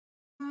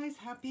guys,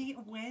 happy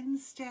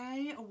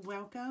Wednesday.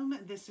 Welcome.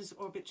 This is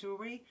Orbit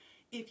Jewelry.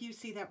 If you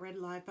see that red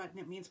live button,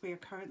 it means we are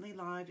currently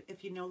live.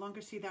 If you no longer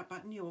see that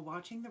button, you are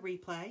watching the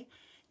replay.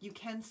 You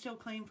can still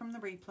claim from the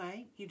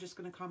replay. You're just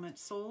going to comment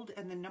sold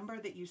and the number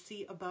that you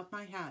see above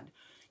my head.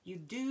 You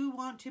do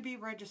want to be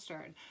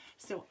registered.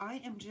 So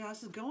I am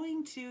just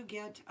going to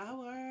get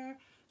our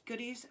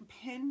goodies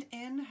pinned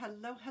in.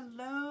 Hello,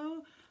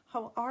 hello.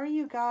 How are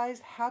you guys?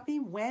 Happy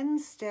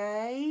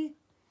Wednesday.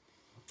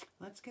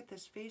 Let's get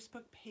this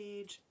Facebook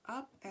page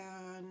up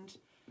and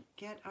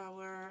get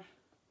our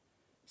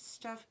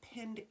stuff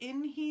pinned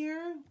in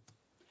here.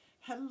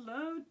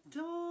 Hello,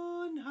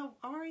 Dawn. How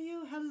are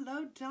you?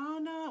 Hello,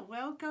 Donna.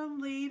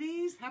 Welcome,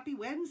 ladies. Happy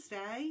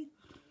Wednesday.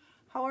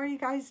 How are you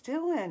guys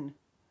doing?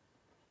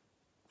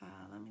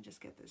 Let me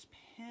just get this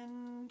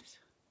pinned.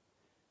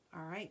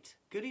 All right.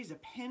 Goodies are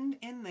pinned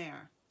in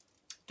there.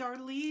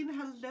 Darlene,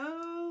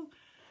 hello.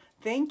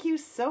 Thank you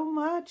so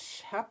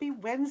much. Happy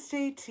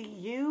Wednesday to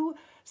you.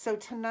 So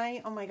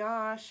tonight, oh my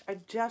gosh, I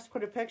just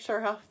put a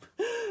picture up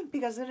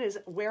because it is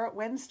Wear It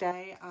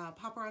Wednesday,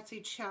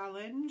 Paparazzi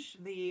Challenge,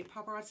 the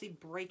Paparazzi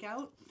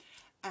Breakout,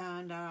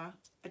 and I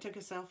took a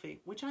selfie,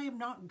 which I am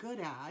not good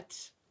at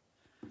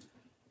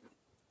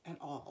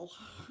all.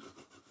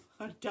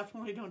 I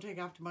definitely don't take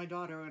after my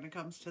daughter when it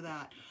comes to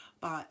that.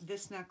 But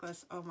this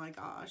necklace, oh my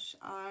gosh,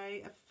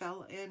 I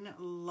fell in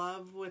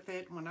love with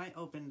it when I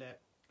opened it.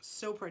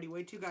 So pretty.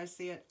 Wait till you guys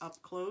see it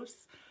up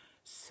close.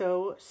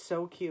 So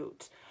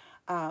cute.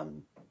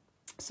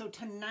 So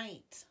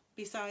tonight,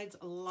 besides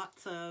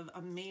lots of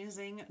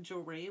amazing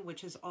jewelry,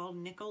 which is all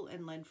nickel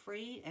and lead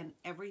free, and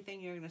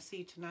everything you're going to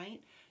see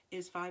tonight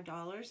is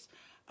 $5.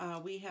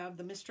 We have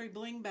the mystery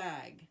bling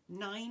bag,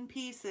 9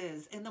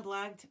 pieces in the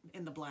bag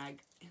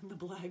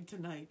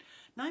tonight.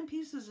 9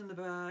 pieces in the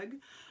bag.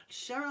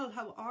 Cheryl,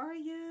 how are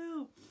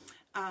you?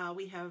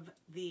 We have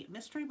the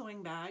mystery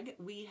bling bag.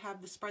 We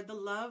have the Spread the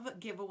Love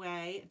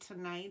giveaway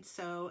tonight.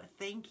 So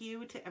thank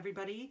you to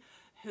everybody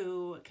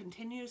who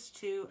continues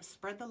to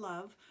spread the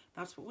love.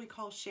 That's what we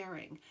call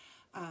sharing.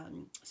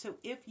 So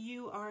if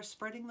you are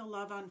spreading the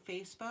love on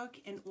Facebook,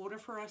 in order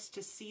for us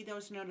to see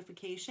those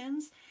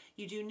notifications,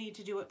 you do need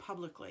to do it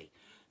publicly.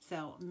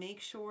 So make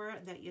sure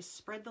that you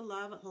spread the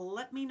love.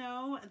 Let me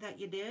know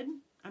that you did.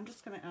 I'm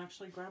just going to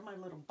actually grab my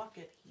little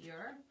bucket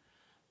here,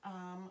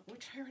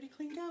 which I already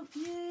cleaned out.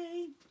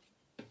 Yay!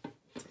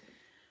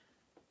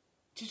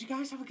 Did you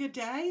guys have a good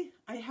day?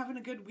 Are you having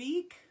a good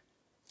week?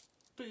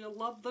 Do you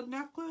love the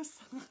necklace?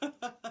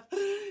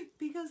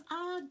 Because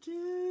I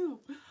do.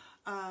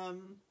 All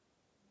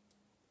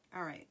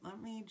right, let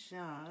me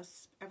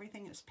just,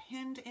 everything is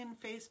pinned in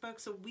Facebook.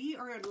 So we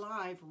are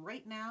live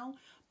right now,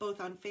 both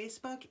on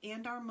Facebook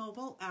and our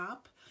mobile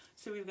app.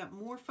 So we've got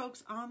more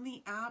folks on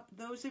the app.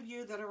 Those of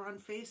you that are on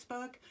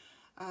Facebook,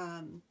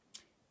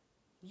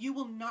 you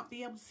will not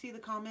be able to see the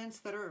comments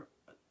that are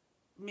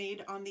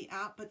made on the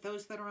app, but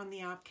those that are on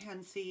the app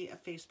can see a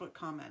Facebook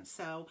comment.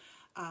 So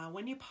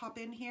when you pop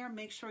in here,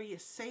 make sure you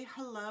say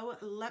hello.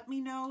 Let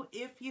me know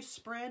if you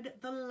spread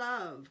the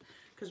love,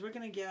 because we're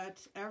going to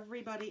get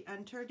everybody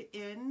entered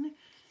in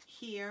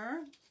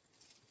here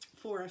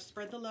for a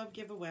Spread the Love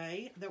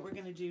giveaway that we're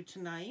going to do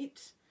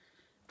tonight.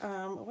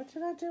 What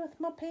did I do with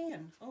my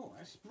pen? Oh,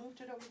 I just moved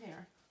it over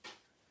here.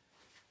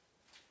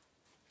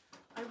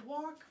 I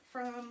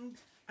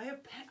have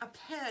a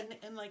pen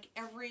in like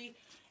every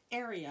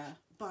area,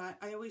 but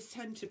I always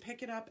tend to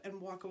pick it up and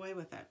walk away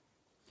with it.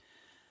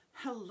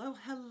 Hello,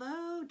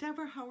 hello,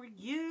 Deborah, how are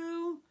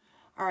you?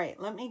 All right,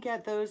 let me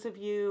get those of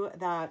you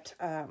that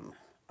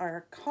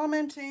are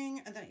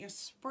commenting that you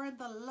spread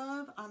the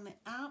love on the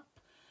app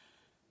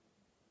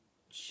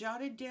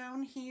jotted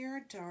down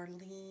here,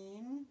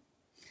 Darlene.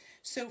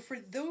 So for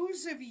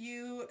those of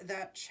you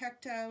that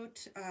checked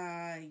out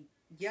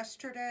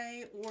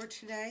yesterday or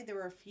today, there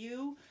were a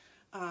few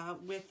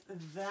with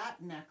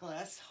that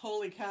necklace.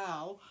 Holy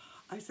cow.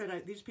 I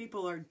said, these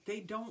people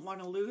they don't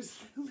want to lose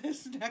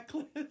this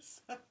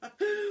necklace.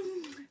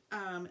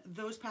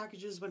 Those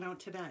packages went out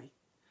today.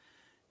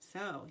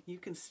 So you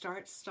can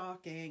start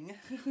stalking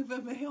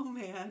the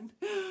mailman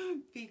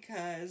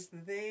because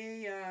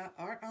they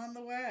are on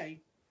the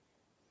way.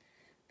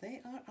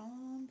 They are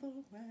on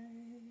the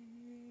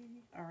way.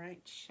 All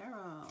right,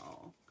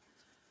 Cheryl.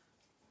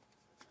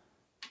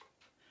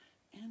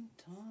 And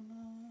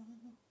Donna.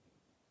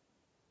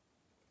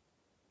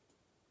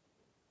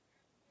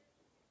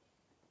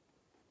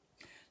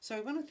 So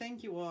I want to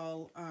thank you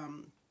all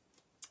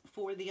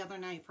for the other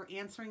night for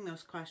answering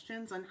those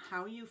questions on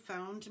how you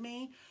found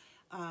me.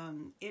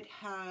 It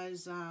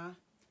has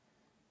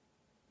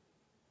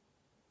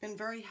been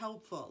very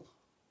helpful.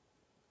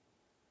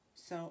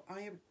 So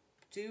I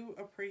do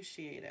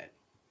appreciate it.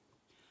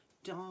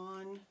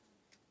 Dawn.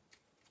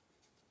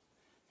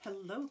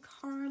 Hello,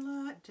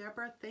 Carla.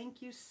 Deborah,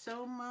 thank you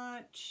so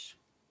much.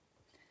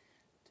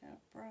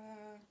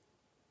 Deborah.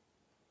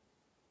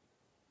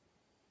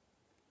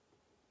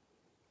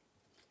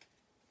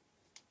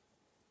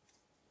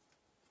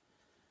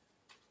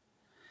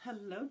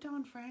 Hello,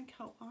 Don Frank.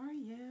 How are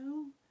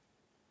you?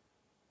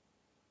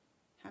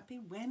 Happy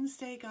Happy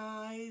Wednesday,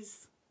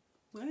 guys.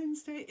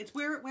 Wednesday. It's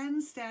Wear It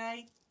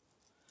Wednesday.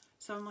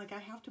 So I'm like, I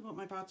have to put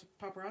my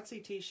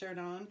paparazzi t-shirt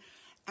on.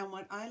 And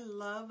what I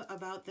love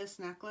about this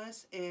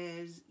necklace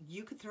is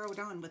you could throw it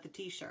on with a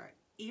t-shirt.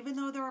 Even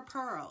though there are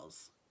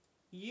pearls,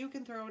 you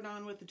can throw it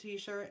on with the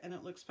t-shirt and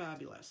it looks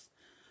fabulous.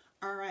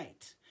 All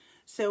right.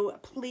 So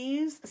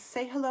please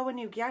say hello when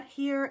you get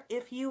here.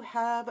 If you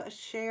have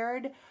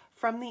shared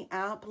from the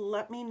app,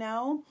 let me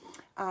know.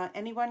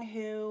 Anyone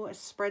who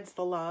spreads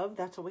the love,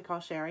 that's what we call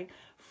sharing,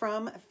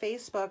 from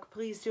Facebook,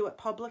 please do it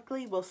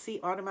publicly. We'll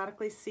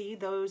automatically see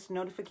those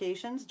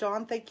notifications.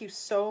 Dawn, thank you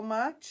so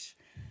much.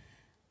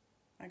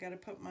 I got to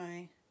put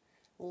my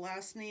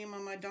last name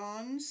on my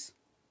Dawn's.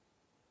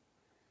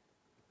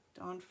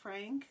 Dawn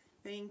Frank,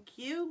 thank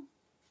you.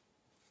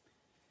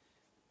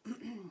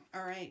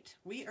 All right,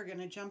 we are going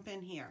to jump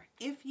in here.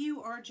 If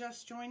you are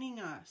just joining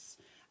us,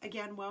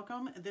 again,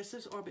 welcome. This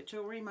is Orbit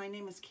Jewelry. My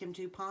name is Kim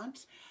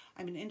Dupont.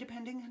 I'm an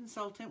independent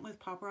consultant with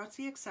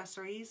Paparazzi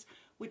Accessories,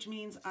 which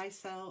means I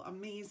sell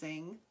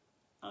amazing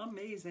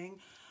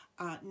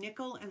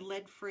nickel and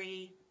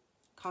lead-free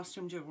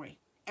costume jewelry.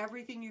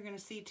 Everything you're going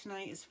to see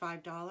tonight is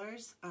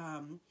 $5.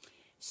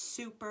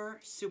 Super,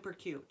 super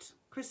cute.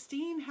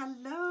 Christine,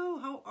 hello.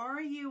 How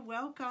are you?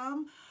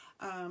 Welcome.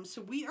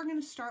 So we are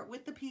going to start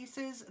with the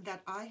pieces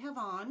that I have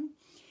on.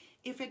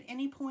 If at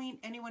any point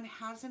anyone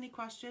has any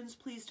questions,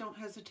 please don't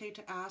hesitate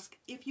to ask.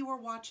 If you are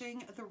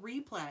watching the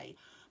replay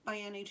by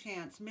any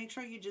chance, make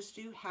sure you just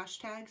do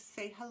hashtag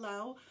say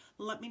hello.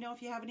 Let me know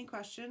if you have any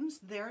questions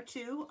there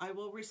too. I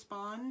will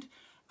respond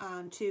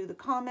to the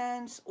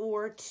comments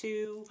or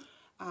to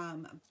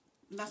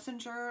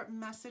messenger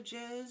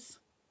messages.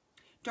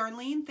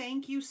 Darlene,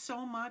 thank you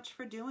so much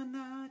for doing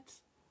that.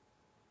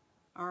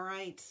 All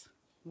right,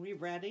 we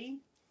ready?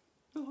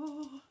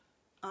 Oh,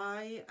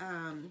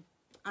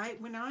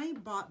 when I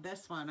bought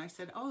this one, I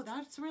said, oh,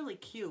 that's really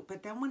cute.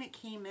 But then when it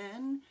came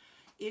in,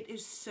 it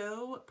is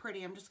so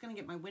pretty. I'm just going to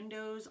get my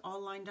windows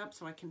all lined up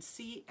so I can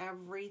see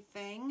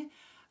everything.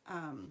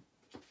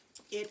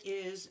 It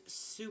is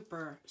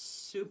super,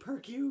 super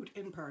cute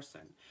in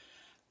person.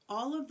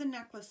 All of the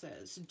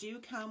necklaces do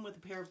come with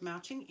a pair of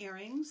matching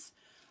earrings,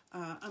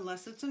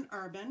 unless it's an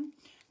urban.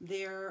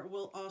 There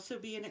will also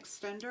be an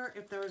extender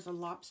if there is a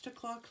lobster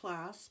claw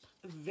clasp.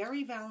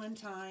 Very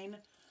Valentine.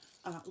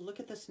 Look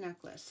at this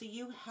necklace. So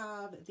you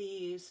have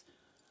these,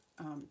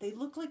 they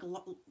look like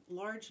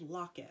large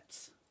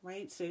lockets,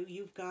 right? So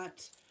you've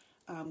got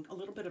a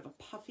little bit of a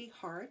puffy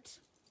heart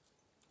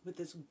with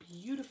this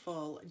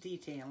beautiful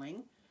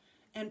detailing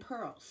and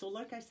pearls. So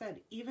like I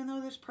said, even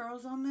though there's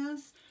pearls on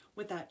this,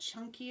 with that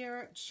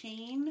chunkier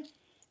chain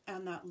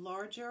and that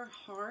larger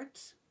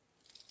heart,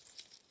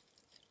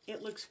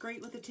 it looks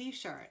great with a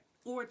t-shirt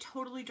or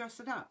totally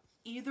dress it up.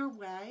 Either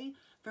way,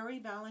 Very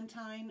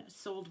Valentine,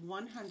 sold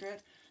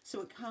 100.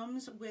 So it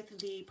comes with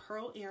the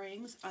pearl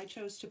earrings. I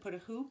chose to put a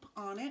hoop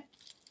on it.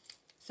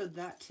 So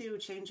that too,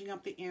 changing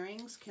up the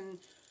earrings can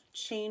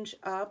change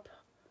up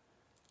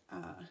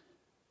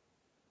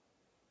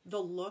the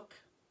look.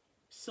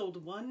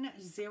 Sold 100.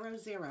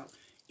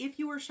 If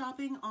you are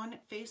shopping on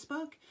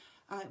Facebook,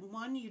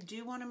 one, you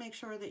do want to make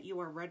sure that you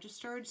are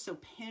registered. So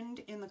pinned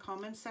in the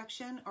comments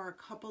section are a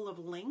couple of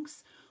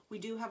links. We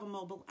do have a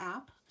mobile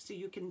app, so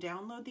you can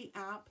download the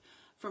app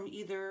from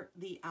either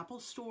the Apple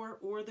Store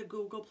or the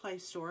Google Play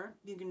Store.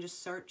 You can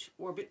just search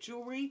Orbit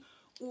Jewelry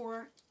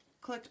or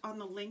click on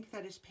the link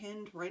that is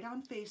pinned right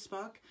on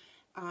Facebook.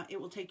 It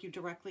will take you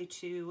directly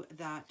to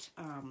that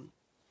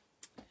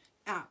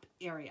app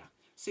area.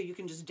 So you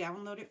can just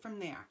download it from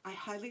there. I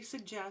highly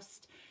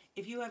suggest,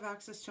 if you have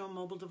access to a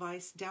mobile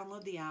device,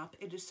 download the app.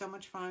 It is so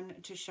much fun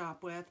to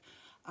shop with.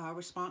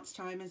 Response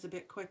time is a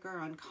bit quicker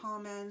on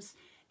comments,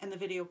 and the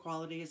video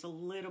quality is a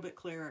little bit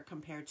clearer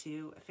compared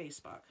to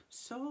Facebook.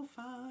 So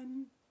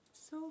fun,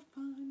 so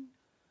fun.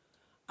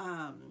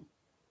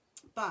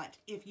 But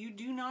if you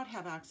do not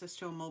have access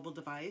to a mobile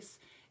device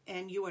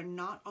and you are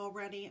not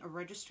already a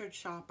registered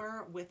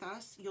shopper with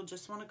us, you'll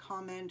just want to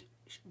comment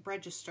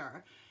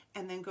register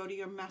and then go to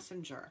your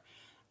messenger.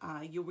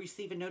 You'll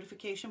receive a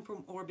notification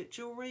from Orbit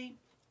Jewelry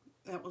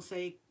that will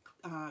say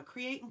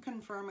create and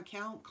confirm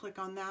account. Click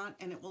on that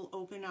and it will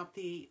open up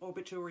the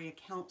Orbit Jewelry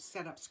account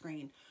setup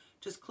screen.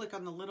 Just click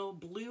on the little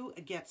blue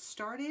get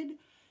started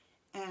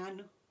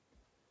and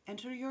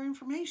enter your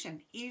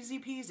information. Easy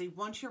peasy.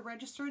 Once you're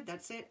registered,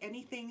 that's it.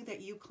 Anything that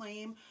you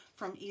claim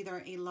from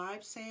either a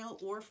live sale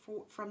or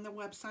from the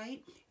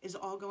website is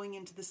all going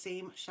into the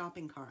same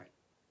shopping cart.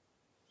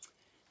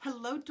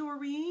 Hello,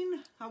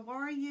 Doreen. How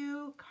are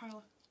you?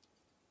 Carla.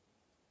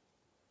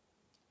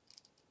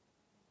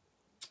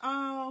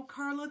 Oh,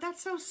 Carla,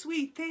 that's so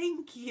sweet.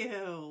 Thank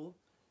you.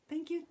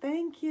 Thank you.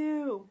 Thank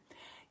you.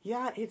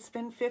 Yeah, it's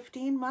been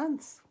 15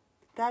 months.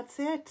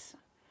 That's it.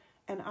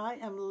 And I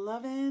am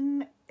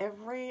loving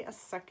every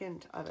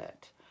second of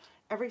it.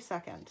 Every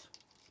second.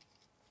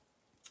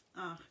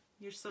 Ah,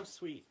 you're so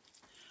sweet.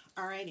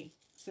 Alrighty.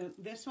 So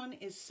this one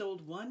is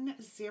sold 100,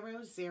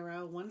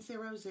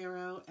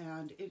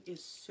 and it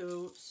is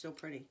so, so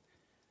pretty.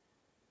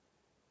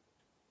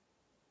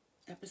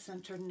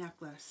 Epicenter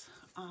necklace.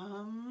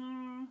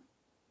 Hold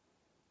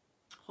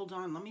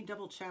on, let me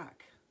double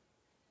check.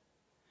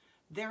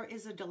 There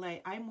is a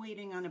delay. I'm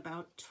waiting on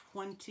about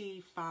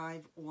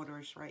 25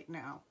 orders right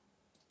now.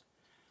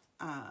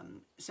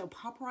 So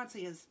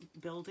Paparazzi is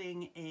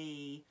building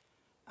a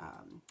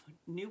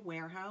new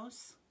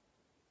warehouse.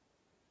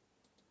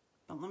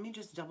 But let me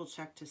just double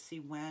check to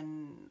see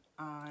when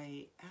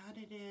I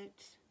added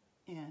it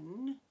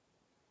in.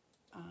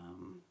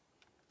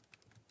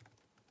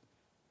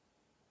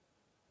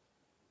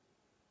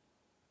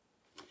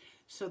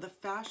 So the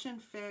Fashion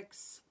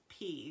Fix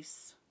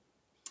piece,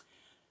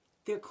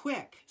 they're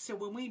quick. So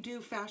when we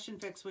do Fashion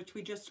Fix, which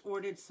we just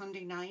ordered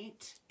Sunday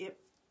night, it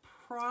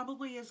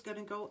probably is going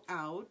to go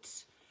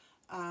out.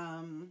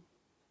 I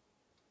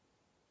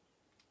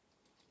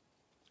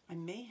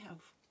may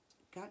have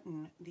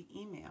gotten the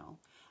email.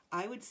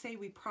 I would say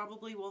we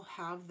probably will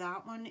have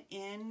that one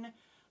in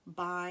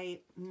by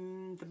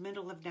the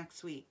middle of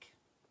next week,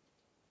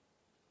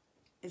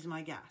 is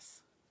my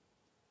guess.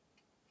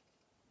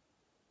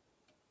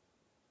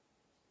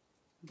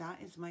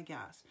 That is my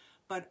guess.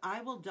 But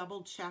I will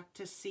double check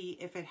to see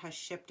if it has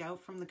shipped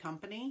out from the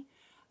company.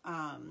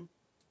 And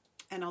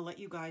I'll let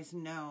you guys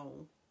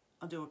know.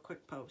 I'll do a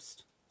quick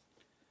post.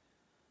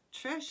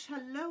 Trish,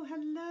 hello,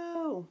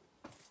 hello.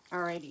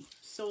 Alrighty,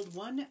 sold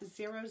 100.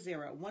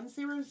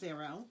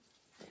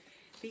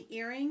 The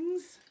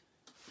earrings,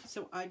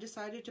 so I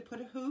decided to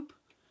put a hoop,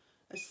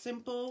 a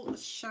simple,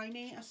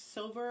 shiny, a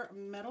silver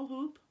metal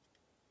hoop.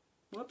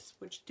 Whoops,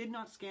 which did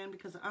not scan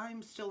because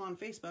I'm still on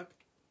Facebook.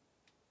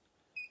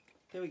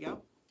 There we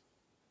go.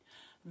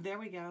 There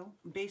we go.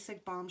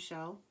 Basic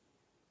bombshell.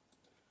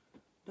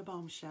 The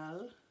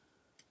bombshell.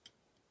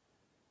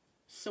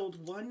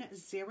 Sold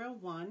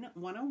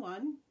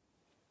 101.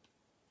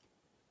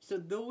 So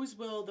those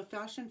will, the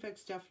Fashion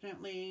Fix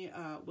definitely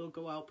will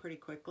go out pretty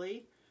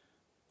quickly.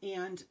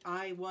 And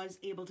I was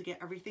able to get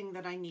everything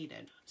that I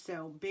needed.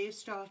 So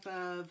based off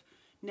of,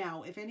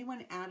 now if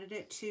anyone added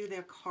it to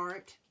their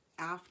cart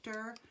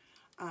after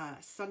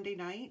Sunday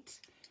night,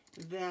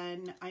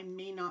 then I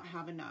may not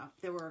have enough.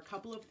 There were a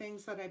couple of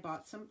things that I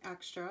bought some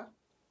extra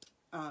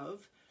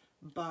of,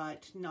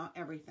 but not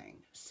everything.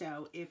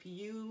 So if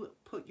you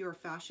put your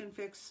Fashion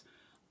Fix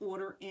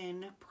order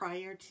in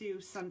prior to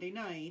Sunday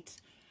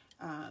night,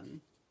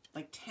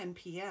 like 10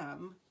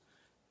 p.m.,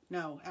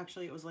 no,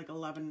 actually it was like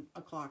 11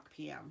 o'clock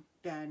p.m.,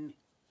 then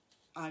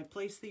I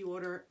placed the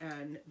order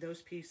and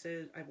those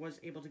pieces, I was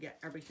able to get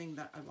everything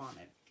that I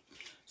wanted.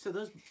 So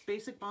those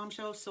basic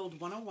bombshells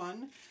sold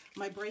 101.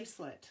 My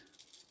bracelet,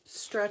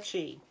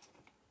 stretchy.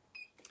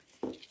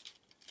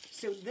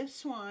 So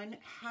this one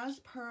has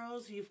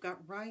pearls, you've got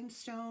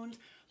rhinestones,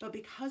 but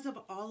because of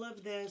all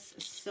of this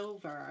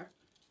silver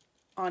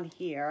on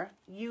here,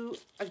 you,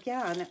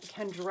 again,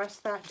 can dress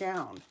that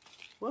down.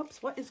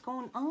 Whoops, what is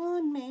going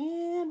on,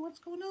 man?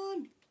 What's going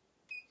on?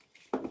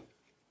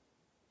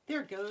 There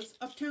it goes,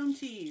 Uptown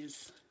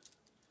Tees.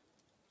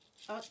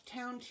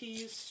 Uptown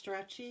Tees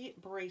stretchy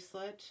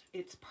bracelet.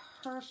 It's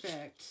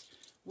perfect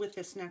with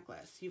this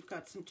necklace. You've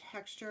got some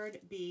textured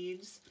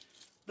beads,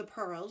 the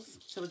pearls,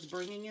 so it's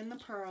bringing in the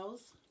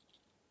pearls.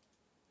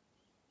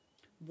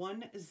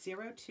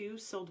 102,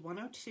 sold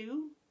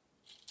 102.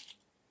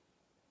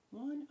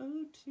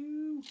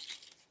 102.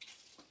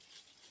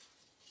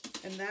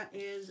 And that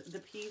is the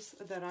piece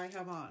that I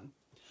have on.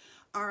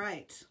 All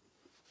right.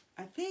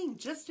 I think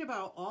just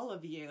about all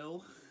of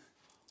you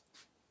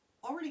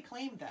already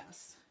claimed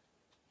this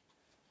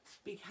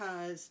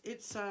because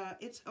it's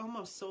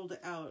almost sold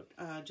out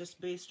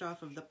just based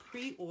off of the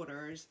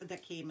pre-orders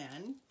that came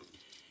in.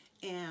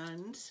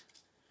 And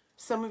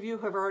some of you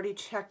have already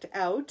checked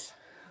out.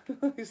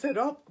 You said,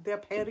 oh, they're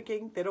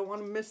panicking. They don't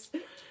want to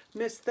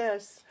miss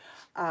this.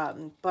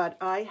 But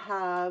I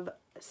have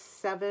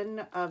 7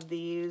 of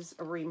these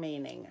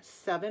remaining.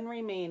 7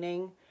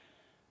 remaining.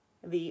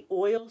 The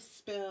oil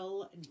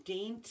spill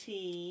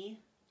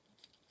dainty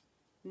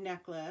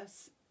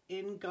necklace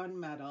in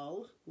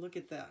gunmetal. Look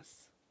at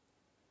this.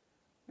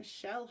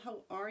 Michelle,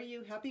 how are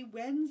you? Happy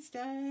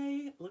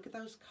Wednesday. Look at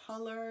those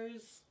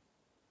colors.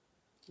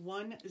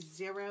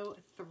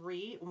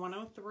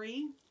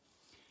 103.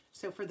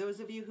 So for those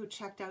of you who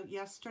checked out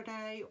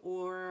yesterday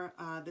or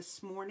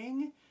this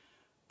morning,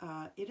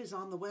 it is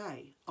on the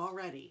way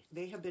already.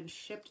 They have been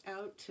shipped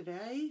out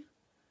today.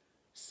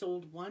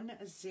 Sold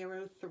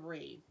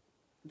 103.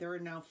 There are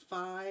now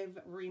 5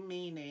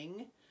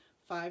 remaining.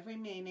 5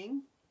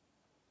 remaining.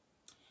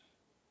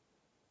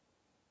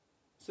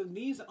 So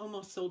these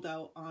almost sold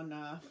out on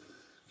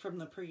from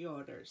the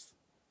pre-orders.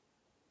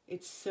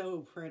 It's so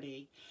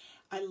pretty.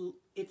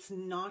 It's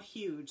not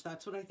huge.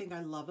 That's what I think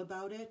I love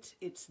about it.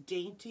 It's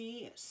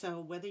dainty. So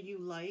whether you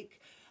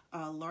like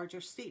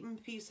larger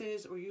statement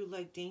pieces or you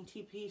like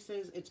dainty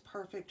pieces, it's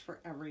perfect for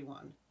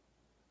everyone.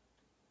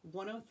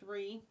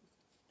 103,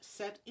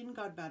 set in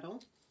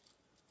gunmetal,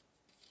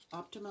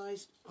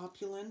 optimized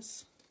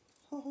opulence.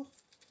 Oh,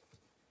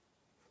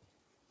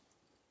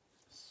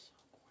 so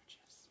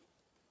gorgeous.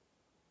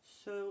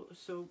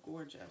 So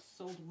gorgeous.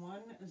 Sold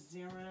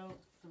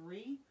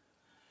 103.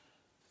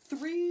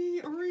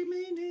 3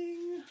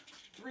 remaining.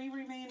 3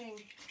 remaining.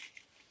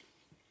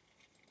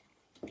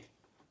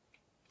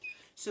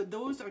 So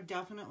those are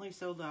definitely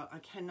sold out. I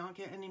cannot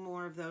get any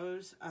more of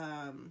those.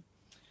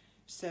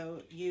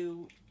 So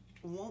you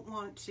won't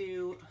want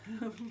to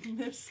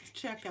miss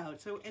checkout.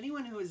 So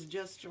anyone who is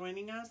just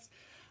joining us,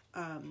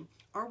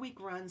 our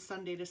week runs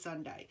Sunday to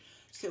Sunday.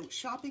 So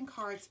shopping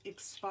carts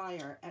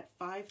expire at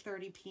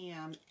 5:30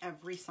 p.m.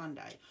 every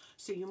Sunday.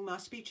 So you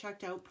must be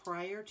checked out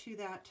prior to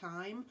that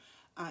time.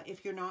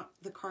 If you're not,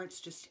 the cart's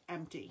just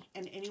empty.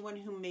 And anyone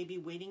who may be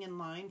waiting in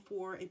line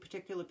for a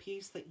particular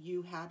piece that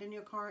you had in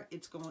your cart,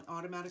 it's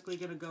automatically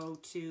going to go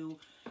to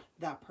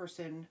that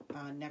person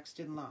next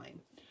in line.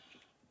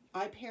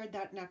 I paired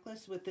that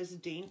necklace with this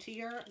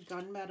daintier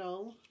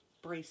gunmetal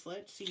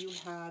bracelet. So you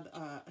have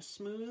a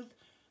smooth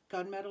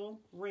gunmetal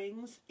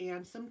rings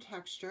and some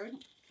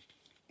textured.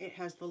 It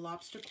has the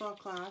lobster claw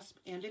clasp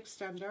and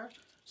extender.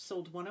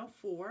 Sold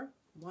 104.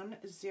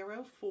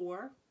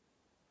 104.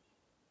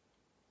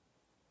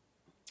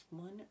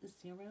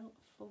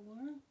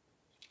 104.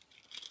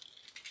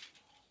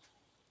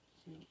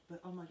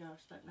 But oh my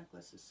gosh, that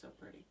necklace is so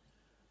pretty.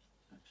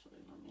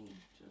 Actually, let me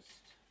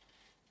just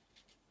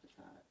put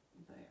that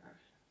there.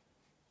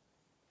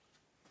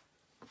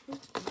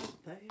 Put that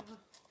there.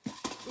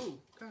 Oh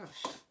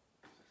gosh.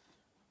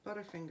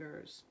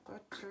 Butterfingers.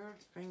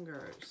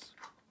 Butterfingers.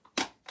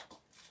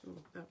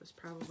 Ooh, that was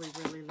probably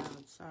really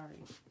loud.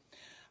 Sorry.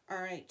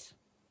 All right.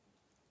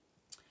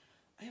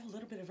 I have a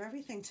little bit of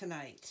everything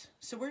tonight.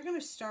 So we're going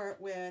to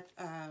start with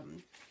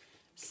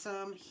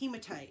some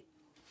hematite.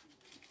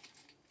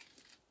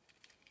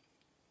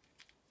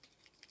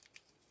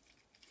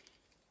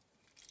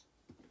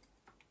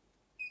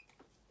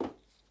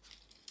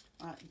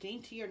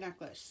 Daintier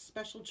necklace.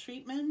 Special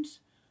treatment.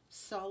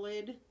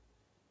 Solid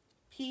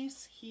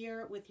piece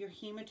here with your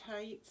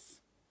hematites.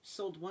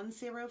 Sold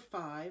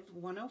 105.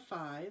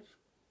 105.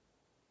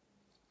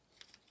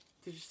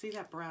 Did you see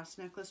that brass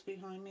necklace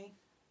behind me?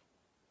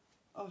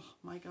 Oh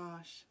my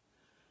gosh.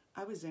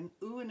 I was in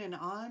oohing and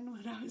on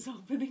when I was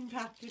opening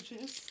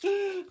packages.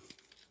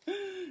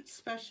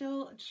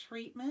 Special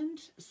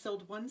treatment.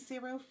 Sold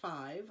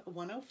 105.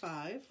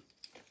 105.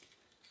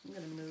 I'm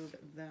going to move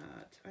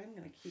that. I'm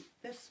going to keep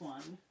this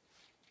one.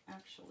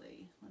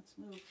 Actually, let's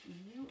move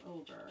you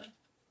over.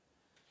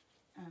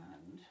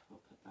 And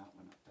we'll put that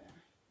one up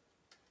there.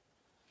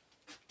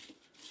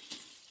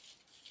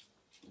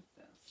 With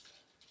this.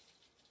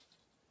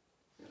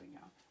 There we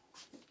go.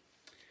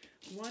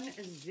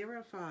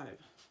 105.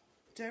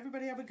 Did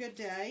everybody have a good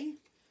day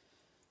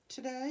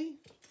today?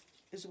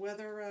 Is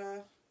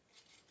weather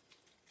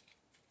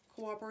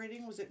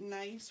cooperating? Was it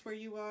nice where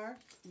you are?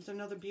 It was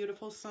another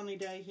beautiful sunny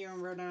day here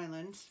in Rhode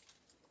Island.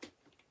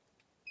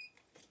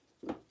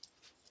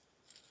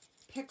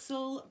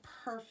 Pixel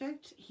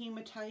Perfect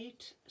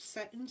Hematite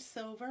set in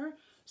silver.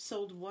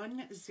 Sold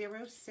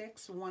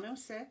 106.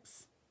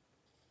 106.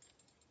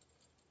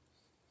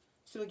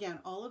 So again,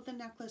 all of the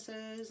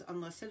necklaces,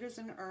 unless it is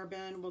an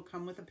urban, will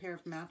come with a pair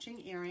of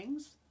matching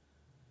earrings.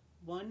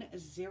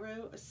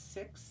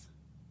 106.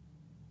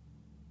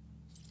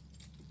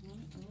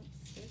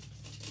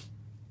 106.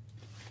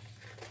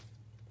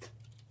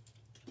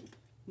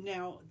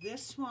 Now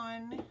this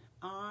one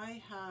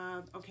I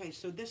have, okay,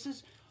 so this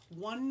is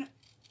one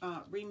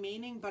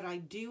remaining, but I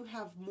do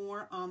have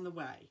more on the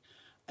way.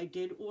 I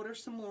did order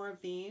some more of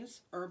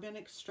these. Urban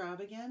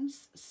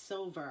Extravagance,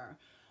 silver.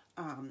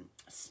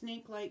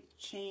 Snake-like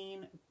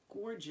chain,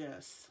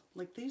 gorgeous.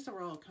 Like these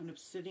are all kind of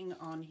sitting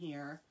on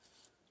here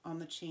on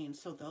the chain,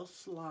 so they'll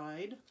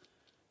slide.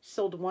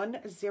 Sold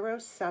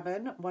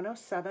 107.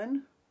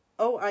 107.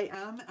 Oh, I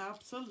am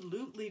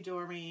absolutely,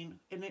 Doreen,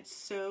 and it's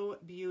so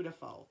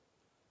beautiful.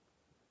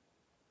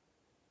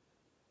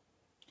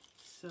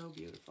 So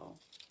beautiful.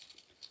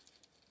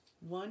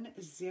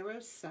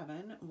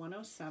 107.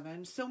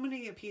 107. So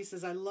many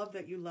pieces. I love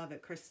that you love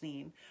it,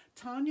 Christine.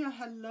 Tanya,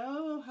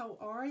 hello. How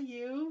are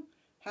you?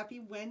 Happy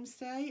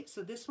Wednesday.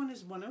 So this one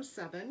is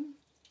 107.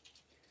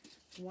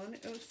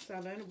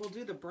 107. We'll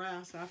do the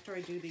brass after I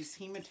do these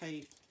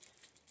hematite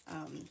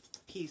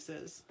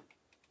pieces.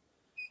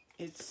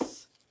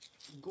 It's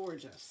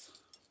gorgeous.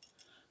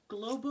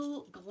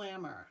 Global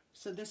Glamour.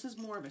 So this is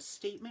more of a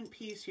statement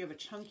piece. You have a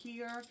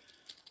chunkier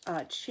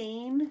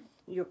chain.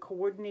 You're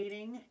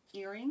coordinating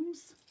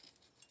earrings.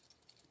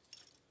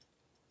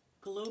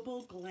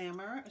 Global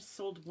Glamour,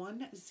 sold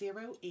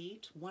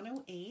 108.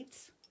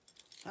 108.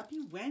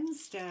 Happy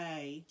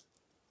Wednesday.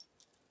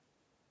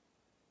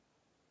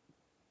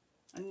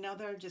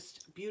 Another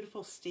just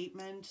beautiful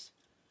statement.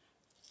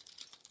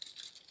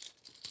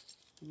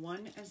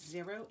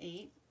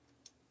 108.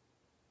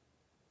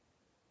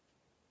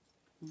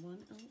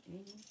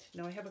 108.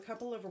 Now I have a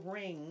couple of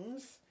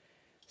rings,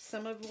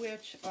 some of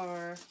which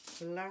are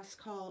last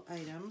call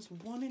items,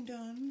 one and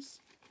dones.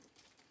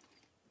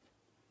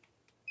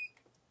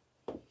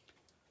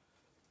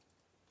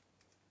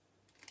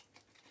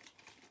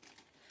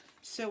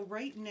 So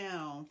right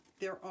now,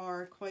 there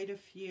are quite a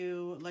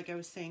few, like I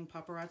was saying,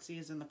 Paparazzi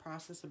is in the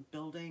process of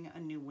building a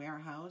new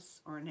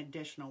warehouse, or an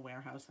additional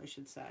warehouse, I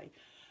should say.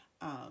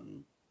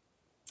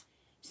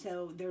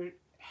 So there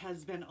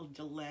has been a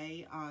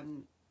delay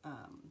on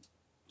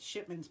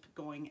shipments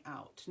going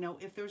out. Now,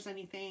 if there's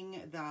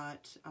anything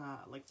that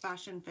like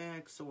Fashion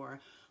Fix or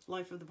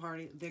Life of the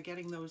Party, they're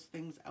getting those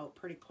things out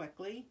pretty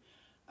quickly.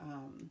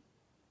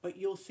 But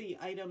you'll see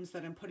items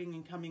that I'm putting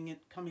in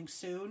coming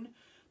soon.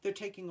 They're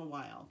taking a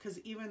while, because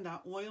even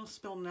that oil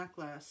spill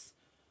necklace,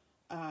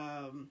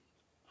 gosh,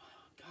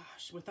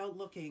 without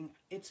looking,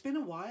 it's been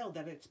a while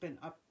that it's been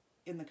up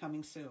in the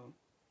coming soon.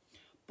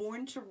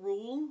 Born to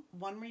Rule,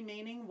 one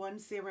remaining,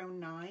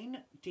 109,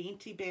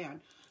 dainty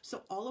band.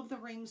 So all of the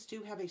rings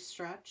do have a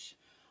stretch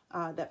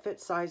that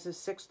fits sizes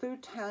 6 through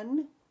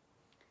 10.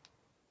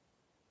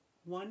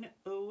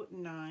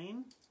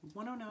 109,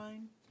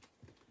 109.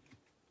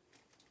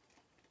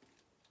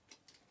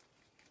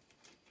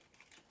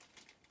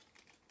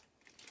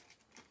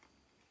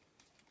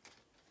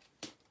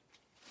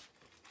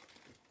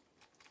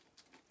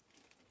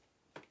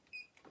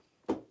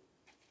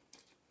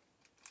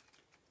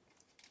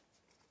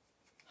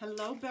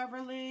 Hello,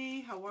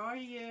 Beverly. How are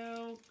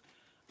you?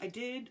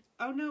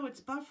 Oh no, it's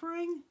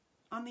buffering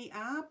on the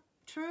app,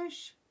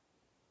 Trish.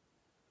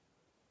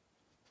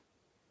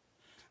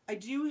 I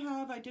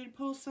did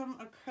pull some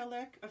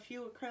acrylic, a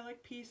few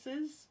acrylic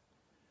pieces.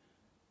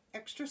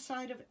 Extra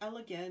Side of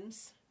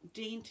Elegance,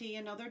 dainty,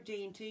 another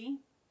dainty.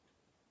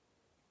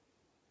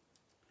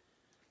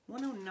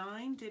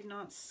 109 did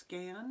not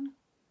scan.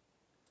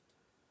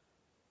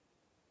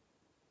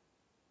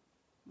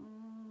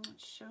 It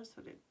shows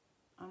that it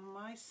on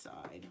my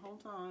side.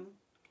 Hold on.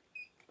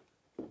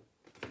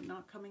 It's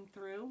not coming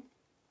through.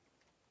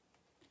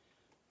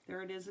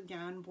 There it is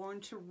again.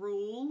 Born to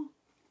Rule,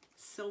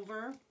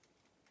 silver.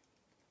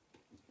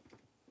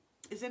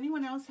 Is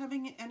anyone else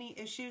having any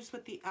issues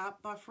with the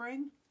app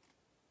buffering?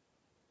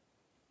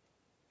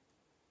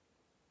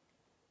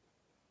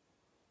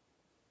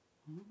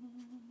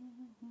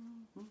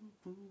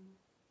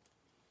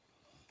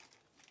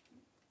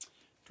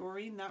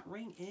 Doreen, that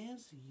ring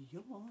is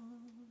yours.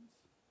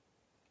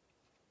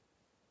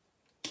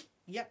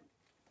 Yep,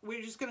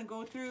 we're just going to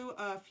go through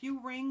a few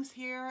rings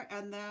here,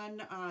 and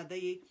then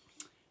the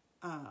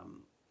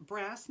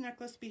brass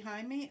necklace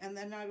behind me, and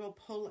then I will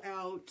pull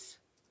out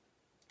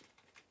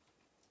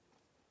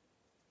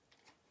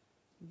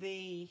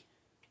the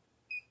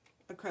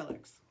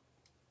acrylics.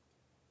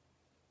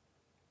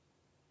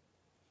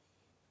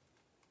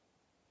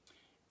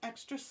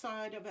 Extra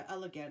Side of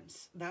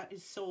Elegance, that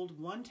is sold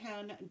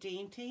 110,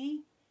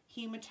 dainty,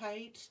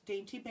 hematite,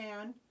 dainty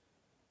band,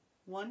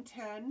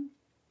 110.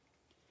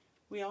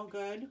 We all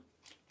good?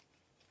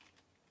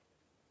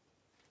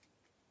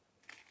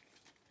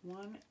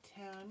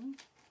 110.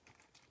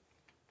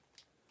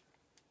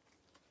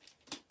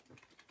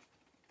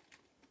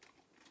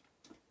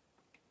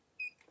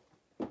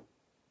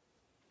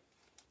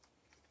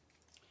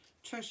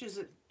 Trish, is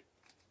it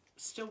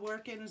still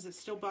working? Is it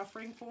still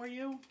buffering for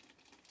you?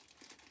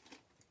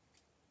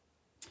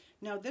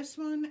 Now this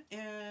one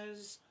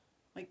is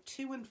like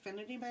 2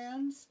 infinity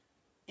bands.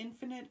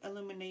 Infinite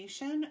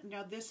Illumination.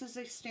 Now this is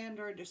a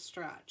standard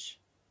stretch.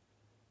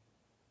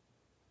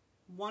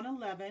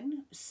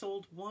 111,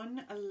 sold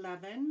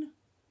 111.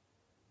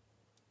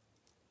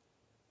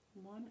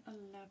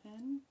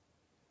 111.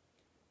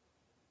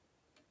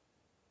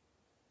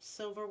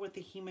 Silver with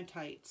the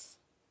hematites.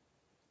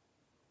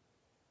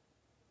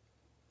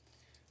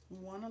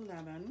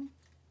 111.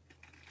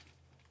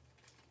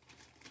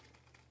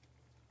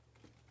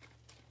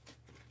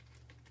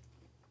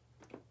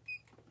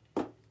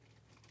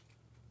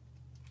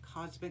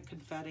 Cosmic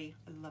Confetti.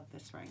 I love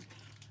this ring.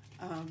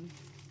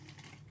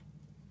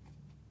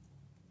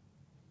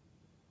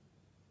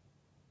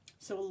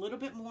 So a little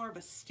bit more of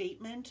a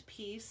statement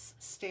piece,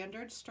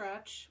 standard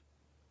stretch.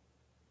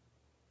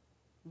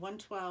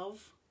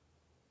 112.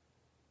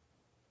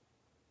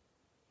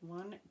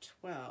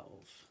 112.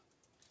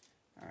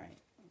 All right,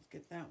 let's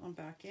get that one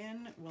back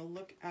in. We'll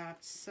look at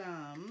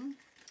some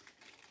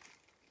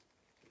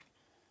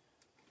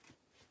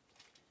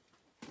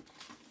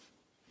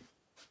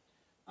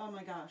oh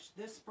my gosh,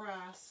 this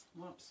brass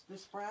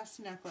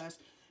necklace.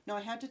 Now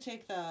I had to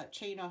take the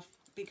chain off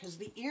because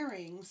the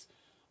earrings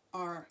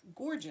are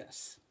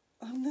gorgeous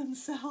on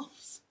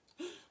themselves.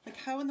 Like,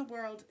 how in the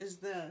world is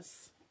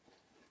this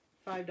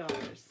 $5?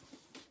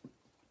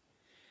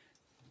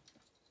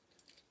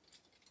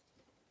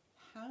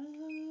 How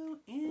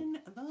in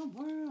the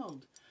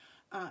world?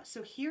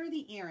 So here are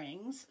the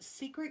earrings.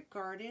 Secret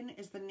Garden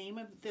is the name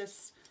of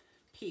this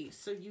piece.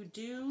 So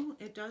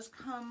it does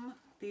come,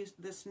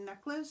 this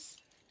necklace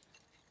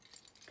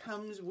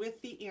comes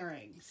with the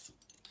earrings.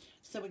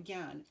 So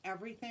again,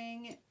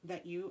 everything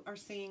that you are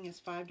seeing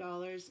is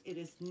 $5. It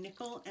is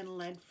nickel and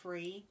lead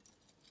free.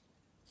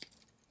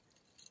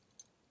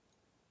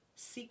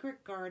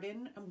 Secret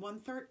Garden,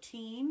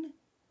 113.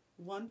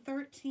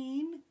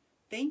 113.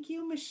 Thank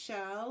you,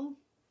 Michelle.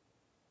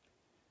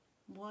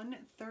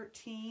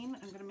 113.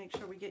 I'm going to make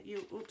sure we get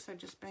you. Oops, I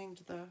just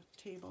banged the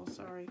table.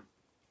 Sorry.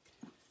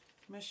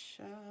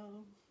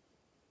 Michelle.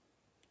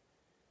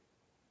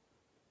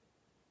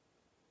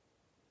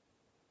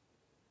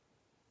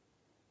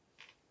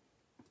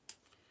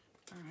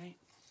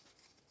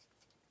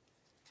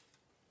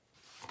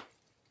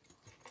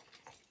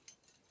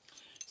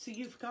 So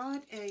you've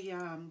got a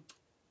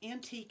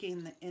antique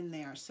in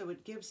there, so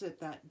it gives it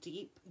that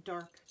deep,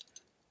 dark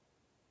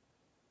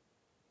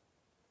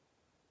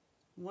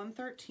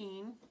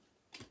 113.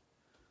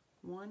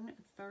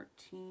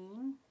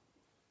 113.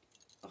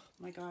 Oh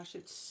my gosh,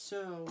 it's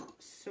so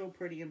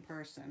pretty in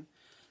person.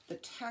 The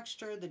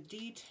texture, the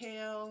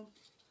detail,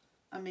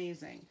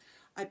 amazing.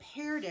 I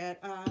paired it,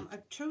 I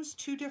chose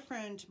two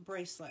different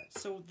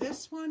bracelets. So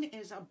this one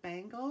is a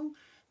bangle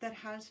that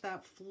has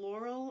that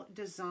floral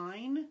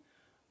design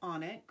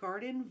on it,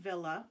 Garden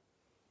Villa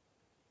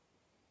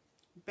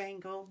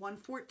bangle,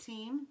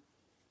 114.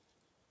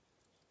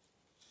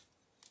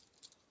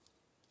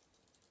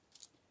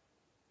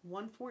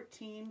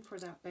 $114 for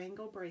that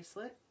bangle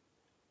bracelet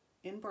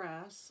in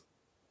brass.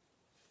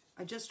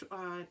 I just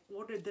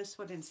ordered this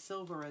one in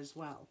silver as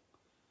well.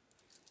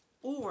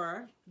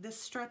 Or this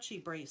stretchy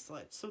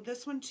bracelet. So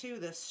this one too,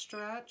 this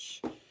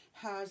stretch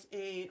has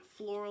a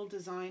floral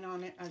design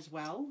on it as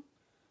well.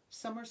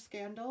 Summer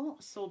Scandal,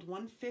 sold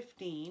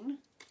 $115.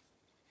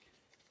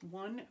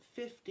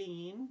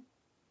 $115.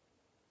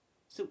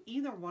 So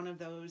either one of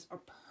those are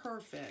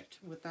perfect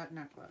with that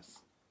necklace.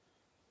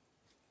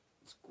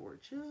 It's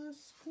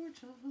gorgeous,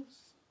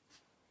 gorgeous.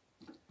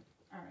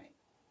 All right.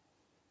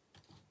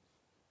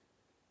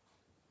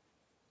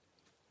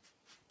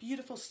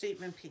 Beautiful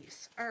statement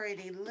piece.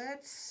 Alrighty,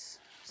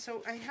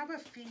 so I have a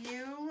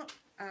few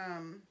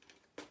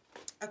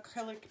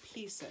acrylic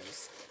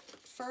pieces.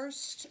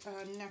 First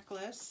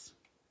necklace,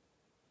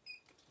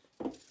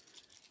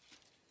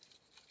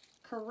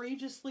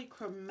 Courageously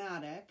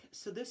Chromatic.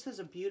 So this is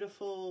a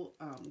beautiful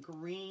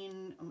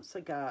green, almost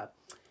like a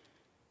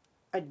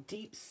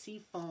deep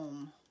sea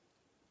foam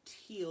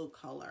teal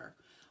color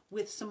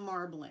with some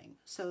marbling.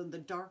 So the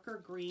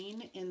darker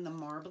green in the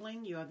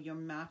marbling, you have your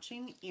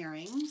matching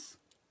earrings.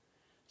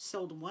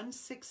 Sold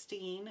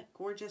 $116,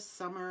 gorgeous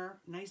summer,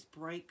 nice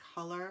bright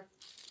color.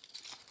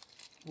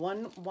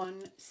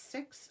 $116,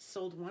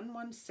 sold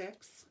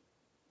 $116.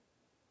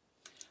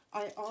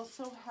 I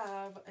also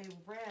have a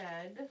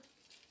red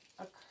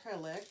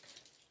acrylic.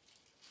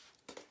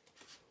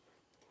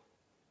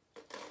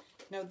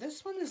 Now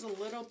this one is a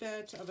little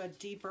bit of a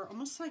deeper,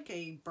 almost like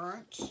a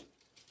burnt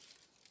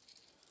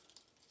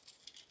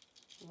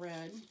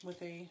red with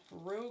a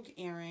rogue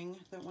earring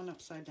that went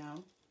upside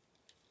down.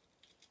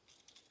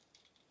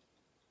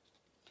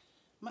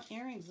 My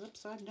earring's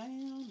upside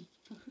down.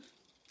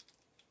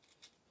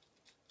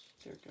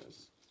 There it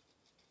goes.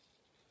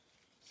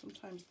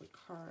 Sometimes the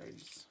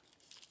cards.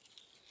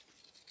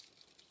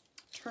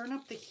 Turn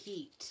up the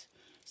heat.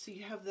 So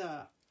you have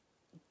the,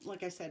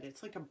 like I said,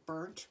 it's like a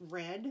burnt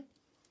red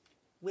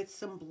with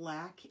some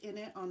black in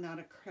it on that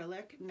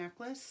acrylic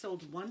necklace.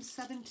 Sold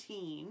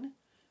 $117.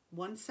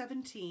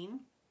 $117.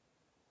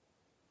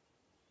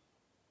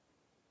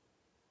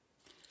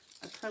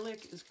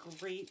 Acrylic is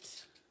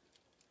great,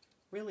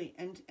 really,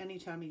 any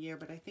time of year,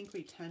 but I think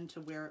we tend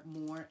to wear it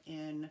more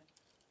in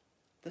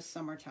the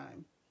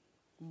summertime.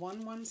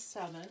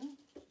 117.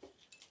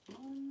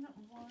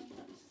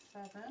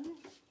 117.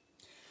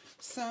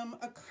 Some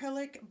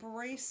acrylic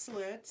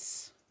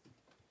bracelets.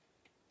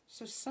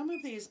 So some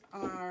of these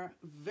are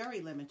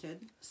very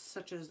limited,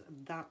 such as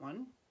that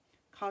one.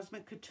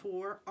 Cosmic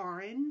Couture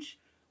Orange,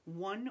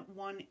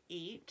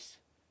 118.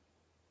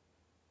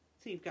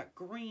 So you've got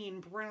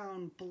green,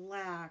 brown,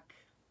 black.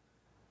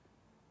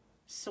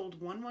 Sold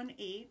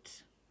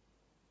 $118.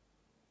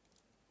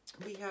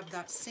 We have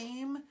that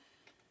same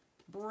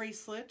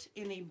bracelet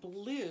in a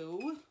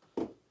blue.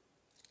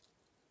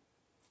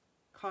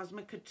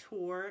 Cosmic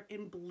Couture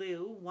in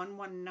blue,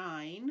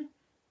 $119.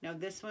 Now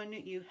this one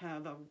you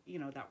have a,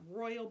 that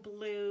royal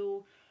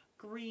blue,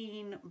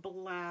 green,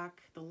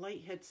 black. The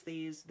light hits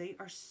these. They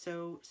are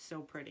so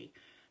pretty.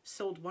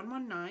 Sold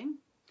 $119.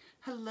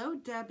 Hello,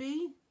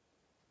 Debbie.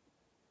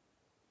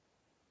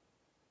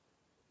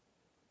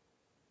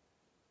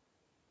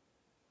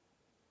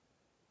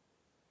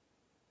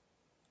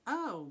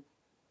 Oh,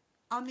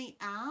 on the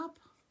app?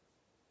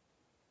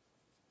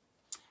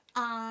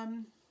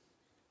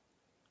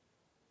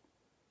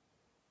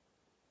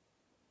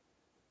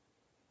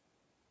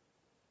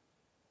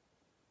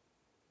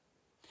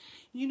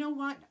 You know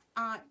what,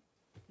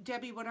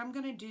 Debbie, what I'm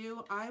going to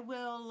do, I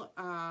will,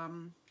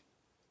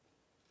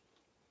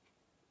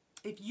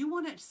 if you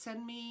want to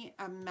send me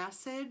a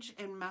message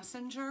in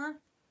Messenger,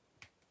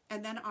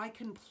 and then I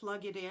can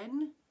plug it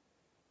in,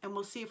 and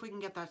we'll see if we can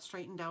get that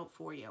straightened out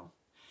for you.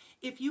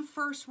 If you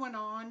first went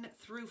on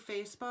through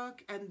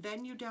Facebook and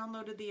then you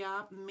downloaded the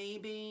app,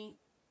 maybe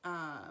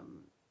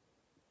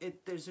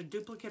there's a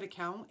duplicate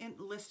account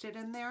listed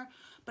in there.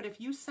 But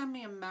if you send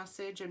me a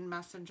message in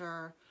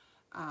Messenger,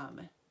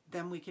 then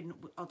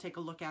I'll take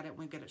a look at it and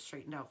we'll get it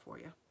straightened out for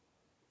you.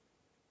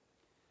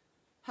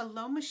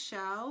 Hello,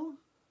 Michelle.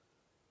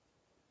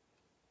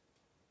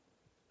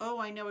 Oh,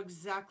 I know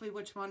exactly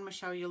which one,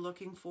 Michelle, you're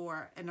looking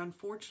for. And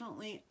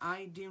unfortunately,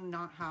 I do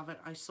not have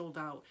it. I sold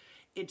out.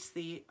 It's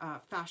the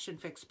Fashion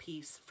Fix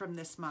piece from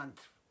this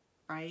month,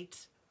 right?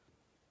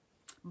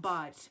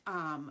 But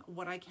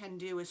what I can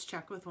do is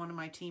check with one of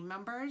my team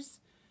members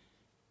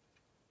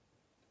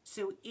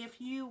So if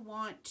you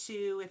want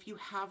to, if you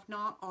have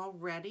not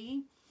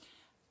already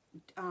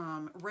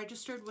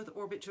registered with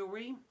Orbit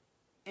Jewelry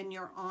and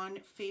you're on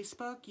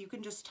Facebook, you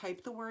can just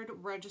type the word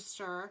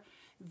register,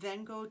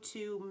 then go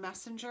to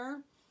Messenger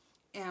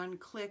and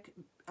click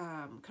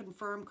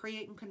confirm,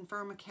 create and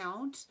confirm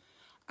account.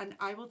 And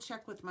I will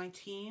check with my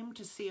team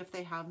to see if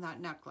they have that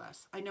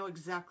necklace. I know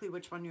exactly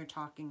which one you're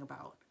talking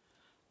about.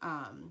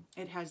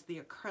 It has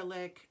the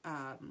acrylic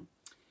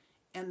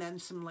and then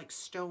some like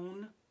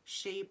stone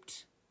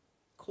shaped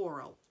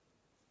coral.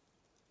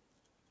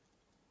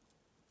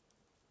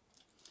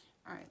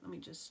 All right, let me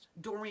just,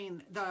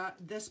 Doreen,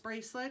 this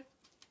bracelet.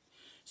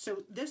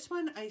 So this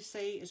one I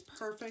say is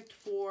perfect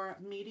for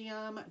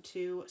medium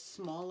to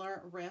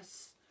smaller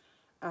wrists.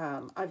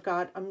 I've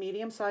got a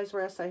medium-sized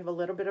wrist. I have a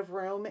little bit of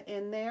room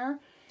in there.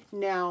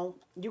 Now,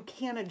 you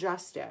can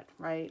adjust it,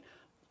 right?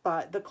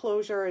 But the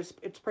closure is,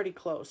 it's pretty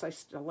close.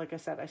 Like I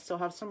said, I still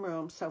have some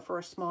room. So for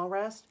a small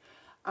wrist,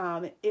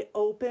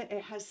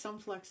 it has some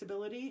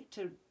flexibility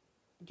to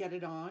get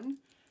it on.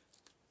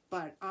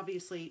 But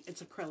obviously,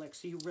 it's acrylic,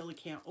 so you really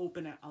can't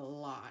open it a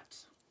lot.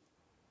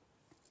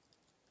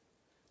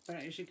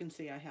 But as you can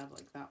see, I have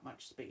like that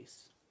much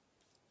space.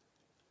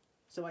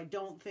 So I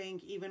don't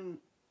think even,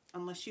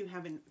 unless you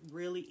have a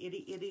really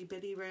itty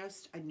bitty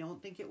wrist, I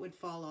don't think it would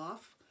fall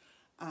off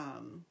at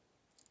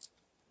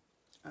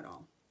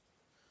all.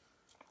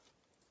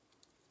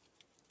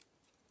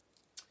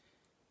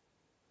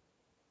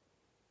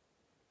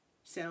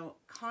 So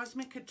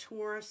Cosmic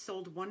Couture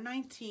sold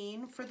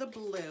 $119 for the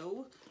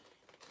blue.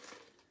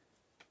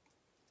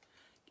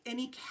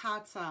 Any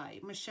cat's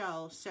eye,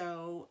 Michelle.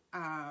 So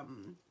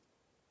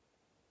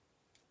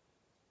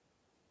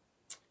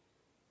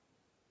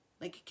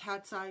like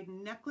cat's eye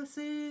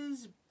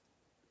necklaces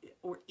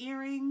or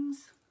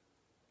earrings,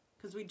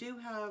 because we do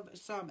have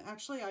some.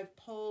 Actually, I've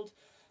pulled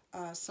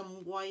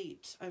some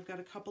white. I've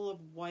got a couple of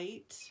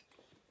white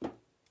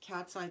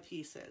cat's eye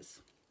pieces.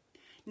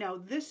 Now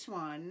this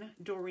one,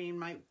 Doreen,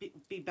 might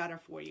be better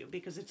for you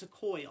because it's a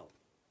coil,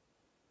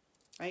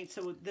 right?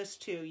 So with this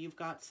too, you've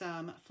got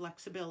some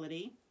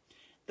flexibility.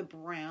 The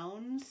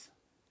browns,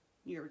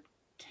 your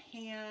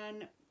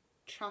tan,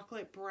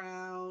 chocolate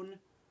brown,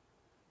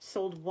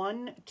 sold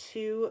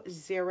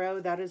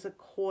 $120. That is a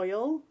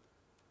coil.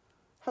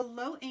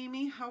 Hello,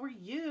 Amy. How are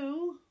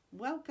you?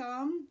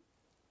 Welcome.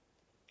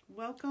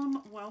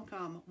 Welcome,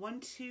 welcome.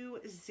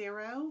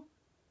 $120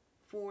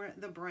 for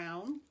the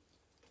brown.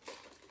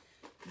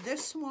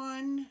 This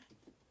one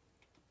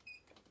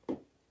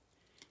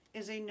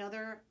is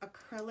another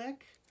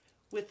acrylic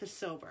with the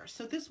silver.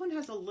 So this one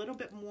has a little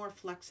bit more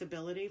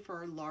flexibility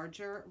for a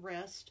larger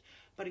wrist.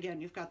 But again,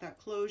 you've got that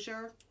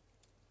closure.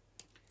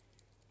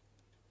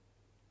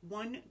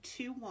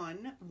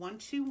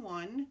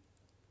 $121.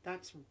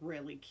 That's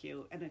really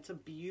cute. And it's a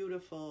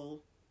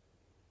beautiful,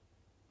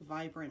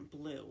 vibrant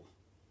blue.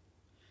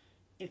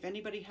 If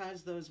anybody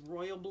has those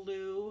royal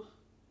blue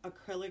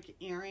acrylic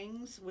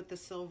earrings with the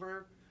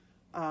silver,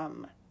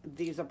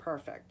 these are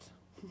perfect.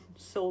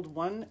 Sold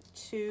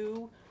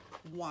 $121.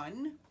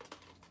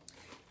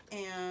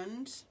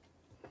 And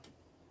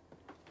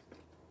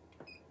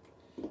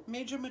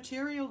Major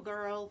Material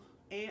Girl,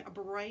 a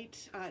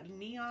bright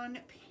neon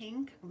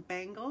pink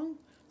bangle.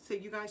 So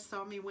you guys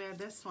saw me wear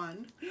this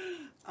one.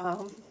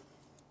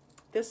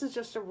 This is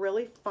just a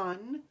really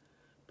fun,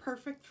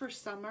 perfect for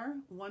summer.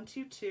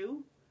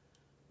 $122.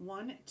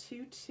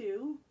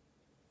 $122.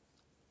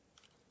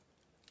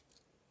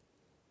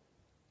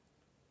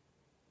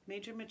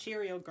 Major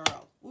Material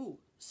Girl. Ooh,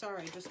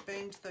 sorry, just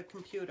banged the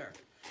computer.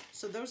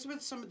 So those were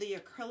some of the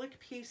acrylic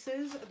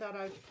pieces that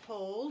I've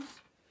pulled.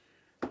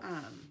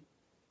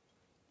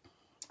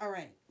 All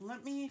right,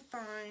 let me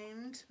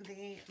find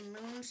the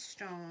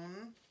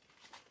moonstone,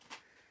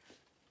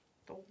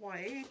 the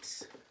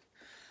white,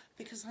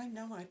 because I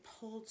know I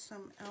pulled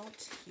some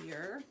out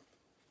here.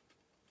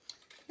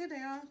 Here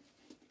they are.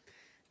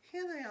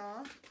 Here they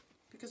are,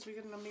 because we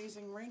get an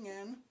amazing ring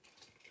in.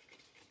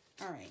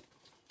 All right.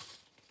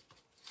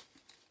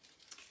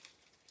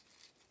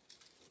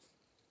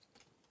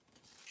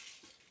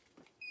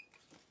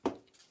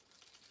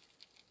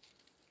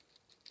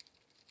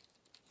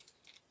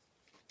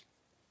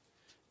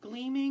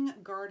 Gleaming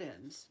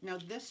Gardens. Now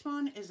this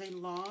one is a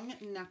long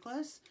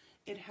necklace.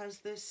 It has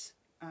this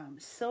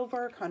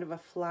silver kind of a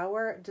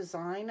flower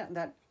design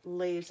that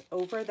lays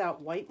over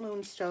that white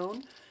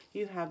moonstone.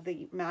 You have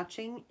the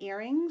matching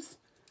earrings.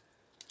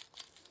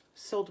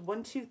 Sold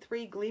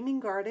 $123. Gleaming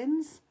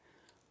Gardens.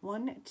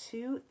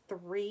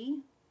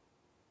 $123.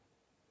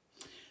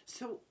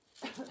 So,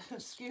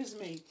 excuse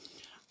me.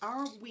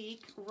 Our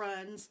week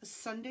runs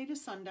Sunday to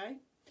Sunday.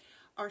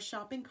 Our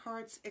shopping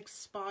carts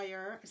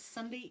expire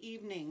Sunday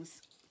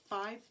evenings,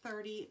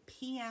 5:30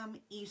 p.m.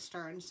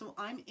 Eastern. So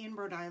I'm in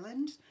Rhode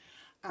Island.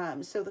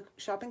 So the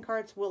shopping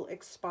carts will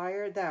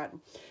expire that.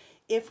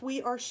 If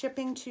we are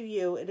shipping to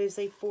you, it is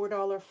a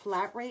 $4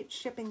 flat rate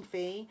shipping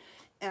fee.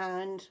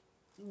 And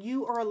we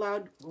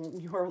allow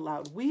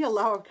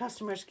our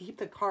customers to keep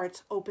the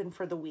carts open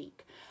for the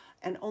week.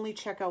 and only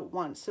check out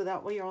once. So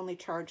that way you're only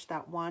charged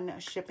that one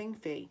shipping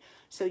fee.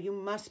 So you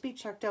must be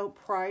checked out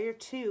prior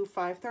to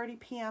 5:30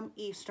 p.m.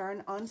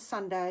 Eastern on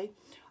Sunday.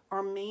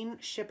 Our main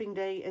shipping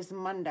day is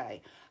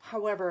Monday.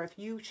 However, if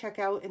you check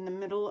out in the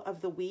middle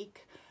of the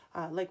week,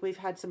 like we've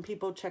had some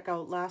people check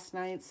out last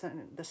night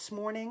and this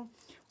morning,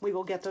 we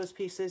will get those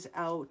pieces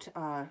out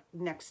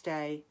next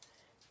day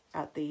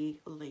at the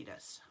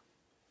latest.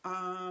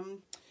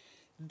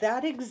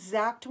 That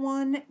exact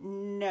one,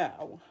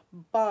 no,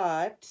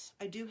 but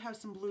I do have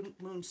some blue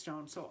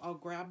moonstones, so I'll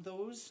grab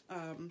those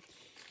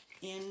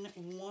in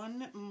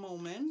one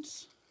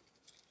moment.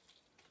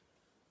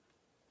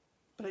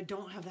 But I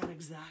don't have that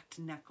exact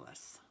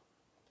necklace.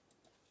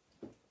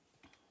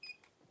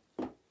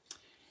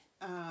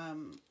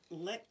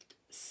 Let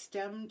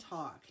Stem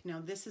Talk. Now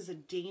this is a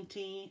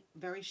dainty,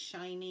 very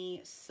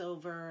shiny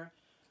silver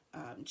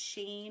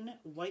chain,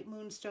 white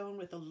moonstone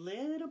with a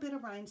little bit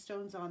of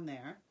rhinestones on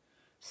there.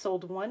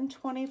 Sold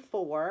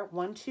 $124,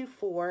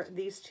 $124.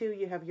 These two,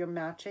 you have your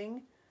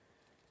matching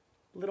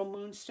little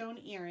moonstone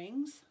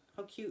earrings.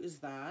 How cute is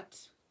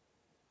that?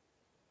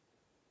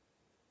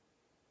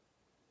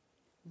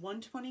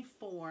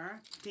 $124,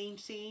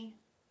 dainty.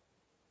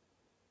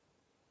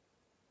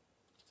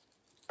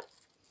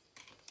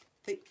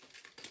 The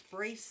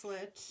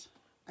bracelet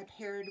I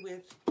paired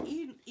with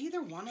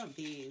either one of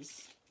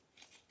these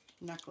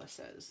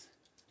necklaces.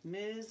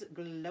 Ms.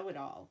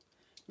 Glow-It-All.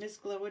 Ms.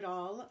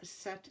 Glow-It-All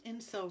set in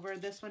silver.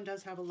 This one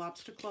does have a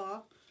lobster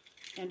claw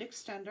and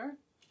extender.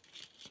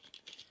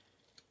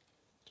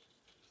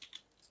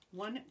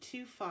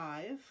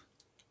 $125.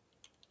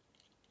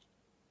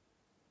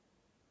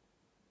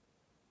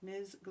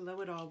 Ms.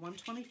 Glow-It-All,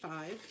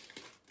 $125.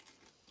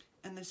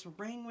 And this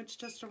ring which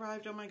just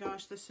arrived, oh my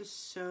gosh, this is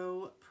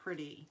so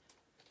pretty.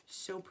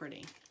 So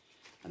pretty.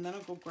 And then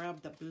I'll go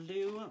grab the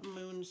blue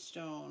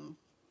moonstone.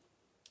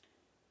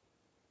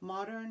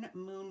 Modern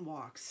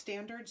Moonwalk.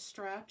 Standard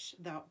stretch,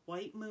 that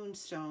white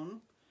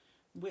moonstone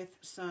with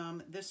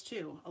some, this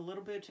too, a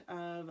little bit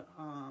of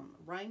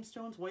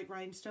rhinestones, white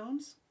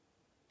rhinestones.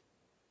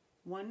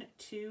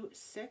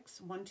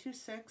 126,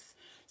 126.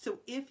 So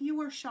if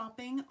you are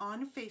shopping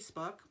on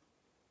Facebook,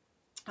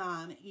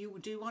 you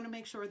do want to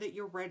make sure that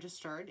you're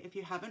registered. If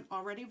you haven't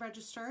already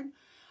registered,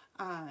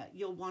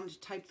 you'll want to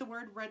type the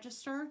word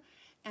register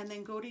and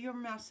then go to your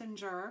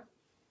messenger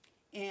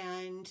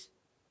and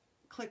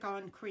click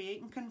on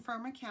create and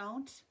confirm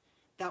account.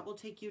 That will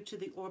take you to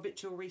the Orbit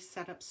Jewelry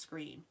setup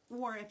screen.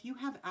 Or if you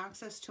have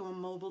access to a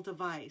mobile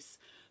device,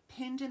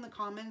 pinned in the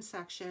comments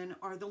section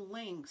are the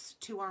links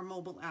to our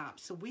mobile app.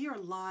 So we are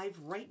live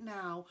right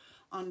now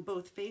on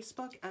both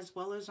Facebook as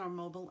well as our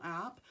mobile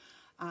app.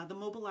 The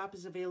mobile app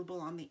is available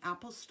on the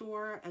Apple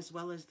Store as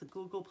well as the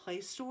Google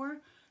Play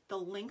Store. The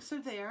links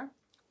are there,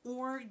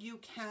 or you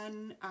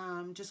can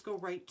just go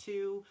right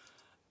to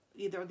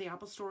either the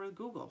Apple Store or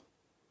Google.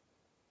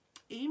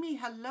 Amy,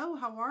 hello,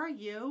 how are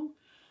you?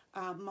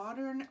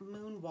 Modern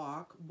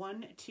Moonwalk,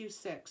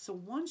 126. So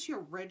once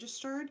you're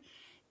registered,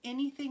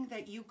 anything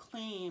that you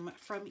claim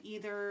from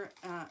either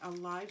a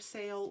live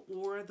sale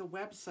or the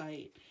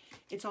website,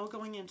 it's all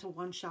going into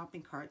one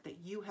shopping cart that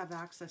you have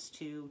access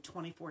to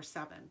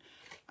 24/7.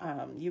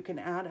 You can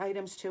add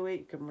items to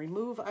it. You can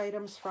remove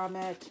items from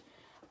it.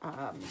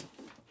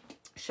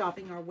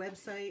 Shopping our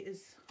website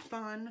is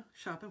fun.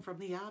 Shopping from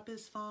the app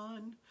is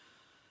fun.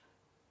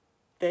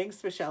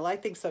 Thanks, Michelle. I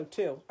think so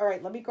too. All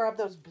right, let me grab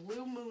those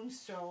blue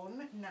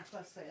moonstone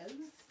necklaces.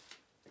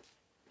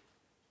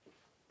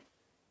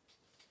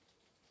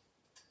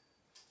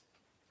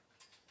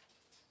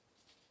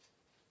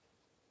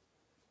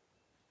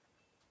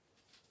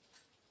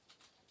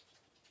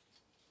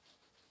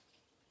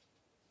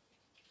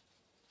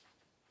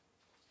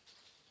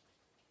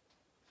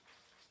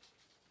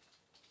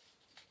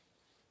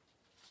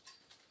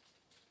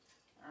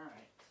 All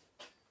right.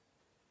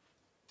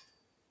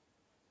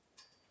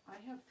 I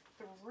have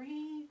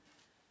 3.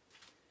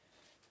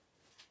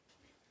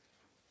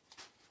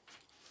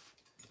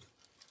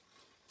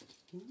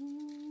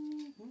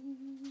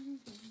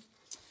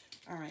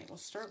 All right, we'll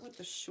start with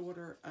the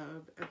shorter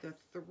of the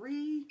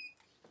 3.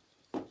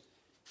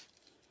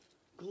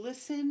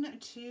 Glisten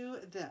to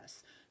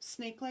this.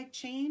 Snake-like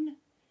chain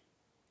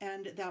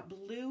and that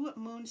blue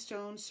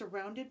moonstone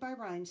surrounded by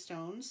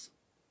rhinestones.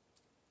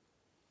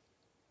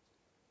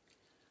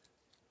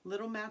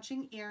 Little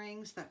matching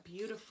earrings, that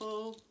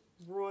beautiful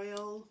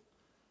royal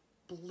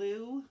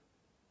blue.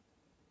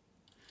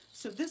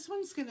 So this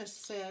one's going to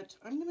sit,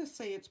 I'm going to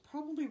say it's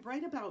probably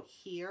right about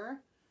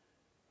here.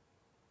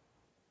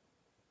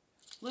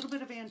 A little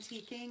bit of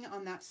antiquing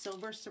on that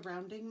silver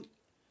surrounding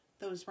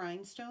those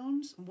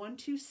rhinestones.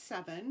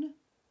 127.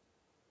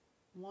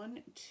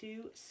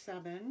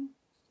 127.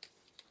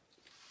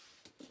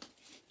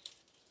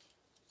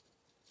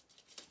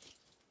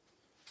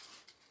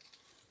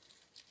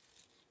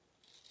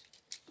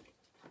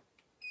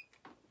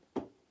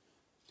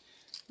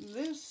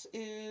 This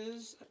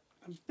is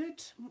a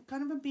bit,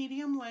 kind of a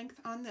medium length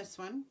on this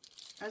one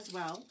as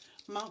well.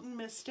 Mountain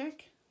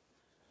Mystic,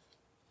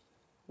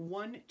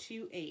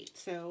 128.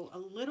 So a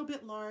little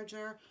bit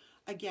larger.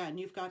 Again,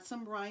 you've got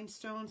some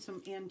rhinestones,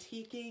 some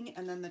antiquing,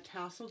 and then the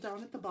tassel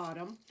down at the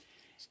bottom,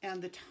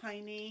 and the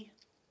tiny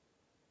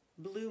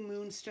blue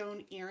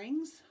moonstone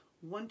earrings,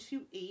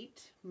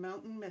 128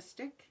 Mountain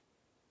Mystic.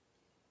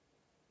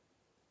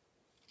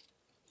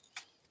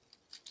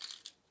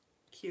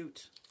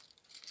 Cute.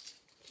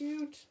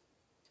 Cute.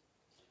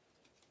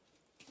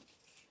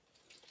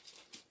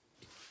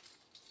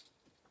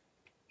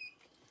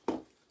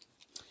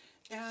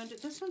 And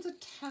this one's a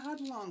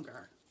tad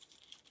longer.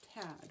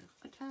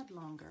 A tad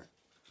longer.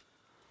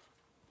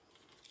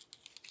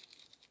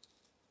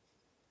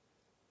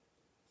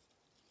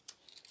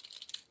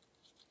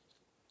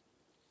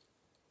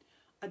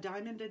 A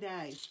diamond a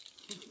day.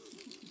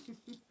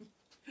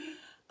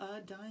 A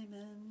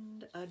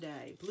diamond a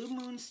day. Blue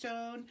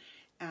moonstone,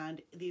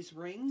 and these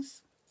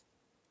rings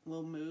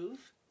will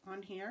move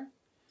on here.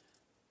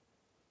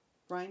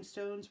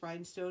 Rhinestones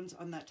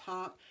on that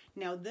top.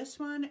 Now this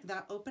one,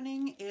 that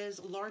opening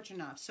is large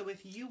enough. So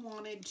if you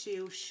wanted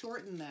to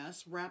shorten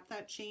this, wrap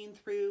that chain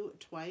through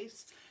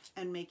twice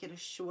and make it a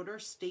shorter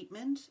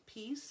statement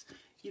piece,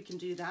 you can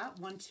do that.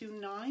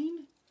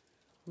 129.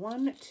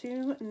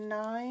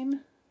 129.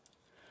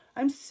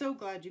 I'm so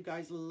glad you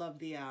guys love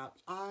the app.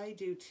 I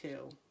do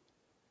too.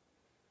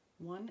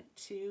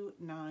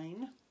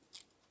 129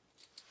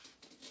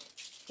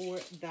 for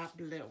that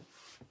blue.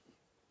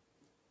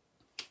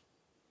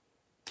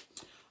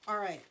 All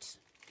right.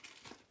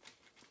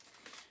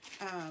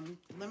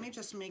 Let me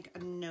just make a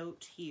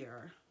note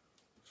here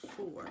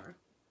for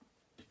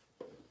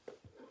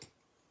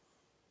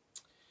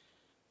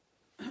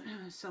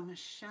so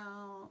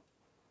Michelle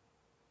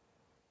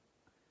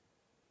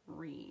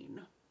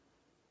Reen.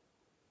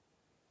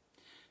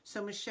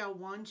 So Michelle,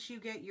 once you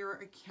get your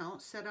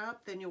account set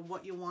up, then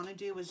what you want to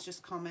do is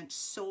just comment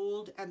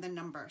sold and the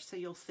number. So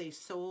you'll say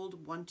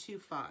sold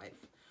 125.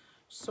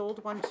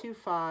 Sold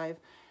 125.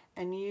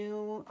 And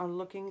you are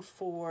looking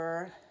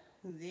for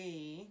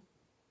the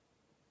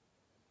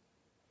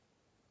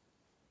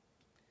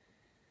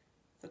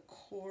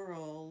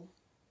coral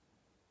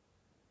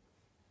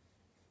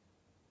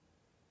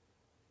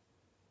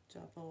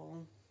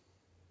double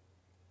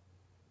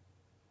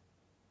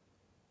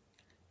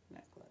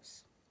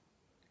necklace.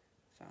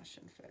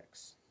 Fashion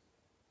Fix.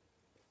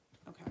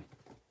 Okay.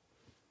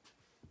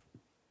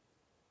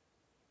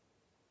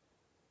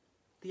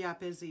 The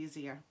app is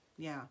easier.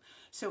 Yeah.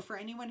 So for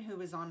anyone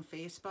who is on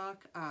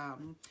Facebook,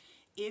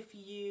 if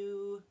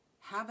you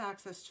have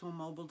access to a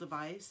mobile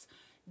device,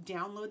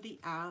 download the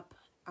app.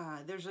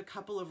 There's a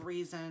couple of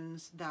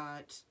reasons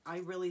that I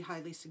really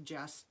highly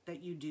suggest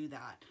that you do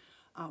that.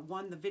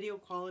 One, the video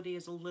quality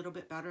is a little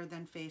bit better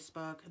than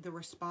Facebook. The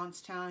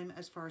response time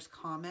as far as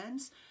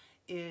comments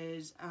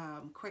is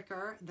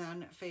quicker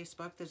than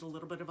Facebook. There's a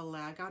little bit of a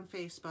lag on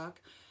Facebook.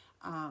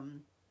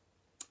 And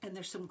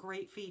there's some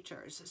great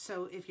features.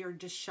 So if you're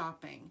just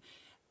shopping,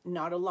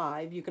 not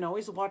alive, you can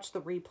always watch the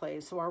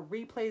replays. So our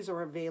replays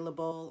are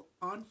available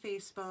on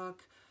Facebook.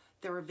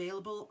 They're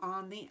available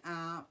on the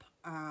app.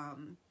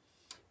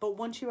 But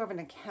once you have an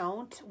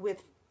account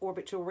with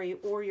Orbit Jewelry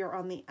or you're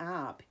on the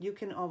app, you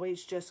can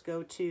always just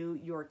go to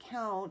your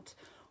account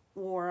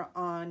or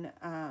on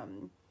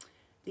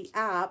the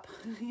app.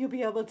 You'll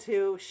be able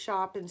to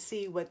shop and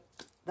see what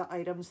the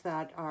items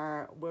that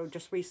were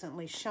just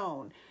recently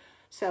shown.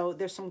 So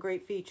there's some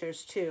great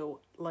features too,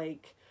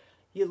 like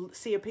you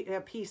see a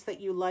piece that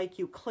you like,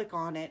 you click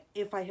on it.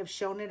 If I have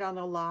shown it on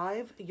a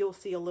live, you'll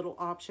see a little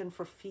option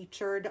for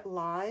featured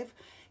live.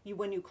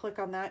 When you click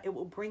on that, it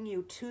will bring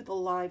you to the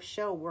live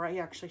show where I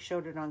actually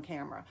showed it on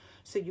camera.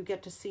 So you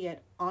get to see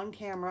it on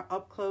camera,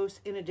 up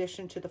close, in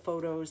addition to the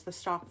photos, the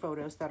stock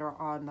photos that are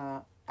on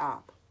the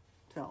app.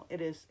 So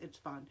it's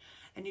fun.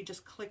 And you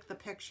just click the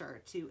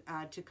picture to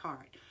add to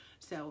cart.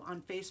 So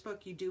on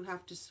Facebook, you do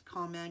have to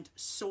comment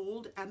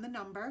sold and the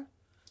number.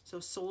 So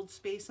sold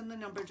space and the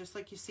number, just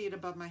like you see it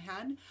above my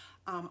head.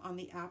 On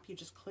the app, you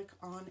just click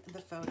on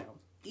the photo.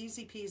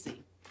 Easy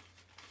peasy.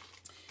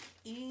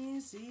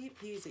 Easy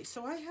peasy.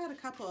 So I had a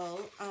couple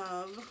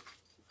of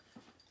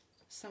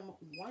some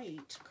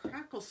white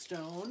crackle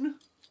stone.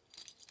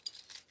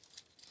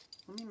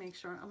 Let me make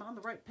sure I'm on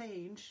the right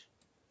page.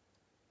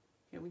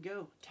 Here we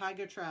go.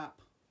 Tiger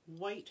Trap.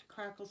 White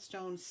crackle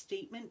stone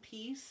statement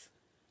piece.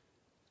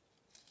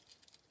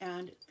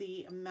 And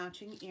the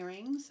matching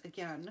earrings.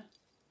 Again,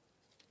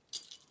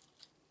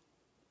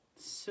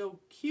 so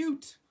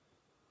cute.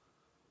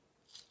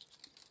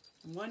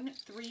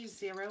 130,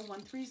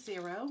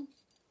 130.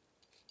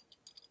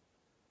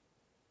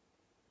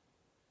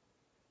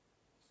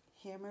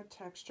 Hammer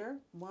texture,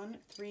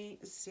 130.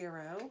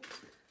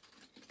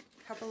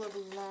 Couple of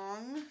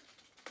long,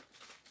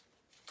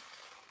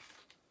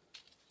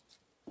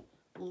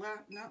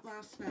 not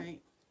last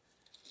night.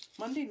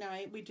 Monday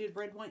night, we did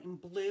red, white, and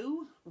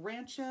blue.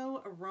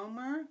 Rancho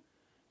Aroma.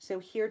 So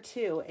here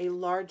too, a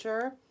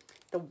larger,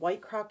 the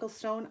white crackle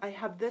stone. I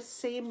have this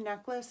same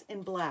necklace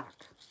in black.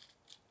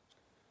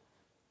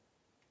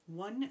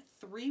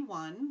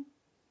 131.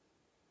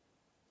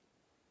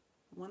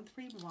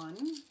 131.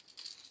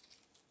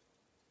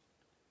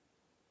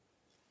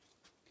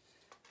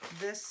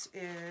 this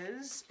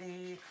is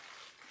a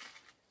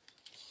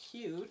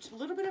cute, a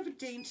little bit of a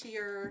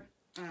daintier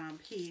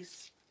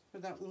piece for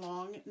that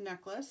long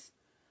necklace.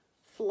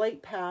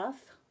 Flight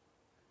Path.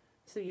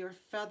 So your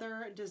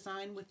feather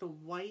design with the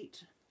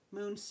white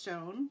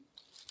moonstone.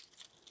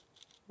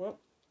 Whoop.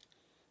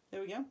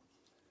 There we go.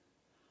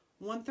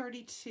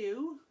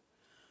 132.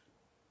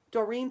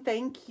 Doreen,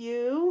 thank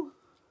you.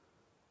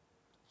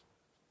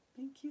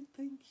 Thank you,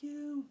 thank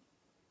you.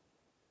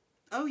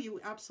 Oh,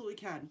 you absolutely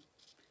can.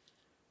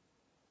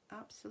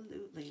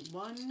 Absolutely.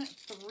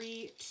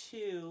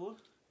 132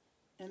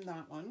 in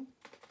that one.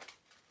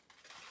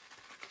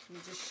 Let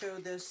me just show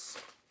this.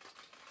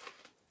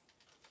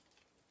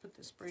 Put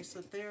this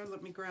bracelet there.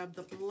 Let me grab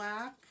the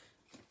black.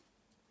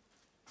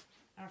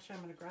 Actually,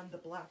 I'm going to grab the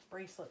black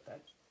bracelet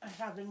that I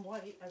have in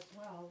white as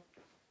well.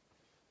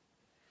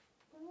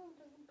 Where's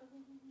my black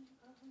bracelet?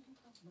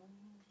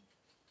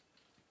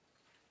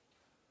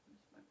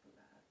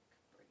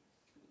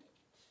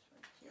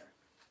 Right here.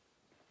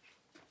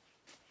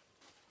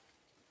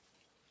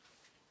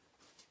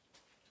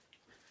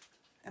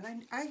 And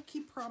I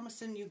keep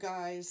promising you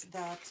guys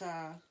that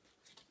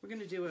we're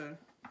going to do a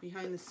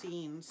behind the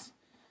scenes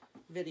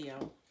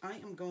video. I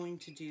am going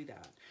to do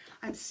that.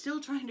 I'm still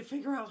trying to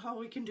figure out how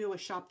we can do a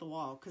shop the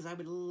wall, because I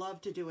would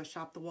love to do a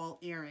shop the wall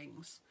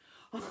earrings.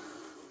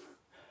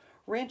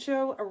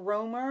 Rancho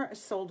Aroma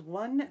sold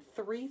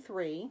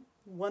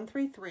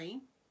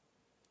 133.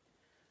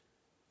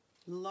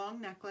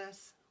 Long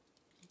necklace.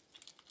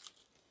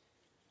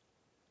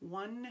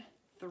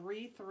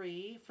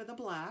 133 for the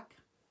black.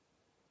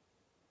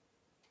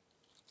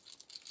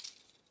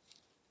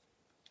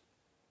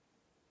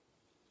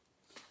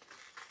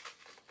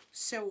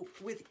 So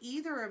with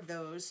either of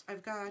those,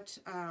 I've got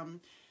a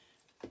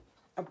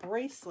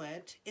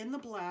bracelet in the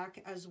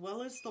black as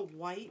well as the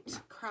white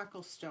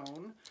crackle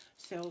stone.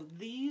 So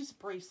these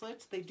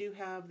bracelets, they do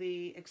have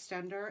the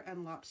extender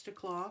and lobster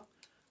claw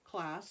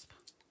clasp.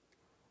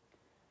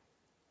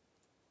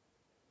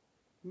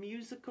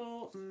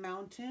 Musical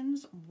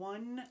Mountains,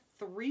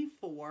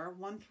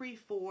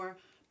 134.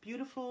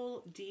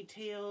 Beautiful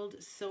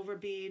detailed silver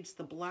beads,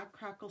 the black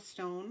crackle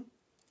stone.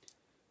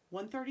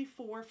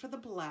 134 for the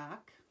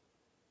black.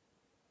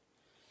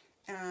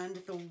 And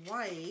the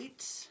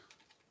white,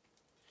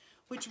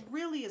 which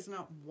really is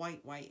not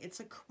white, it's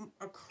a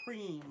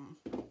cream.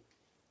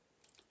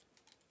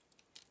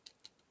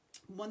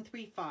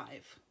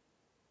 135.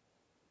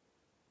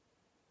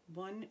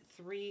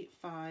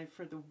 135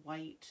 for the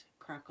white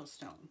crackle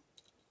stone.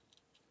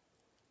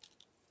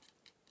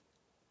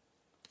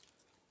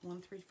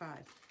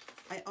 135.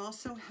 I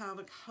also have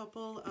a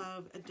couple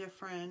of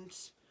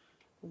different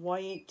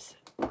white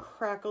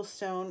crackle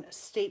stone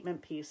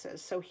statement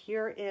pieces. So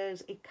here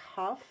is a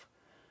cuff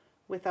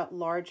with that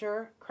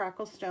larger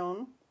crackle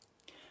stone.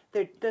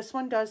 This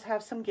one does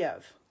have some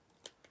give,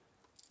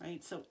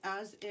 right? So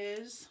as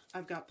is,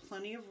 I've got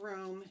plenty of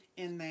room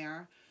in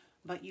there,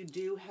 but you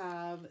do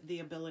have the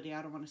ability,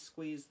 I don't want to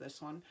squeeze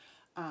this one,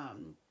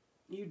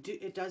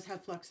 it does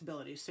have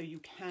flexibility, so you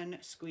can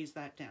squeeze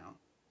that down.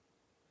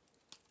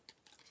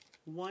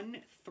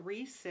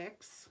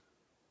 136.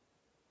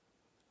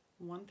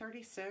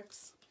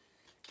 136.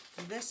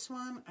 This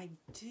one I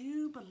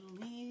do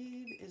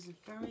believe is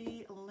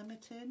very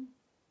limited.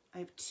 I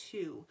have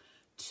two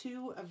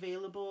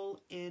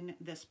available in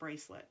this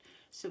bracelet.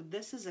 So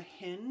this is a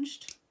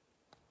hinged.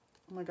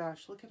 Oh my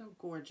gosh, look at how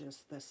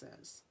gorgeous this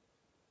is.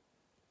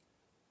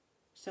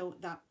 So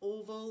that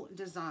oval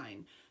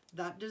design,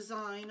 that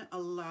design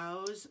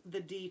allows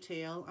the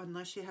detail,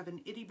 unless you have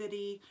an itty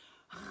bitty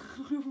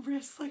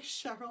wrist like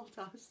Cheryl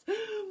does.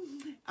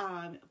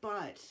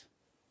 But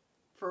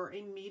for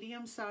a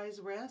medium-sized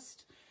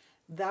wrist,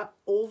 that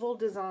oval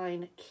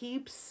design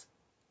keeps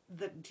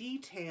the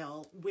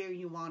detail where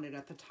you want it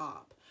at the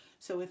top.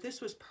 So if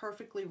this was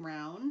perfectly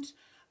round,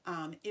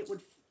 it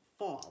would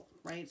fall,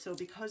 right? So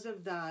because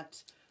of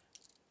that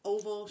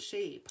oval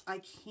shape, I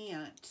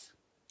can't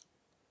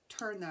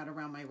turn that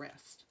around my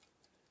wrist.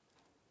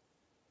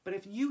 But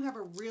if you have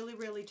a really,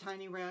 really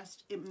tiny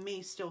wrist, it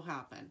may still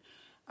happen.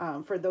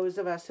 For those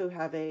of us who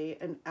have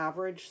an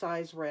average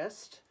size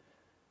wrist,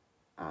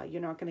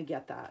 you're not going to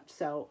get that.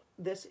 So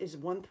this is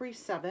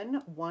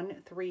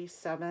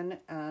 137,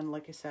 and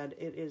like I said,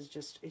 it is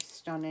just a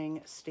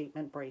stunning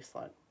statement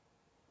bracelet.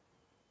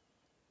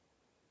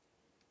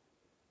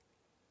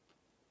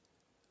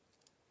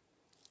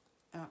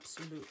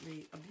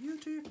 Absolutely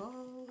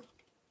beautiful.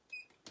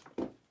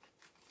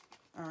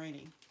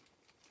 Alrighty.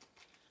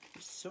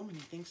 There's so many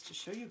things to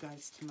show you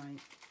guys tonight.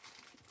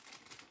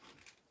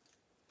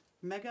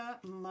 Mega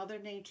Mother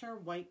Nature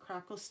White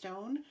Crackle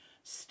Stone,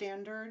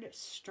 standard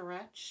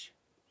stretch.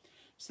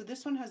 So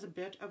this one has a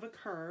bit of a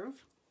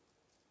curve.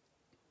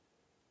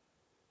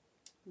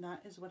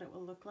 That is what it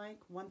will look like.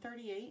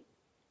 138.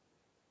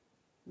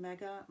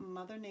 Mega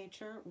Mother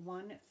Nature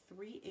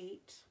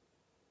 138.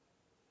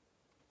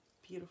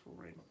 Beautiful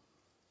ring.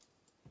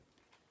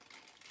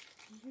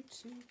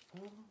 Beautiful,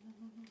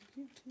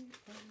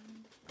 beautiful.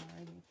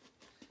 Alrighty.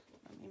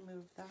 Let me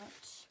move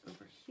that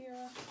over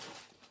here.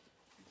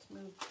 Let's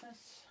move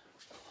this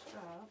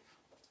stuff.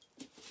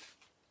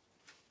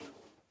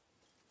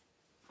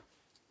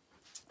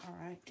 All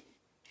right.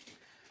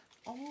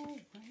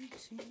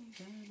 Alrighty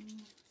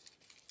then.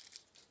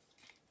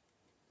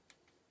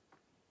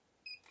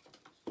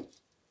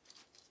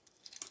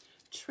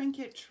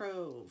 Trinket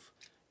Trove,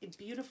 a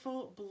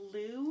beautiful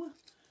blue.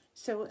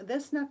 So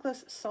this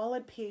necklace,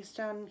 solid piece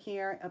down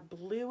here, a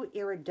blue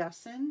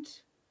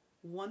iridescent,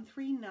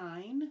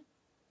 139,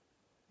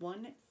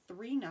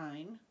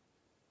 139,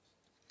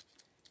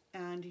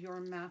 and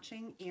your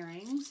matching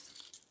earrings.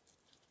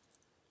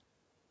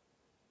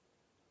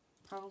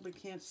 Probably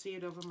can't see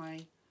it over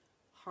my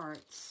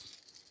hearts.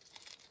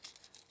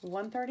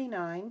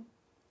 139.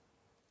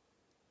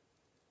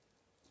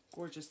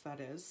 Gorgeous that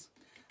is.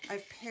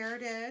 I've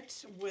paired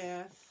it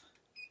with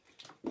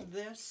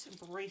this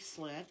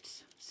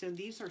bracelet. So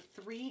these are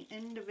 3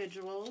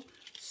 individual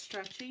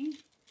stretchy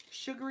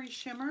sugary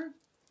shimmer.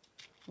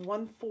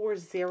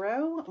 140,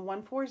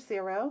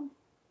 140.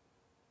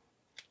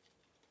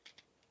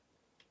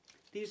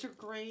 These are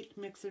great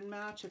mix and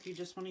match if you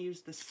just want to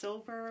use the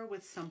silver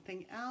with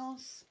something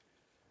else.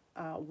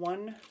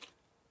 One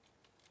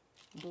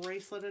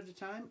bracelet at a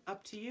time,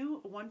 up to you.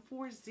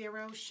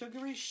 140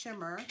 sugary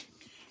shimmer.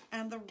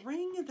 And the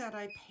ring that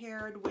I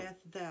paired with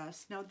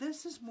this, now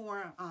this is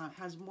more,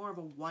 has more of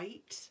a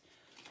white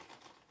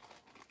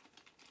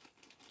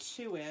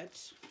to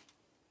it,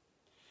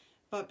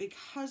 but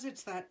because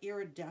it's that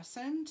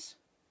iridescent,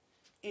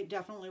 it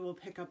definitely will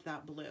pick up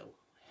that blue.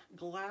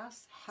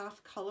 Glass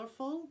half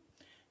colorful,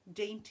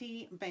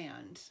 dainty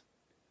band.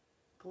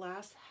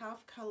 Glass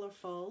half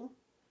colorful.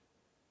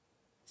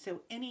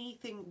 So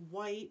anything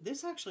white,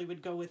 this actually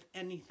would go with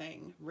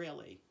anything,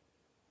 really.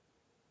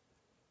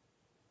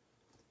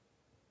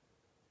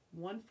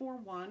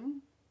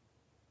 141.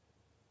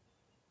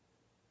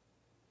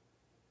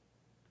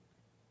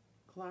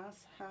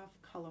 Glass half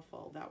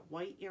colorful, that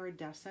white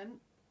iridescent.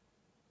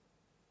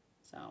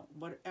 So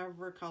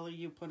whatever color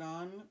you put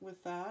on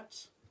with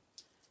that,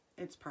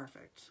 it's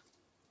perfect.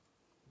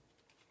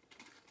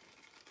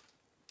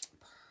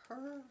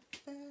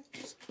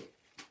 Perfect.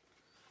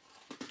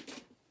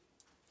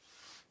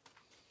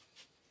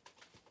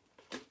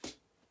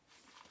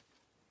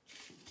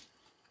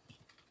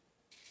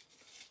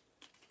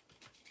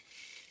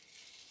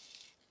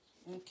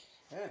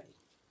 Okay.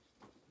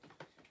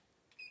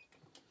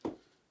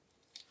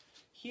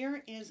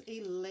 Here is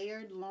a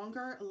layered,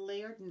 longer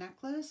layered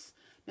necklace.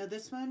 Now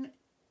this one,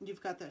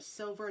 you've got the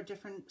silver,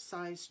 different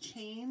size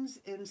chains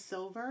in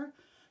silver,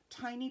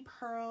 tiny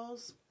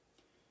pearls,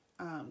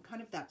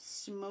 kind of that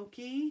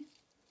smoky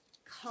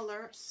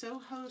color,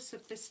 Soho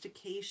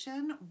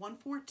Sophistication,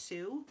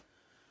 142.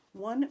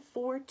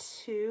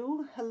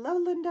 142. Hello,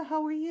 Linda,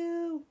 how are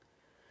you?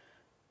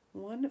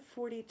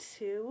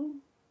 142.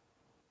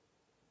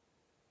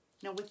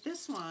 Now with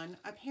this one,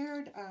 I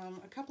paired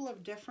a couple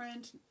of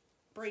different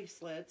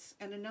bracelets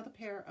and another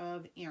pair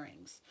of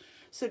earrings.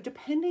 So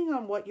depending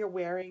on what you're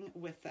wearing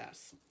with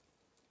this,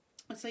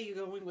 let's say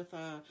you're going with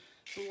a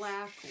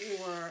black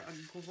or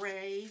a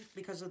gray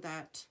because of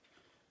that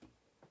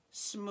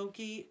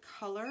smoky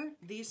color.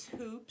 These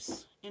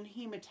hoops in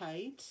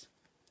hematite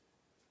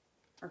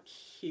are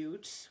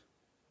cute.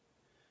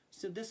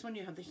 So this one,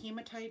 you have the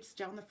hematites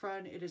down the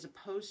front. It is a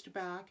post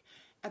back.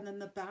 And then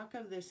the back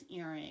of this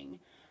earring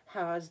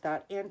has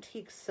that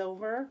antique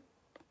silver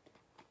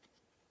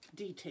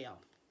detail.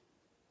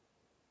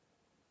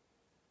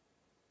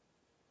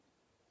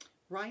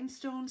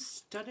 Rhinestone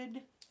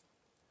studded.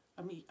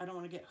 I mean, I don't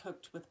want to get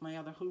hooked with my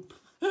other hoop.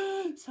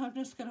 So I'm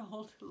just going to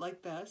hold it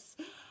like this.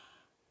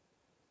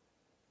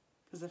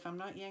 Because if I'm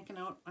not yanking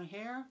out my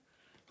hair,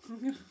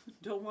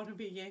 don't want to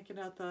be yanking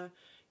out the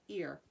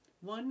ear.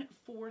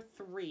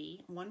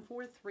 143.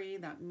 143,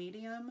 that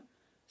medium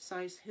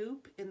size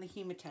hoop in the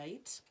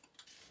hematite.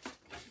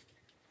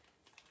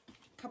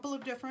 Couple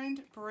of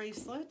different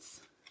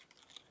bracelets.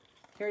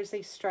 Here's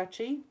a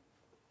stretchy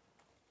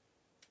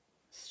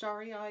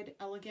Starry-Eyed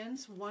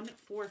Elegance,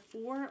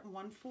 144,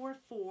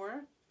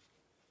 144.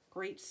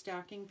 Great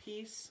stacking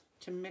piece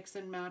to mix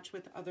and match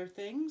with other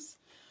things.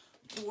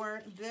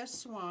 For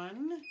this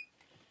one,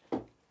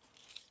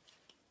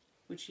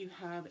 which you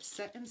have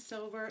set in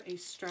silver, a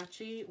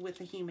stretchy with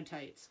the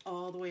hematites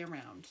all the way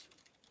around.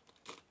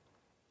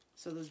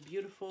 So those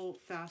beautiful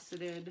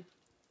faceted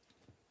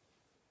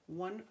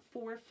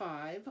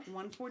 145,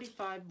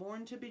 145,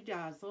 Born to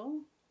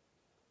Bedazzle.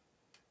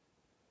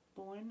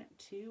 Born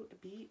to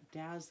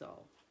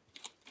Bedazzle.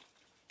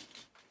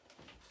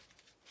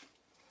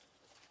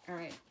 All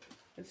right,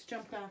 let's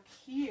jump back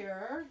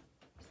here.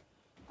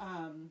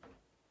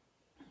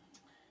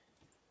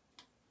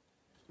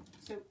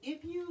 So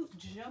if you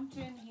jumped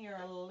in here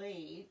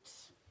late,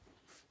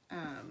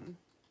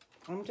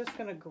 I'm just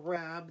going to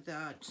grab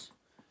that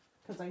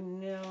because I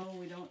know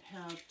we don't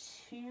have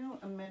too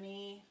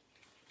many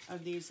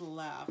of these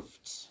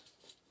left.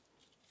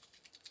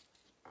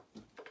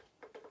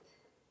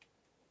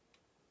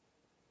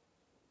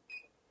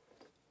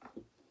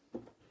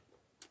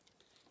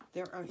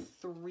 There are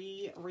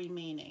 3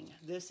 remaining.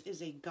 This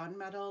is a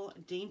gunmetal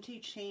dainty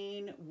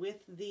chain with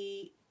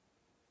the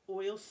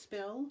oil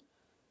spill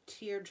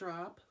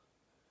teardrop.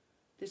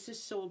 This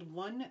is sold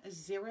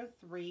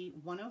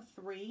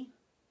 103.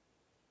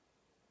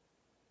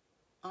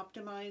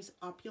 Optimize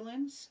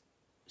Opulence,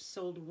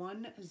 sold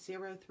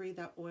 103.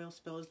 That oil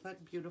spill, is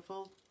that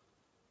beautiful?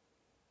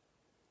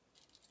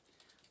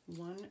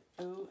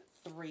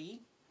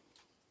 103.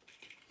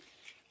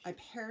 I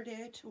paired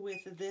it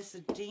with this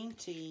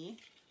dainty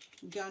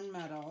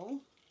gunmetal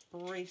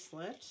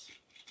bracelet.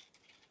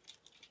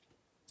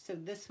 So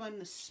this one,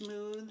 the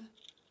smooth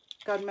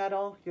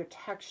gunmetal, you're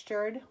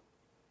textured.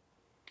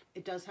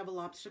 It does have a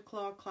lobster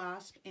claw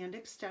clasp and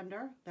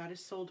extender. That is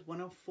sold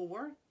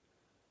 104.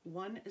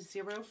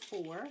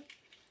 104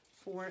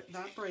 for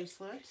that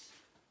bracelet.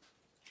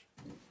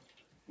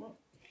 Well,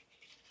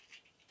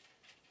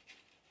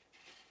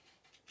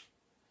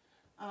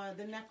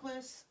 the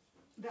necklace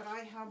that I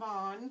have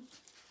on,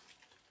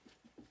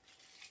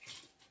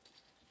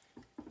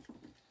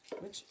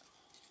 which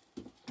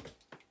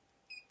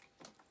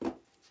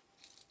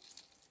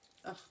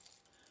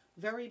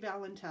very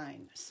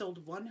Valentine,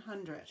 sold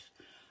 100.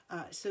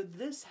 So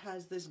this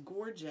has this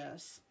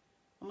gorgeous,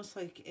 almost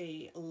like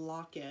a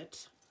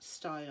locket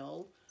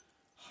style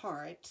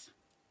heart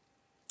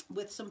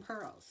with some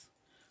pearls,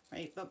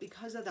 right? But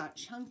because of that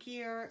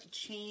chunkier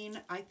chain,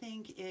 I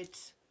think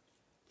it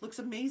looks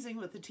amazing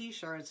with the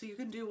t-shirt. So you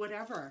can do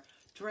whatever.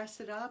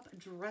 Dress it up,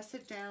 dress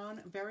it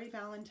down. Very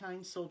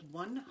Valentine, sold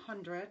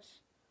 100.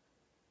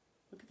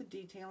 Look at the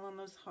detail on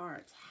those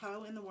hearts.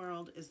 How in the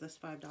world is this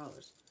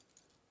 $5?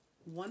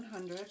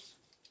 100.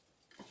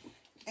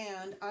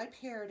 And I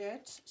paired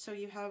it, so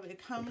you have,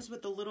 it comes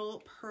with the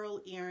little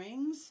pearl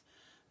earrings,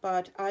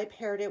 but I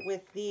paired it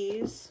with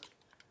these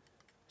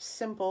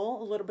simple,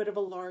 a little bit of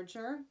a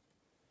larger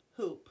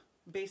hoop.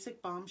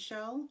 Basic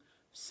Bombshell,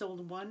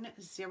 sold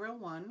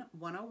 101,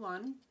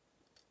 101,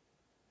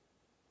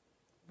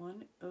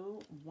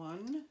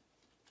 101.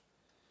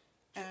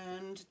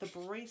 And the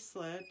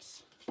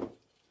bracelet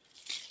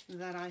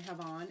that I have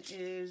on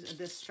is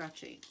this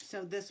stretchy.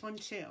 So this one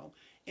too,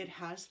 it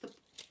has the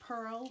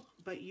pearl,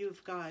 but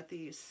you've got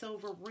the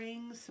silver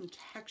rings, some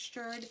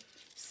textured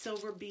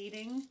silver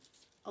beading,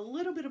 a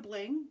little bit of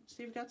bling.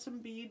 So you've got some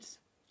beads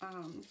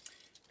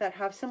that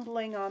have some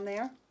bling on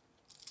there.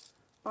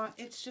 But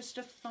it's just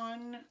a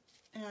fun,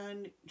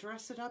 and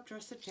dress it up,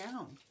 dress it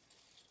down.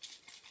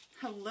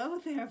 Hello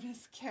there,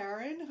 Miss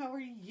Karen. How are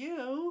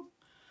you?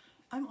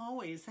 I'm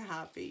always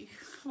happy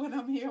when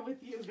I'm here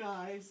with you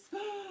guys.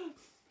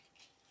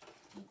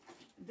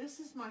 This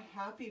is my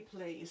happy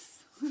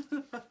place.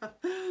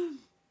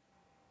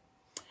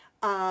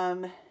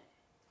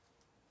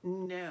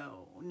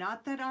 No,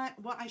 not that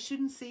I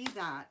shouldn't say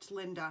that,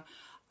 Linda.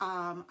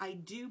 I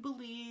do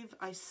believe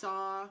I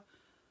saw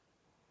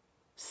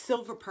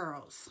silver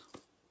pearls.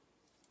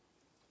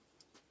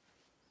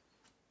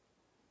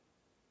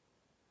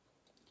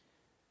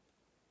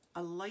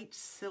 A light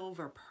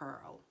silver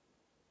pearl.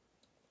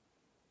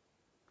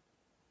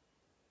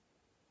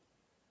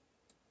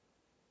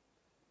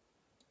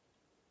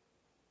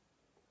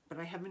 But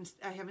I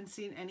haven't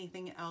seen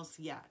anything else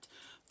yet.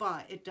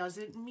 But it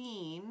doesn't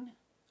mean,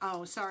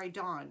 oh, sorry,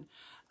 Dawn,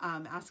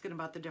 asking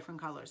about the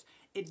different colors.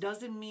 It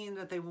doesn't mean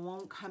that they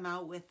won't come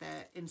out with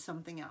it in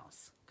something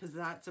else, because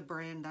that's a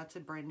brand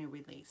new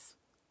release.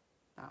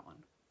 That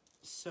one.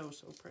 So,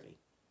 so pretty.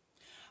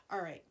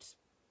 All right.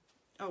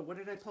 Oh, what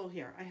did I pull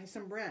here? I have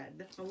some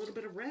red. A little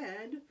bit of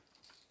red.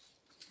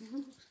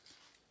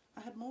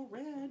 I have more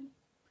red.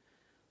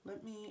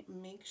 Let me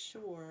make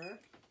sure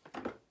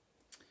I'm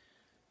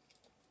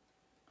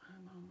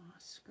on my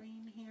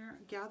screen here.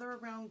 Gather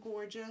Around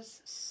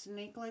Gorgeous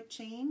snake-like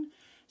chain.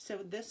 So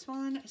this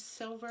one,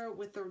 silver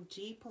with a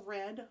deep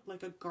red,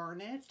 like a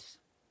garnet.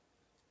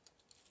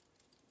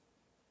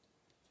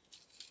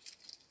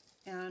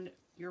 And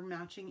your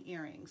matching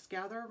earrings.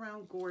 Gather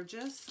Around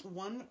Gorgeous,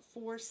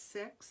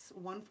 146,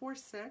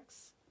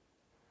 146.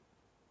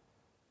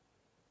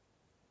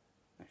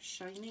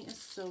 Shiny as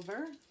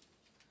silver.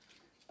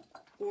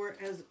 Or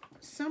as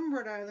some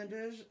Rhode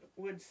Islanders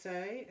would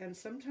say, and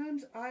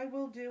sometimes I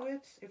will do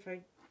it if I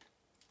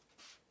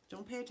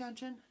don't pay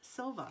attention,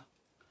 silver.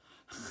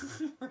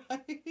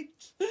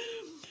 Right? I'm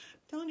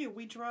telling you,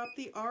 we drop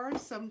the R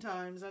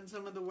sometimes on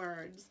some of the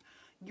words.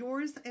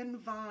 Yours and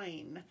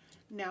Vine.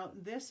 Now,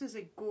 this is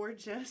a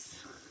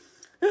gorgeous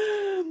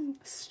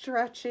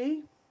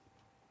stretchy.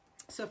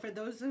 So for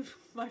those of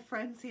my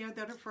friends here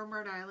that are from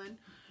Rhode Island,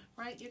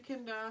 right, you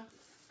can,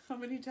 how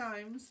many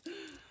times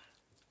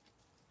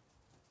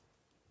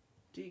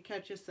do you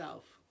catch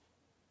yourself?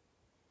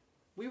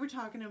 We were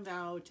talking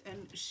about,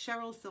 and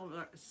Cheryl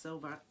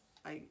Silva,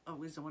 I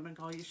always want to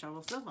call you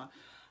Cheryl Silva.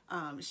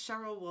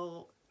 Cheryl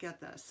will get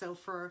this. So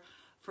for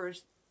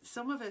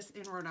some of us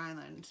in Rhode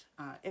Island,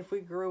 if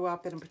we grew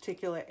up in a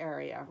particular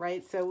area,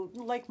 right? So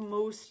like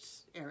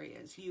most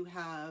areas, you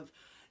have,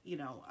 you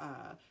know,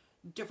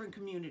 different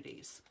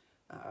communities.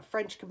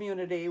 French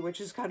community, which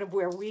is kind of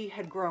where we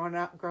had grown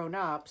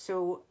up.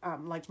 So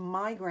like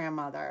my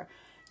grandmother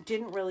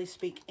didn't really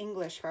speak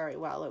English very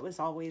well. It was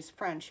always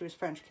French. She was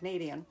French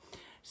Canadian.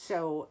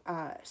 So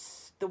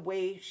the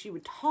way she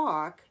would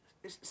talk,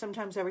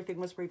 sometimes everything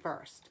was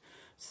reversed.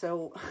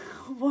 So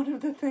one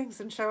of the things,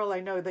 and Cheryl,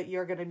 I know that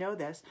you're going to know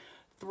this,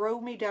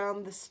 throw me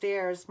down the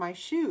stairs, my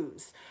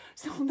shoes.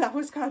 So that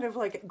was kind of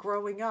like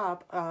growing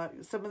up,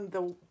 some of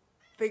the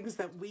things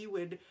that we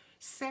would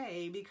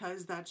say,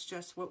 because that's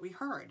just what we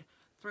heard.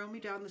 Throw me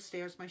down the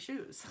stairs, my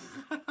shoes.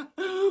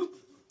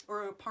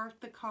 Or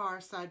park the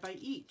car side by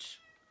each.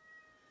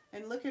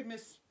 And look at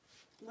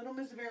little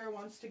Miss Vera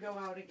wants to go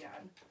out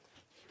again.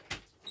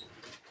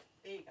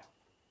 There you go.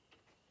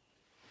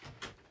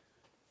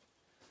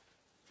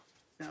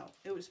 So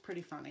it was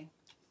pretty funny.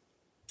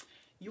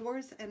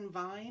 Yours and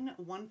Vine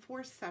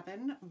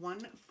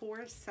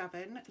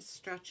 147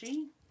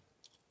 stretchy.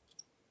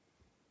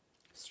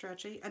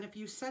 And if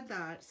you said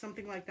that,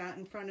 something like that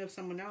in front of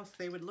someone else,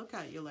 they would look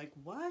at you like,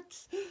 what?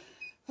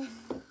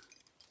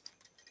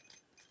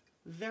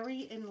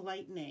 Very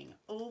enlightening.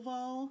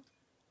 Oval,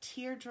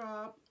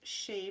 teardrop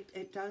shape.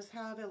 It does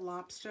have a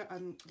lobster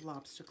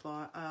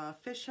claw,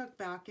 fish hook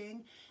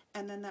backing,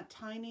 and then that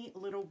tiny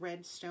little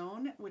red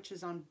stone, which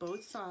is on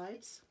both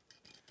sides.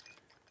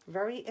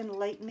 Very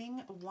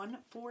enlightening.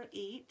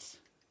 148.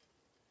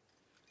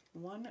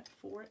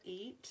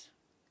 148.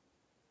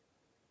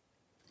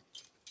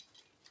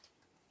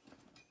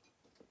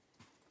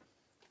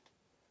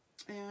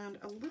 And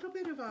a little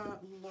bit of a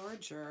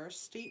larger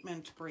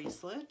statement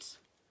bracelet.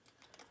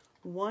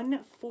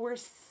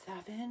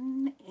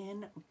 147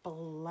 in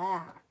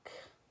black.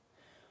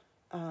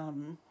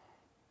 Isn't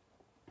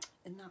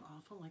that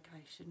awful? Like,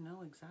 I should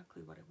know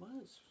exactly what it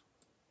was.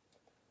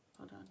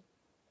 Hold on.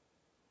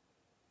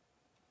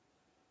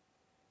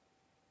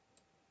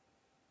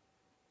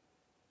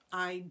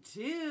 I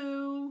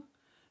do,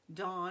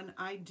 Dawn,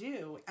 I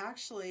do.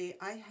 Actually,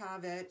 I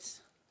have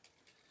it.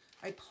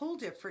 I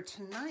pulled it for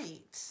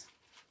tonight.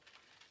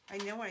 I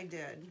know I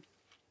did.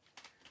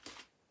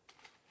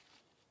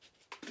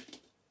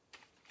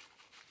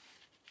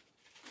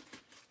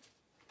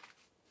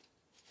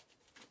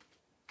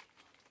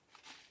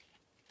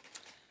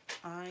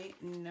 I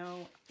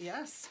know.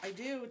 Yes, I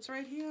do. It's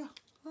right here.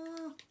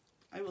 Oh,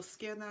 I will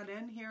scan that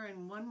in here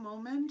in one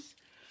moment.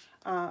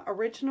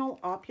 Original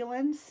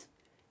Opulence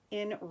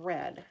in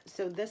red.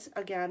 So this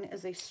again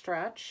is a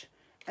stretch,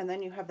 and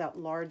then you have that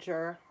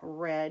larger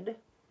red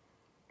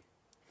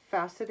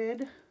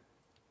faceted.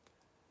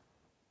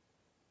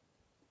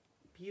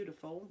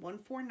 Beautiful.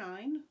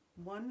 149.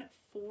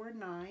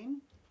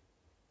 149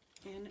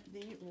 in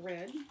the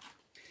red.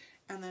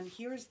 And then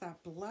here's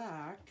that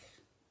black.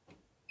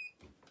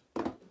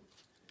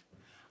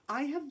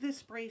 I have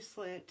this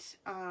bracelet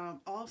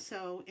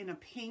also in a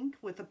pink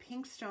with a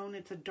pink stone.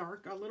 It's a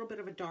little bit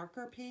of a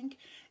darker pink.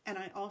 And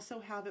I also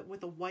have it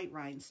with a white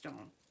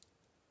rhinestone.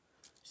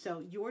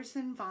 So yours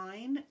in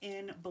Vine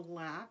in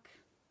black.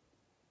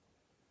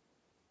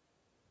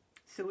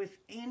 So if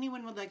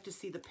anyone would like to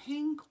see the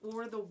pink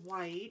or the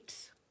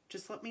white,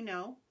 just let me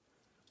know.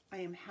 I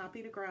am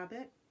happy to grab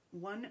it.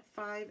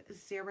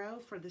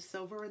 150 for the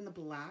silver and the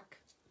black.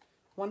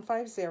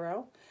 150.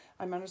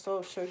 I might as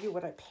well show you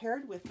what I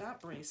paired with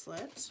that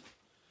bracelet.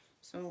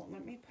 So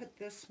let me put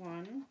this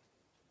one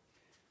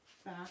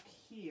back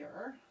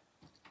here.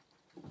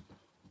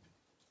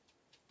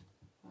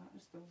 That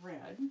is the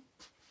red.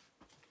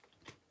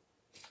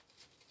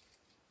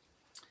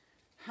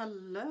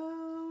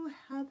 Hello,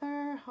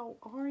 Heather. How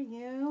are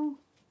you?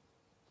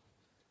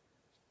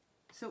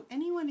 So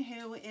anyone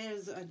who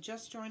is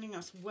just joining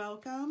us,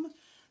 welcome.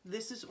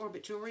 This is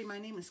Orbit Jewelry. My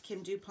name is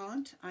Kim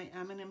Dupont. I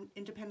am an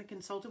independent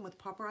consultant with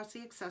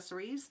Paparazzi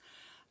Accessories.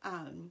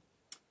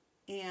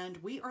 And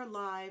we are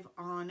live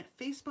on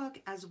Facebook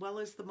as well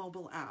as the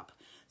mobile app.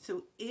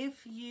 So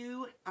if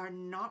you are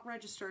not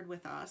registered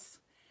with us,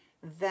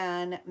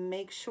 then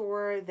make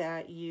sure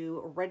that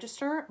you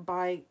register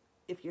by,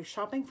 if you're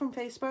shopping from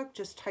Facebook,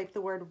 just type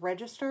the word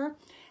register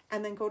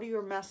and then go to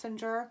your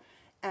messenger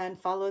and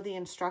follow the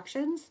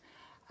instructions.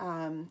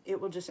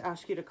 It will just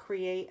ask you to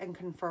create and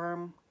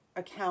confirm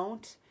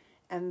account,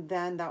 and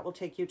then that will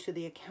take you to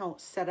the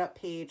account setup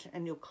page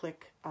and you'll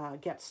click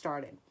get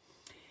started.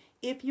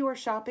 If you are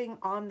shopping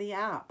on the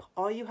app,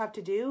 all you have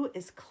to do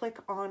is click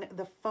on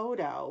the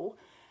photo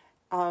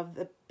of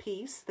the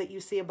piece that you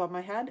see above my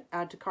head,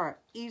 add to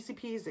cart. Easy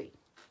peasy.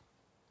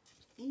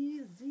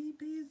 Easy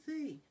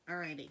peasy.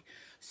 Alrighty.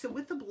 So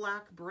with the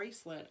black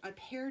bracelet, I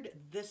paired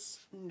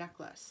this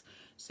necklace.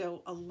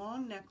 So a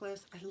long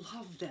necklace. I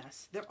love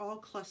this. They're all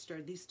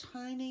clustered. These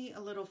tiny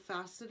little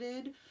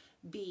faceted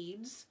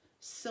beads,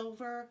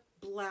 silver,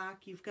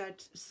 black. You've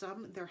got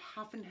some, they're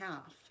half and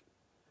half,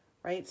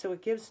 right? So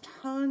it gives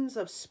tons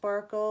of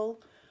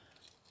sparkle.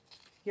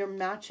 Your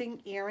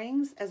matching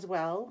earrings as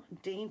well.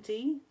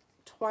 Dainty.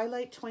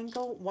 Twilight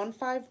Twinkle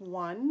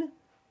 151.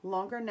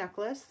 Longer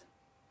necklace.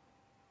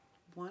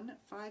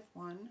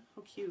 151.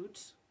 How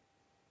cute.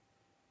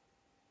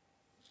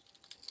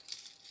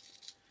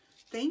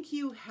 Thank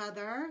you,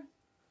 Heather.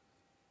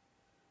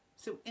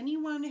 So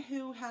anyone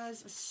who has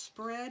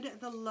spread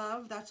the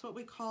love, that's what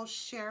we call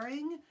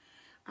sharing.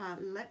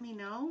 let me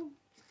know.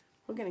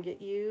 We're going to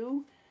get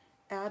you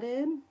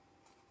added.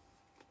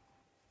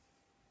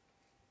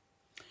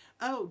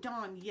 Oh,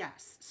 Dawn,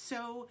 yes.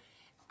 So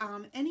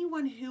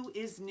anyone who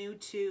is new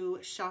to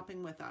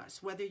shopping with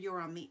us, whether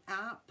you're on the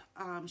app,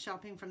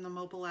 shopping from the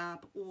mobile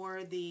app,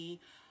 or the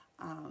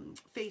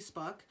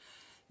Facebook,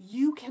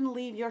 you can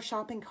leave your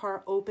shopping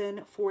cart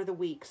open for the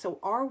week. So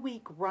our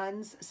week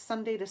runs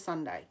Sunday to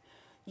Sunday.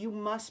 You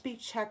must be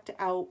checked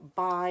out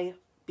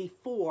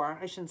before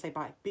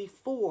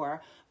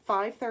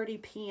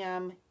 5:30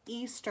 p.m.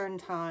 Eastern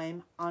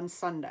time on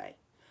Sunday.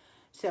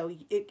 So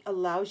it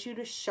allows you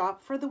to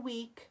shop for the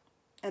week,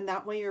 and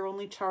that way you're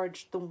only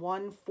charged the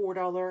one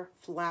 $4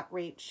 flat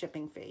rate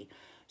shipping fee.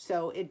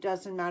 So it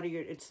doesn't matter,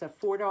 it's the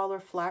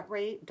 $4 flat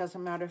rate.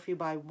 Doesn't matter if you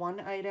buy 1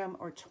 item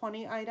or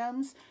 20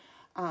 items.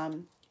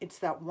 It's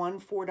that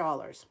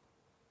 $4.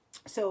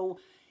 So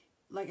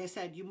like I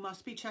said, you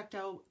must be checked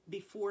out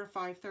before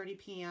 5:30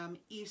 p.m.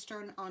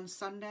 Eastern on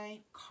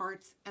Sunday.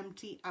 Carts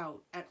empty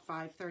out at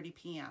 5:30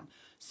 p.m.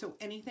 So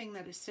anything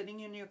that is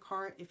sitting in your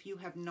cart, if you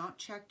have not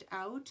checked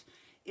out,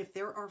 if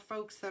there are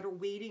folks that are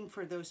waiting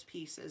for those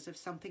pieces, if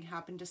something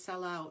happened to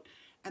sell out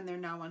and they're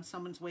now on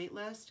someone's wait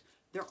list,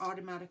 they're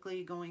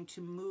automatically going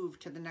to move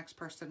to the next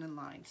person in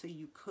line. So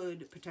you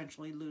could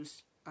potentially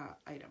lose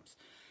items.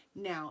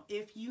 Now,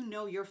 if you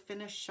know you're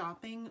finished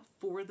shopping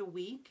for the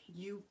week,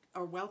 you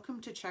are welcome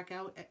to check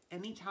out at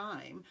any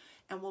time,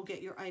 and we'll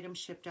get your items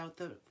shipped out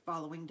the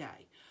following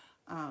day.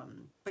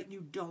 But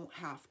you don't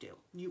have to.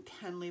 You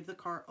can leave the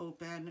cart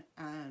open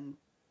and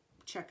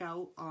check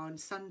out on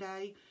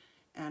Sunday,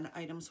 and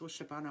items will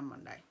ship out on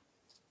Monday.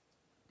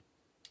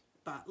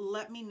 But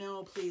let me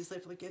know, please,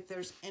 if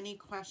there's any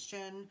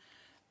question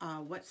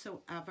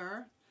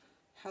whatsoever.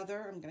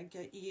 Heather, I'm going to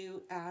get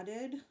you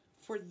added.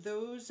 For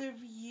those of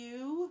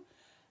you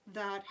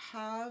that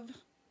have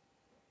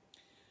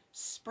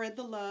spread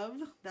the love,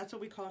 that's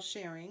what we call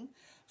sharing,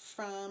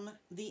 from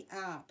the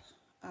app,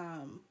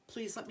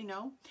 please let me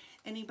know.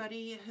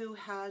 Anybody who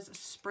has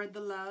spread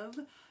the love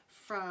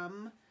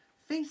from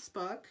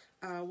Facebook,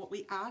 what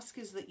we ask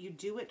is that you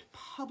do it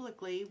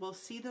publicly. We'll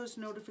see those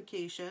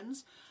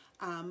notifications.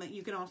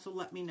 You can also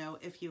let me know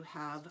if you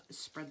have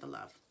spread the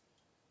love.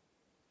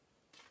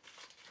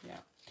 Yeah.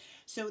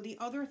 So the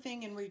other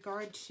thing in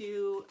regard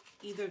to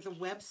either the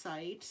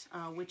website,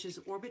 which is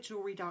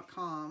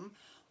orbitjewelry.com,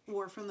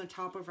 or from the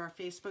top of our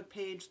Facebook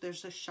page,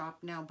 there's a Shop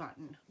Now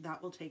button.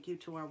 That will take you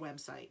to our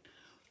website.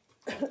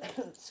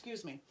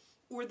 Excuse me.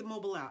 Or the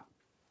mobile app.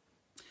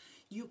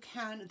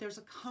 There's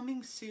a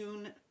coming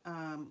soon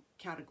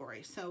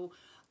category. So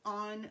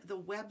on the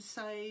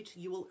website,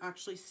 you will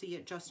actually see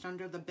it just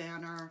under the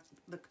banner,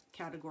 the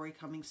category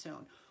coming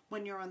soon.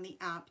 When you're on the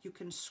app, you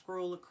can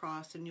scroll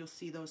across and you'll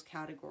see those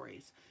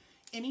categories.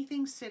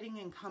 Anything sitting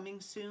and coming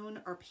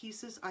soon are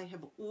pieces I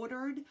have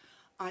ordered,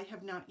 I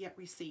have not yet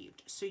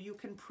received. So you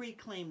can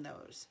pre-claim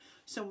those.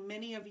 So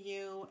many of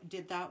you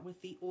did that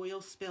with the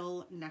oil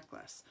spill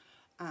necklace.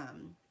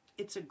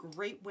 It's a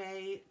great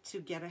way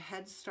to get a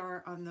head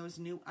start on those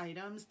new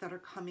items that are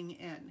coming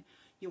in.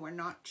 You are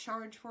not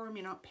charged for them,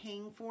 you're not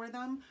paying for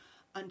them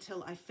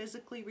until I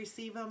physically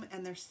receive them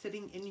and they're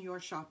sitting in your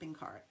shopping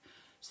cart.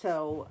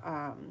 So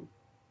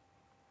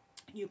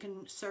you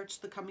can search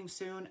the coming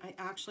soon. I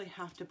actually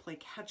have to play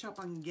catch up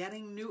on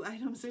getting new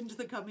items into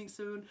the coming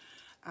soon.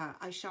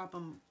 I shop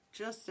them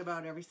just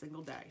about every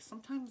single day,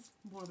 sometimes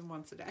more than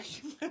once a day.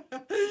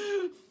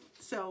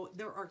 So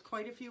there are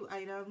quite a few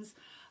items,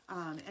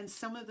 and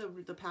some of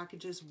the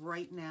packages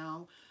right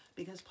now,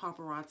 because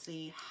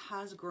Paparazzi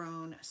has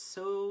grown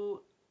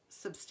so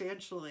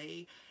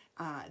substantially,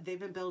 they've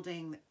been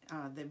building,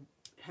 they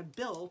have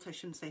built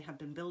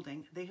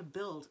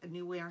a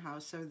new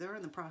warehouse, so they're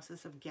in the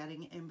process of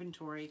getting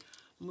inventory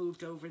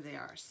moved over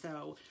there.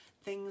 So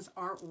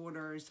our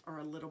orders are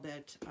a little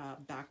bit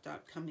backed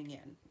up coming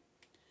in.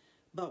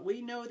 But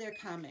we know they're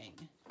coming.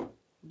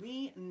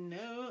 We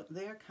know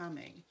they're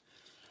coming.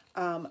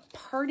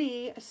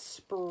 Party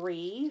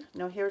Spree.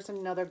 Now here's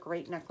another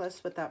great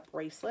necklace with that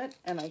bracelet,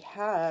 and I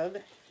have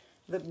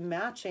the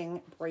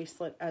matching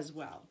bracelet as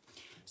well.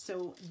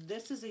 So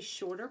this is a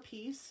shorter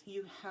piece.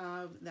 You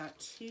have that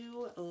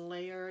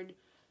 2-layered,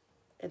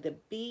 the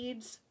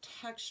beads,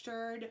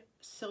 textured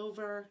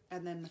silver,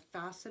 and then the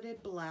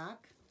faceted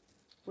black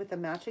with the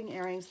matching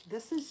earrings.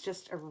 This is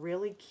just a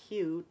really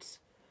cute,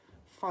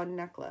 fun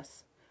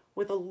necklace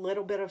with a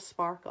little bit of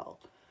sparkle.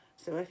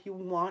 So if you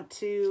want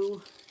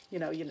to,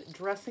 you're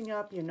dressing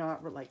up, you're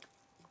not like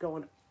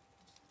going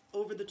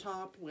over the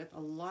top with a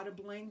lot of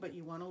bling, but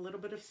you want a little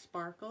bit of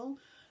sparkle,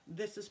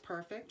 this is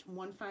perfect.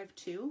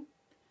 152.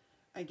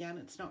 Again,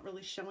 it's not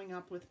really showing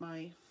up with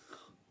my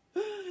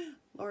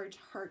large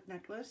heart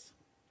necklace.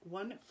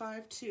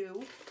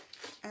 152.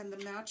 And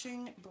the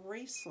matching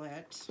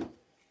bracelet.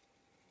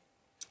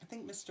 I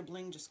think Mr.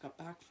 Bling just got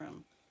back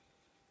from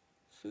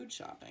food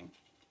shopping.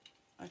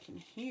 I can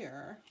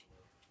hear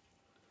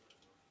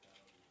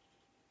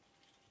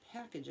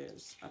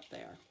packages up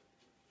there.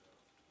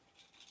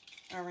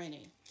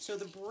 Alrighty, so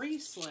the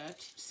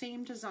bracelet,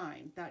 same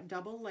design, that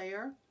double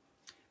layer,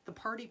 the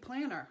party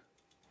planner.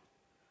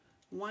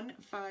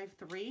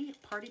 153.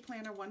 Party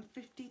Planner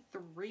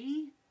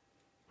 153.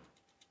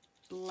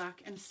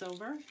 Black and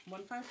silver.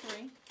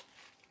 153.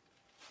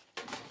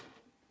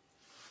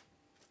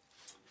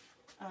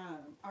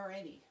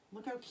 Alrighty.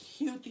 Look how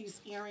cute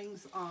these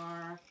earrings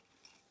are.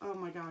 Oh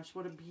my gosh,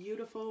 what a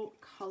beautiful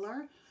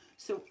color.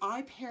 So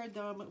I paired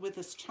them with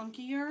this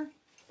chunkier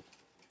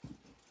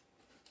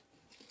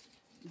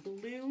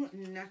blue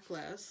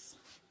necklace.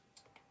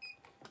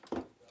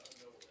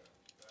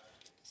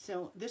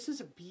 So this is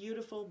a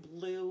beautiful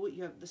blue.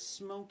 You have the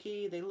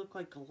smoky, they look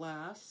like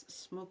glass,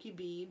 smoky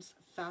beads,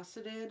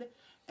 faceted,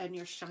 and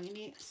your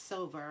shiny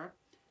silver,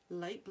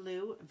 light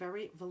blue,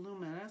 very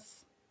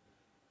voluminous.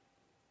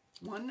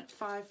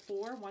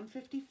 154,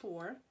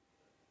 154.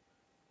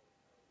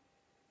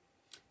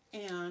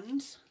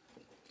 And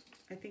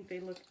I think they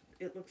look,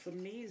 it looks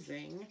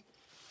amazing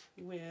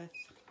with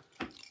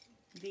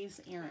these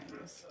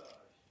earrings.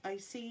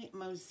 Icy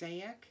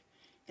mosaic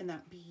in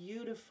that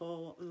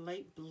beautiful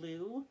light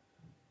blue,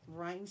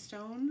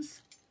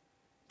 rhinestones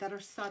that are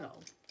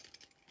subtle.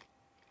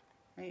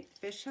 Right,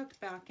 fishhook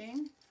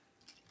backing.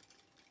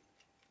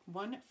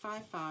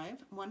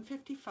 155,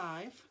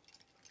 155.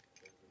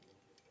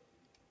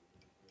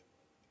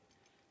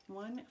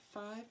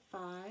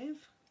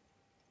 155.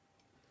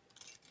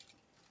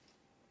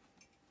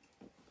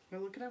 Now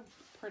look at how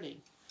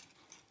pretty.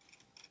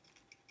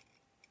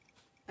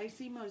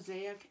 Icy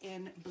mosaic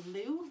in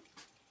blue.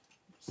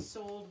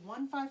 Sold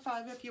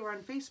 155 if you are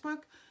on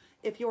Facebook.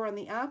 If you're on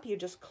the app, you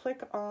just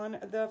click on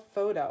the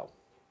photo.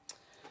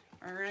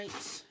 All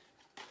right.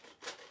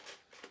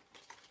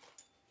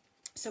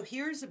 So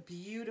here's a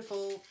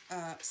beautiful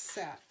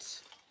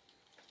set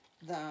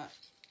that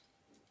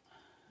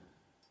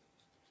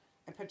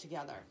I put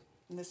together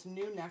in this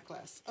new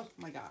necklace. Oh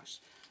my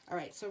gosh. All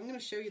right, so I'm going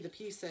to show you the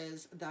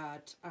pieces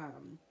that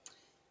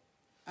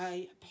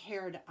I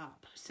paired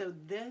up. So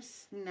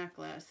this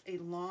necklace, a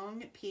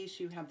long piece,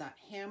 you have that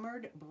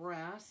hammered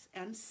brass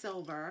and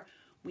silver.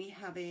 We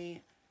have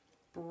a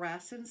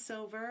brass and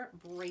silver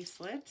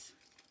bracelet,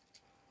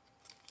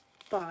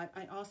 but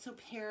I also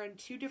paired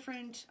two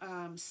different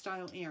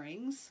style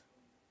earrings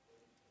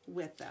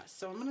with this.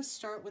 So I'm going to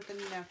start with the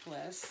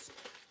necklace.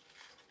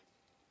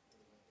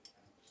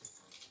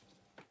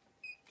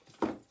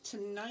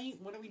 Tonight,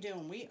 what are we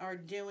doing? We are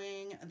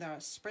doing the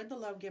Spread the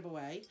Love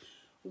giveaway.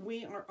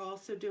 We are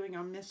also doing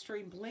our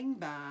mystery bling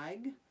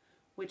bag,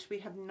 which we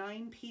have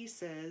 9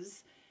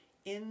 pieces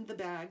in the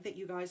bag that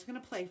you guys are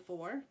going to play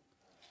for.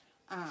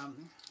 Look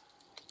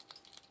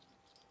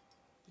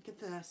at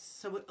this.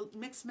 So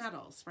mixed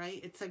metals,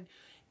 right?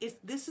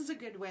 This is a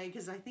good way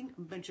because I think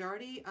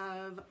majority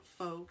of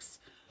folks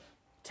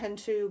tend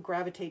to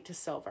gravitate to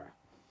silver.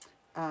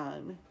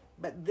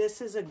 But this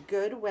is a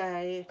good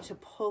way to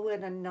pull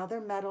in another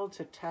metal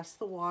to test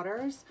the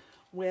waters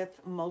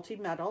with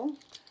multi-metal.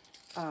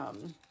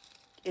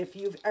 If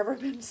you've ever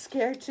been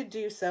scared to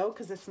do so,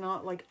 because it's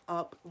not like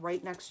up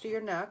right next to your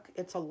neck,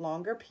 it's a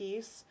longer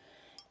piece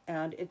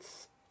and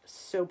it's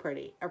so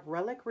pretty. A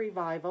Relic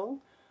Revival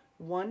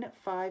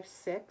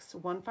 156,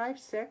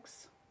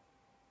 156.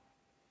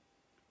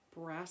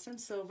 Brass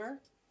and silver.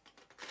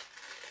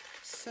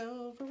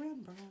 Silver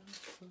and brass,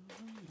 silver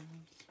and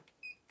brass.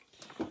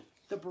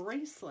 The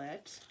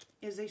bracelet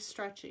is a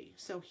stretchy.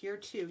 So here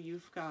too,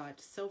 you've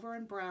got silver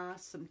and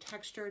brass, some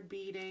textured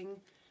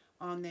beading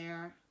on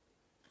there.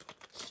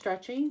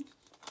 Stretchy.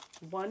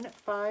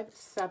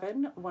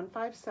 157,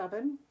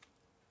 157.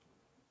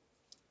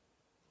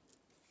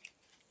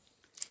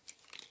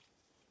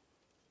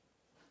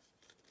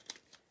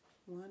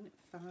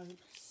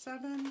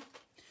 $157.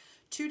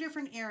 Two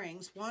different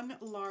earrings, one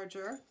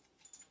larger.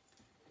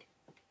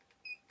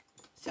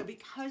 So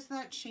because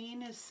that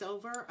chain is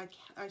silver,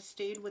 I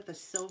stayed with a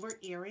silver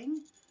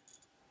earring.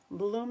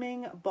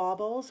 Blooming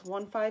Baubles,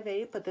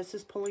 158, but this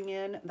is pulling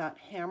in that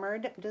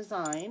hammered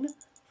design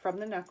from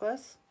the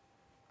necklace.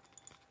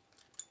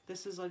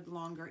 This is a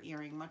longer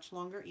earring, much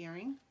longer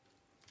earring.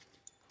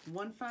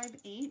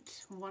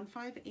 158,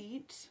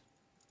 158.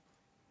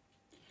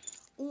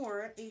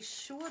 Or a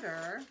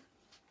shorter,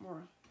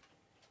 more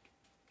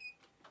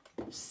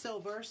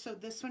silver. So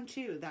this one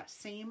too, that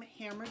same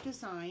hammered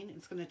design.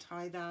 It's going to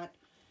tie that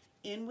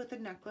in with the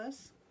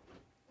necklace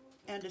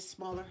and a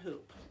smaller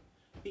hoop.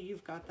 But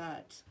you've got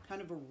that kind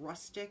of a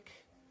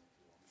rustic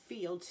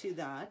feel to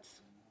that.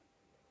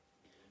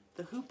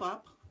 The hoop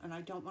up, and I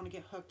don't want to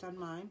get hooked on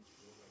mine.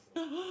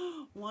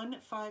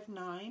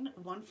 159,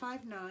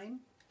 159.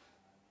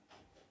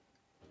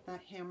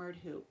 That hammered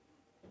hoop.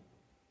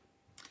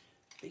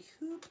 The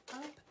hoop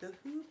up, the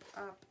hoop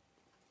up.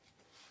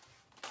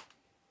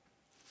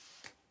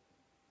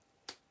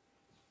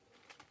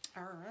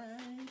 All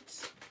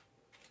right.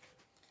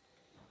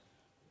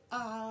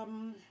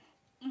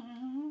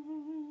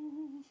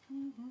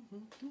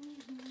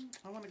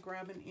 I want to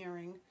grab an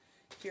earring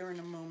here in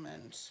a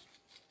moment.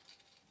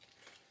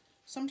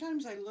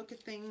 Sometimes I look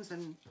at things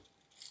and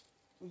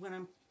when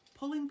I'm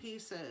pulling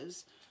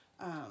pieces,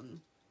 I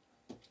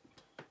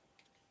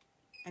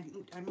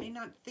may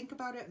not think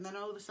about it, and then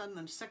all of a sudden,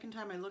 the second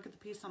time I look at the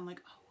piece, I'm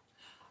like, oh,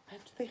 I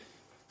have to think,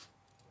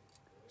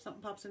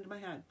 Something pops into my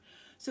head.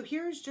 So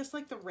here's just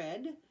like the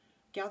red,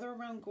 Gather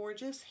Around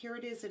Gorgeous. Here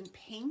it is in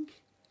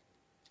pink.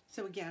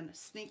 So again,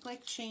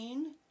 snake-like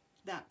chain,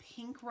 that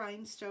pink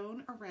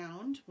rhinestone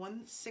around,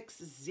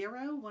 160,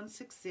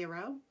 160,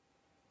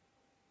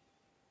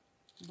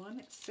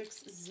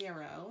 160.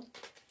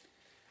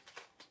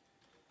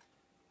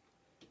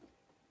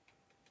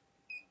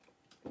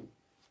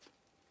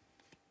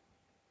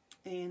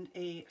 And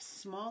a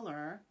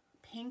smaller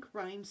pink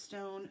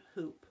rhinestone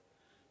hoop.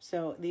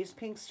 So these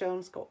pink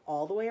stones go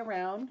all the way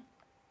around,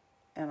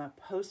 and a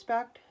post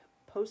back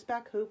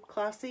hoop.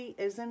 Classy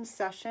is in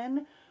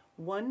session.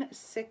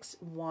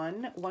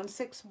 161,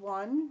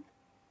 161.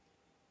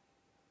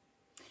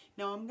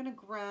 Now I'm gonna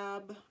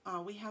grab,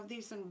 we have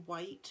these in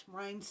white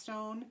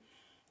rhinestone,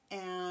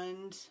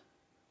 and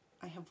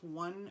I have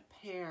one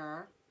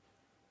pair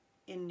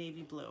in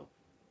navy blue.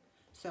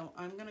 So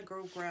I'm gonna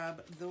go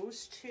grab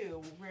those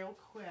two real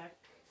quick.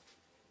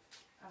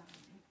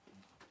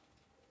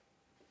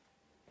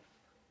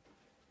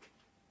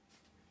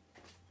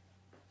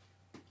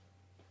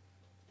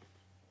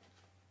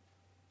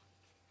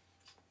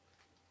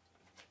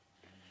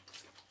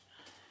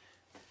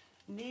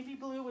 Navy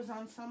blue was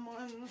on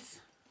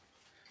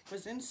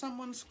in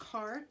someone's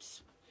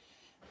cart,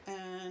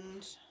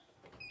 and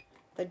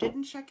they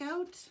didn't check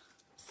out,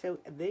 so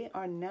they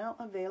are now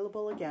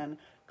available again.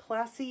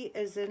 Classy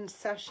is in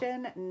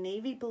session,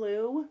 navy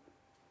blue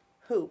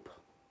hoop.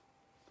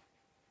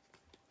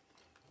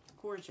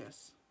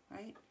 Gorgeous,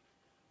 right?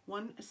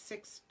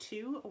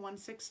 162,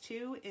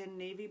 162 in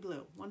navy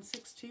blue.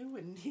 162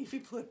 in navy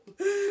blue.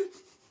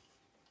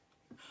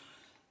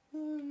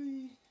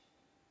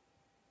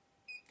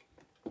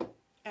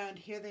 And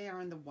here they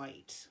are in the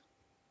white.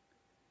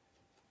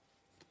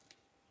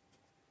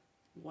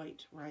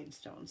 White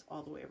rhinestones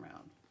all the way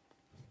around.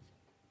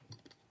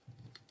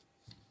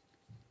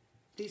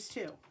 These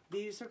two.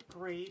 These are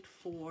great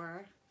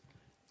for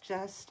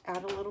just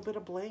add a little bit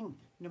of bling.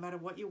 No matter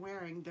what you're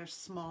wearing, they're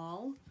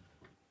small.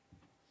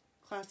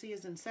 Classy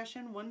is in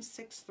session.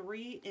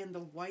 163 in the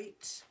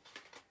white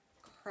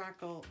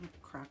crackle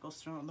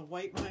stone, the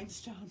white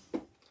rhinestone.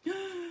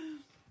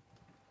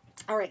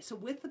 All right, so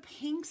with the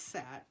pink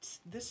set,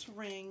 this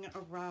ring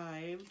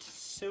arrived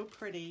so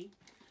pretty.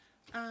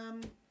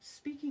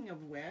 Speaking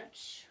of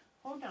which,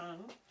 hold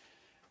on.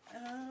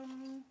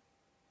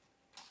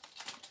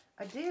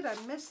 I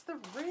missed the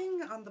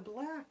ring on the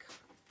black.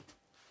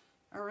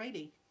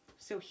 Alrighty,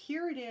 so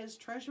here it is,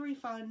 Treasury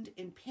Fund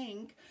in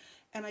pink,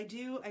 and I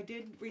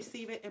did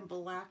receive it in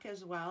black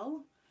as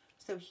well.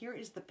 So here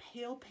is the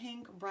pale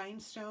pink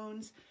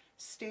rhinestones,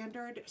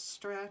 standard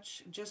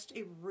stretch, just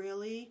a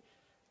really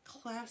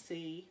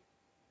classy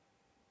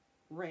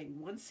ring.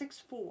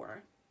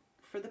 164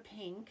 for the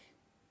pink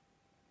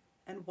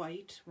and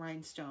white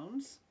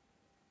rhinestones.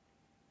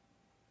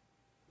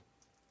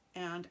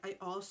 And I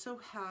also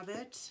have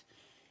it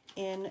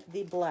in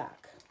the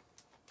black.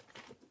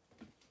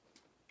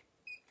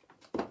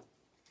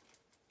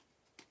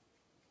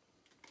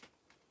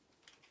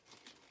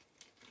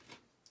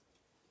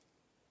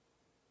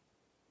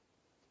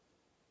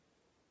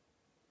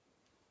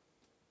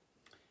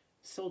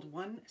 Sold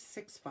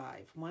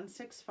 165.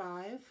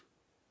 165,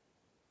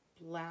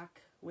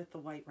 black with the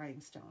white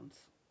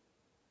rhinestones.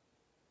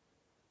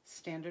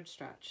 Standard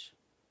stretch.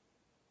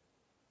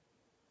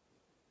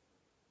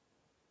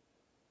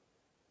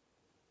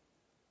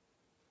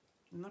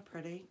 Isn't that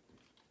pretty?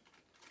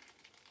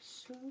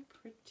 So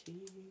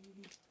pretty.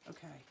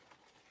 Okay.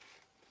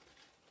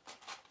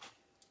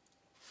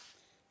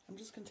 I'm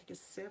just going to take a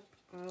sip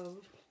of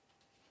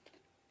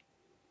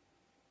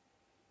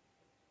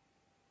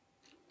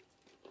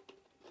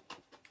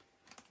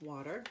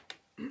water.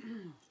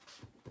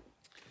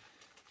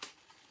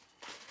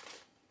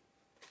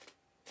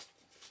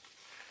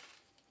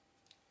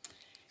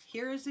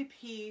 Here is a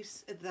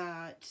piece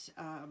that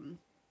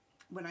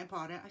when I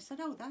bought it, I said,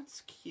 oh,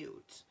 that's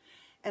cute.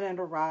 And it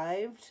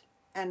arrived,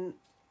 and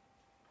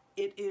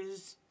it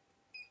is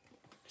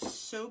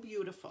so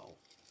beautiful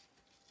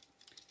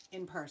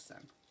in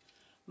person.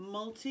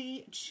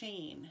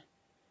 Multi-chain,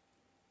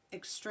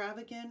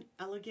 extravagant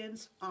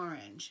elegance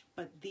orange,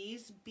 but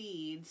these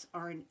beads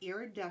are an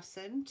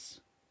iridescent,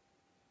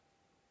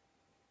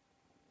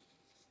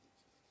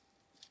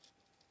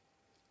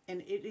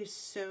 and it is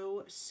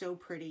so, so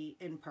pretty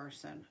in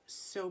person.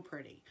 So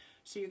pretty.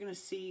 So you're going to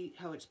see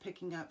how it's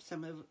picking up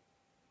some of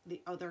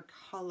the other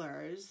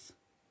colors,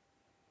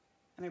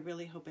 and I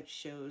really hope it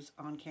shows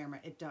on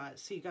camera. It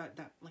does. So you got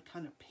that like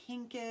kind of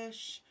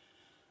pinkish,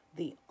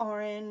 the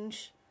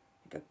orange,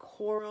 like a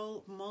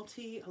coral,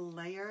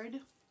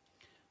 multi-layered.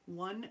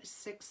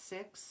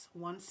 166,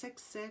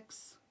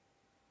 166.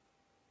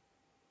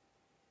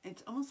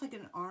 It's almost like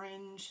an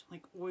orange,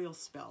 like oil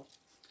spill.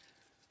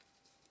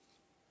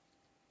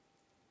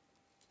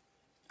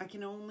 I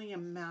can only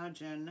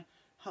imagine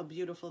how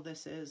beautiful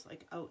this is,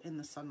 like out in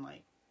the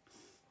sunlight.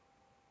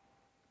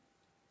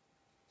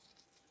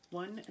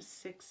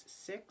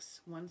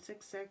 166,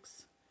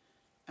 166,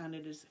 and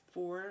it is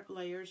 4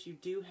 layers. You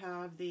do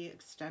have the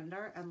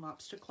extender and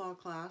lobster claw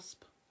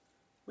clasp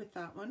with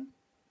that one.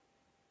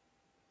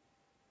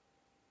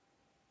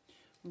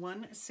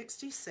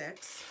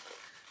 166.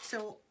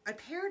 So I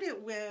paired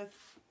it with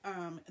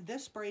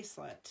this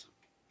bracelet.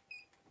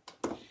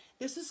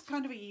 This is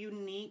kind of a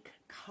unique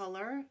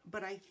color,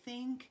 but I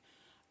think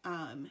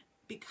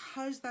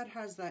because that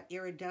has that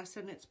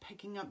iridescent, it's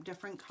picking up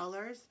different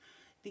colors.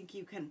 I think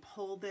you can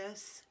pull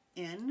this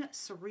in.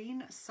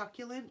 Serene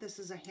Succulent. This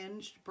is a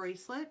hinged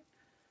bracelet.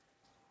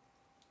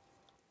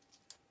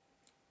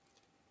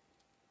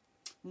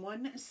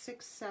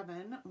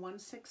 167,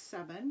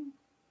 167.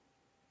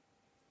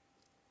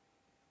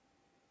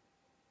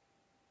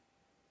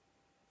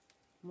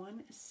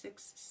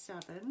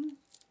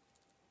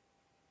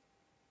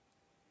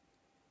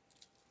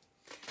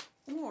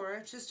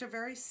 Or just a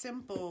very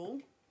simple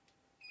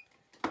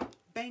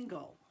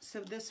bangle.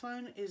 So this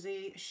one is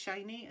a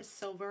shiny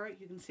silver.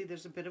 You can see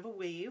there's a bit of a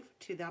wave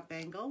to that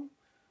bangle.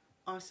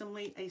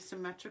 Awesomely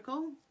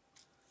asymmetrical.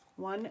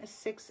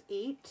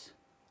 168.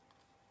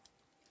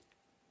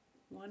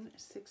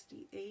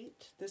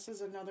 168. This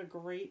is another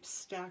great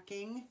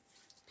stacking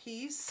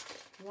piece.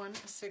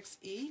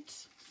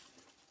 168.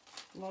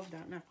 Love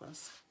that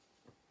necklace.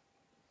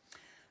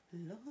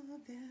 Love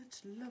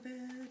it, love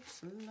it,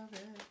 love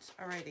it.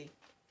 Alrighty.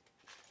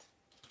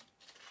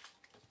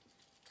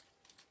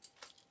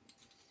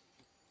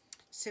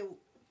 So,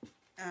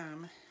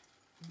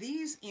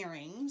 these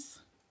earrings,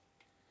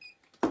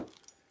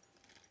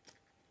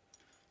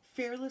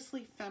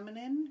 Fearlessly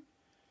Feminine.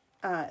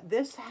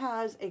 This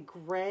has a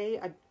gray,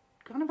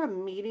 kind of a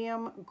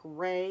medium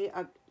gray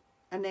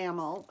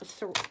enamel,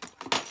 so,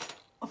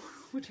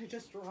 which I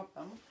just dropped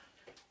them.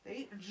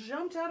 They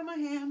jumped out of my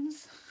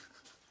hands.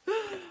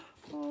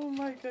 Oh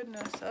my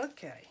goodness.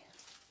 Okay.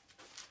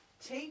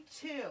 Take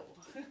two.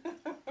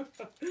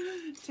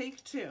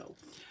 Take two.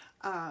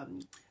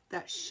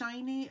 That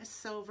shiny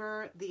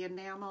silver, the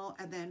enamel,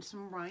 and then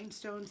some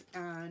rhinestones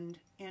and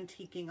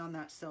antiquing on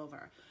that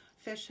silver.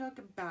 Fishhook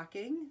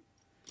backing.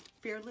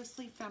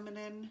 Fearlessly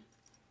Feminine.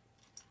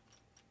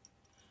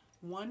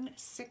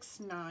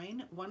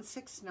 169.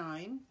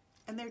 169.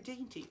 And they're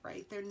dainty,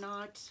 right? They're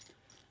not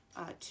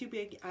too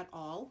big at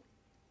all.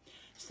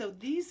 So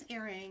these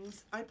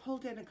earrings, I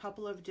pulled in a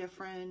couple of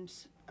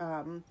different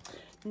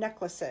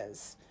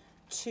necklaces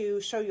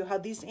to show you how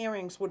these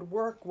earrings would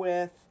work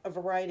with a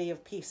variety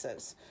of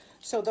pieces.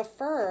 So the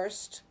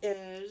first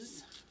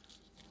is,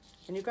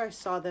 and you guys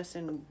saw this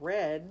in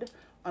red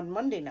on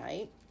Monday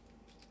night,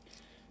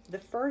 the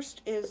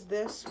first is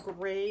this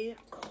gray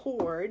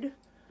cord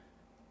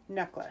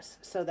necklace.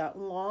 So that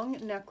long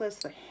necklace,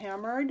 the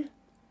hammered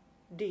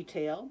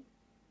detail,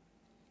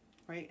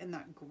 right, and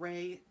that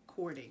gray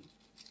cording.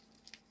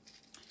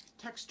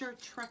 Texture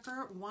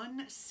Trekker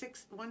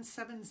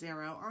 170.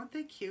 Aren't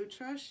they cute,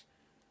 Trish?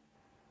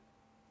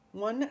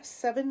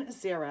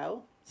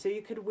 170. So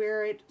you could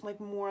wear it like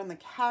more on the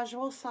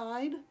casual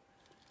side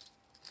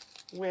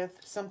with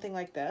something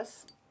like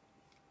this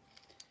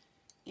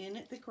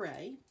in the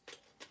gray.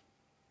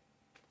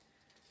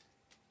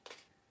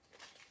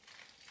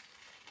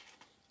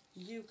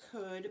 You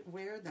could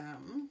wear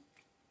them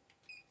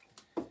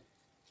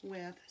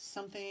with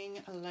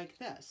something like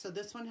this. So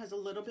this one has a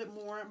little bit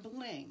more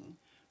bling,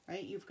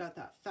 right? You've got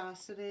that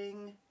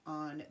faceting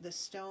on the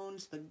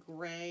stones, the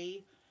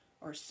gray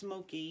or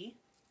smoky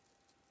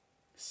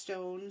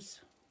stones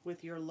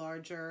with your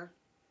larger.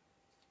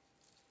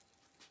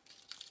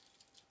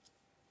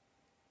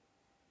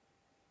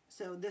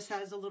 So this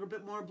has a little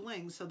bit more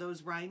bling. So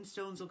those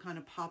rhinestones will kind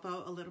of pop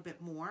out a little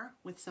bit more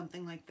with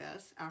something like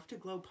this.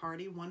 Afterglow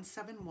Party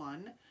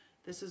 171.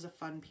 This is a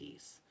fun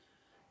piece.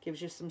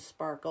 Gives you some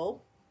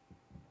sparkle.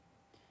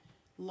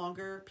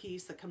 Longer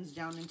piece that comes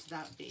down into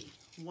that V.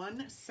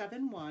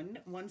 171,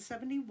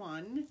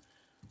 171.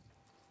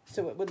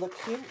 So it would look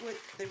cute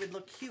with, they would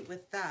look cute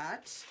with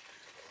that.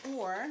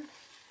 Or,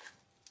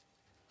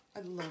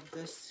 I love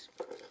this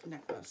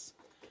necklace.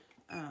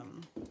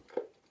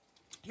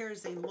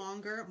 Here's a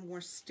longer, more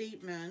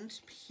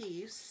statement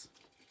piece.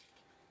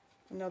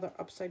 Another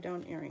upside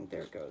down earring.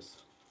 There it goes.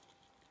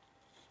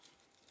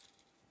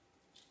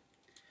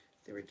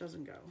 There it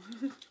doesn't go.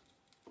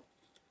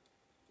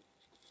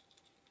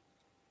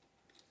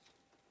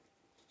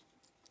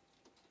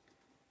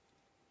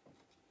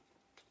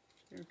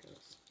 There it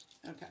goes.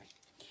 Okay.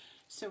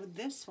 So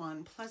this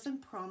one,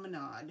 Pleasant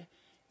Promenade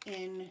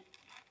in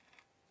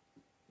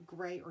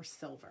gray or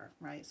silver,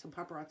 right? So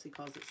Paparazzi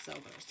calls it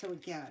silver. So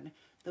again,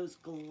 those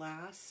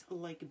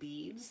glass-like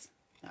beads,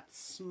 that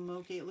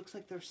smoky, it looks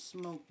like there's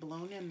smoke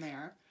blown in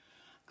there.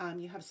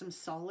 You have some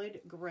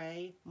solid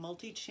gray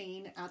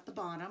multi-chain at the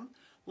bottom,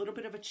 a little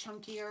bit of a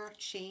chunkier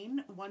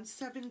chain,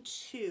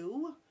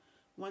 172,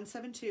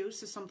 172,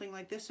 so something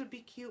like this would be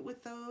cute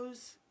with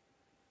those.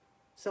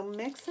 So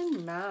mix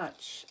and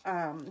match.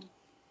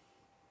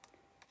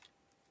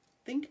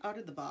 Think out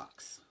of the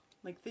box,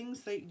 like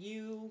things that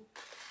you,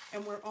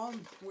 and we're all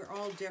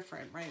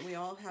different, right? We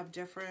all have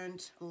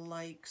different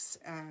likes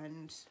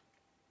and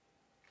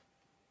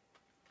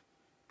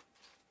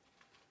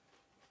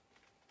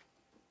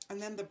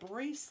then the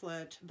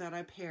bracelet that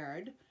I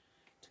paired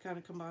to kind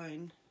of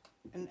combine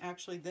And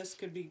actually this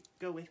could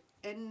go with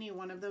any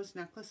one of those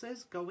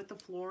necklaces. Go with the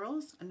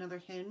florals, another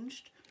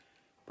hinged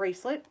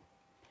bracelet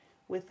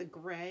with the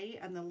gray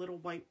and the little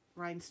white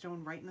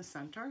rhinestone right in the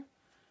center.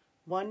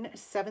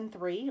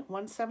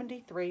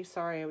 173,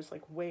 sorry, I was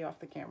like way off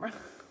the camera.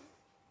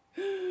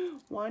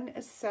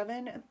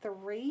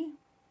 173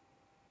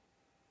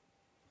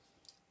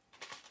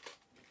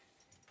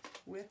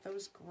 with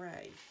those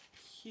gray.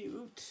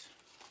 Cute,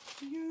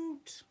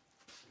 cute.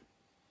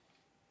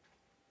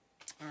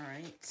 All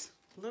right,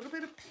 a little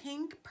bit of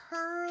pink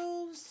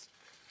pearls.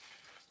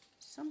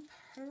 Some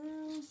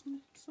pearls,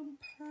 some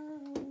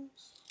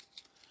pearls.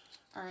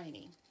 All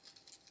righty.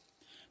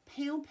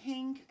 Pale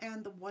pink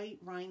and the white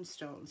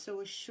rhinestone.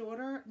 So a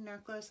shorter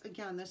necklace.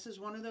 Again, this is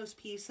one of those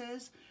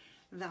pieces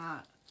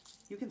that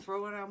you can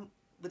throw it on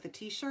with a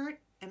t-shirt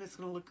and it's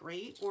going to look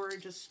great, or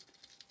just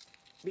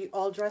be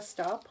all dressed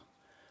up.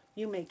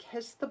 You may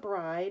kiss the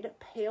bride.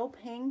 Pale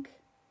pink,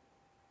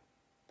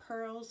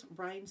 pearls,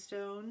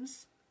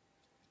 rhinestones,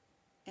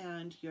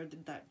 and you're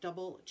that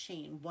double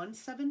chain.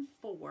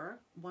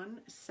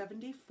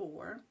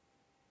 174.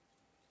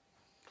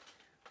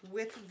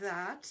 With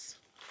that,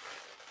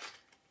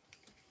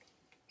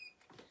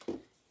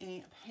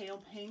 a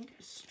pale pink,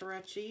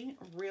 stretchy,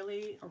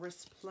 really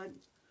resplendent.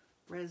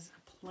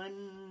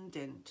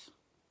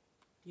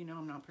 You know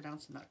I'm not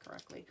pronouncing that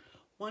correctly.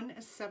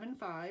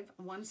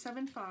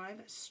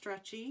 175,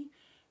 stretchy,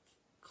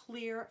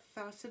 clear,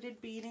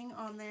 faceted beading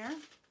on there.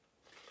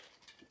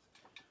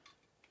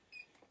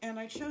 And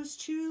I chose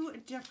two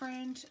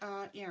different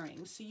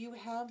earrings. So you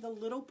have the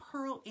little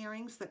pearl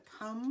earrings that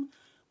come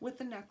with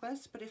the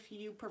necklace, but if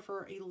you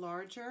prefer a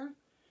larger,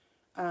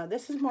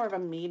 this is more of a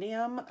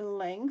medium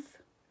length.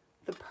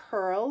 The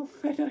pearl,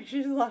 I know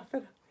she's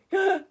laughing.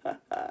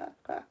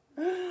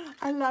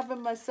 I laugh at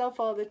myself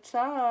all the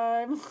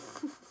time.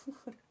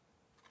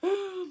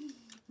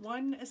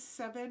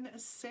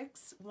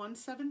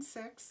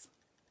 176.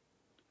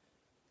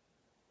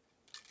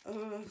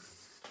 Ugh.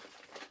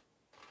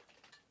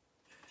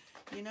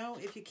 You know,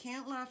 if you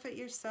can't laugh at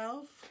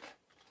yourself,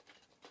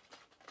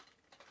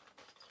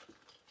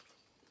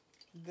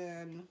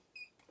 then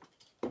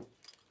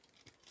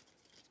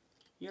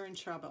you're in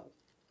trouble.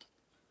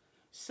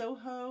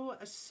 Soho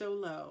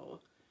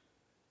Solo.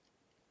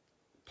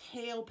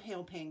 Pale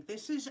pink.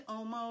 This is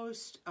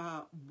almost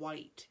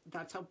white.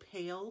 That's how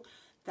pale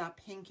that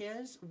pink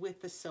is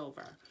with the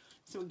silver.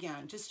 So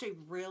again, just a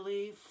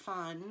really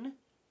fun,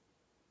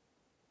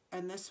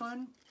 and this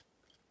one,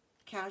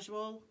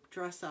 casual,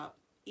 dress up.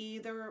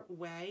 Either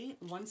way,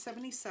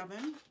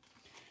 177.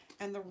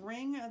 And the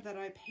ring that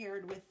I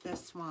paired with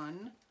this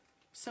one,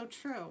 so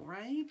true,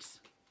 right?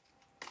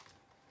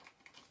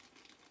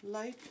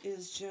 Life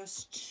is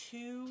just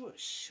too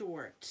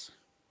short.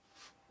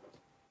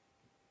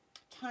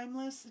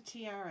 Timeless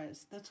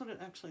tiaras. That's what it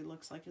actually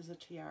looks like, is a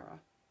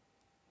tiara.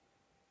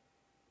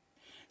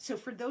 So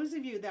for those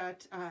of you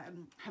that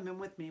have been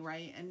with me,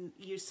 right, and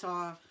you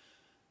saw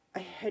I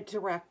hit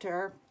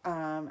director,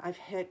 I've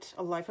hit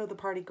a Life of the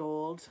Party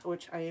Gold,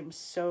 which I am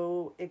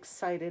so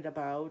excited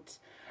about.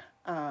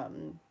 But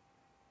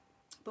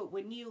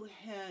when you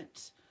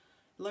hit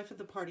Life of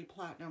the Party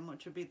Platinum,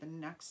 which would be the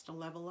next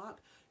level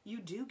up, you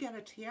do get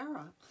a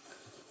tiara.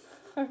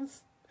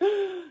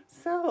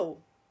 So,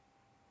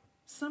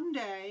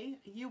 someday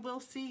you will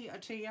see a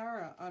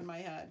tiara on my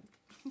head.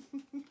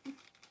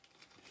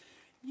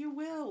 You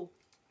will.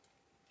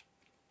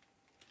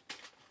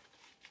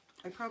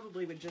 I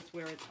probably would just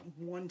wear it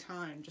one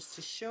time just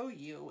to show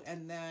you,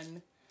 and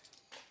then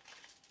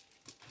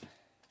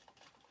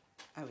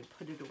I would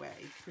put it away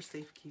for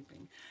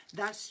safekeeping.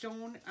 That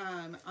stone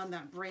on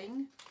that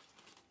ring,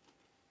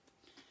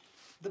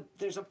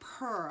 there's a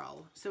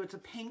pearl. So it's a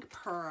pink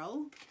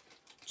pearl,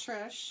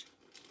 Trish,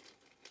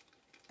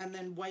 and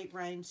then white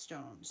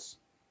rhinestones.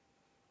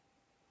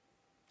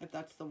 If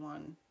that's the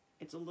one.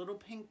 It's a little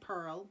pink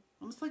pearl,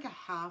 almost like a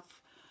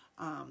half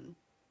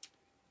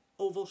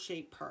oval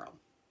shaped pearl.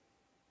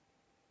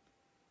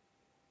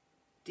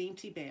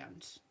 Dainty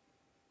band.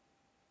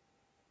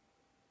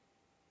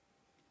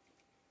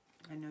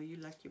 I know you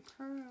like your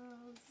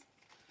pearls.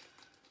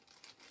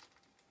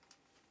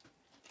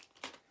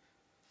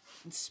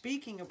 And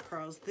speaking of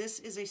pearls, this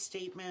is a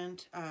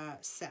statement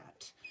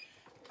set.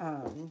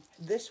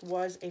 This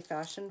was a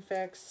Fashion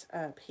Fix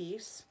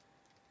piece.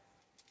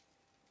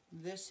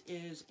 This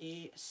is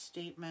a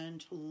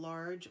statement,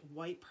 large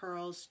white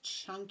pearls,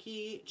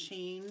 chunky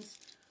chains,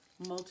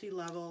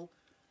 multi-level,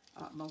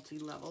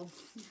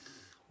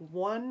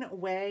 One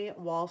Way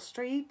Wall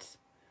Street,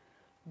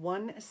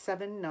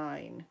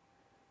 179.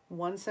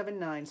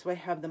 179. So I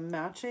have the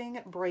matching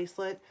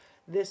bracelet.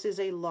 This is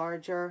a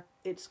larger,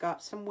 it's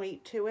got some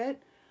weight to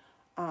it,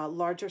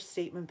 larger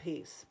statement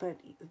piece. But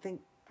I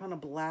think on a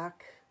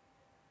black,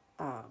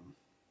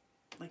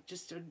 like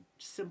just a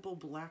simple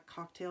black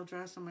cocktail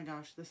dress. Oh my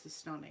gosh, this is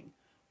stunning.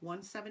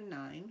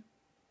 179.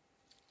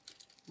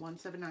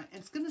 179.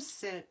 It's going to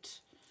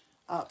sit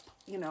up,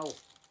 you know,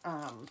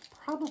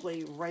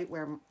 probably right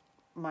where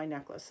my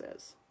necklace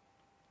is.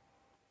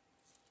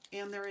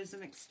 And there is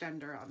an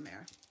extender on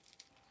there.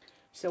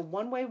 So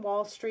One Way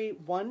Wall Street,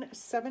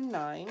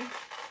 179.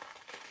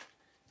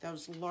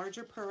 Those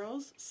larger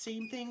pearls.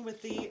 Same thing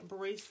with the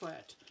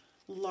bracelet.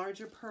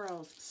 Larger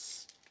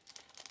pearls.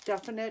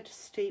 Definite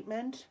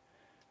statement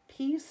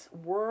piece.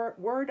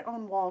 Word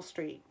on Wall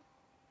Street.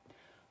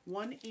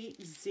 180.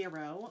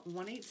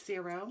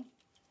 180.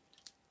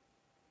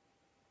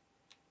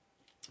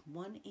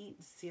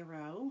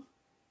 180.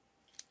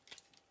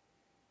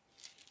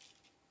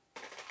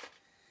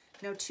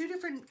 Now, two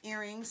different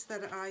earrings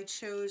that I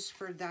chose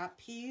for that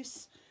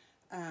piece.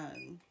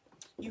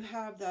 You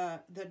have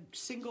the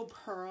single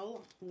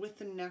pearl with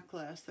the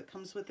necklace that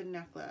comes with the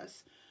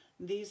necklace.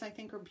 These I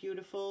think are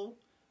beautiful.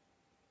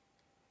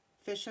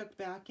 Fishhook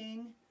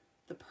backing.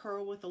 The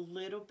pearl with a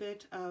little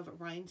bit of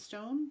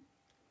rhinestone.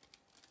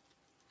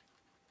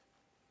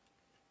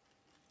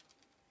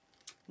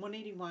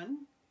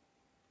 181.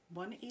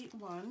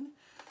 181.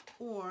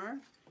 Or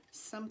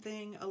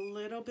something a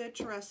little bit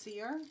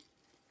dressier.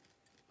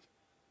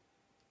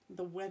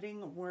 The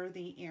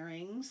wedding-worthy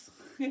earrings,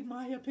 in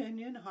my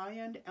opinion.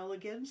 High-end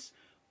elegance,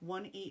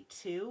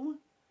 182.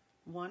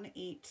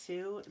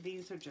 182.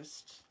 These are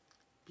just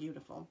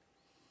beautiful.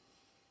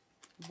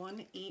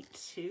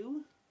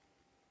 182.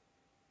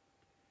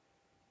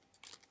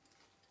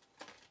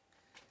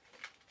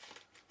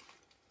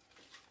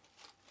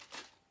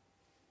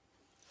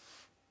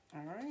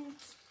 All right.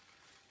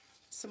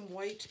 Some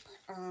white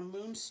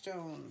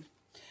moonstone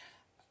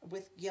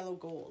with yellow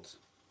gold.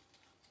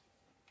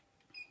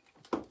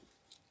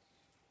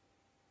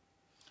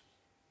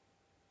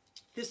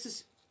 This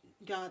has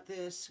got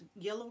this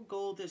yellow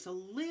gold. There's a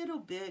little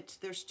bit,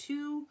 there's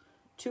two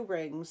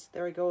rings.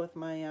 There I go with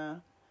my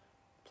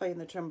playing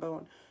the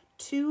trombone.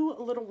 Two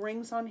little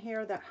rings on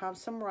here that have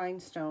some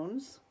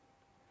rhinestones.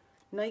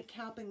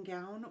 Nightcap and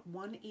gown,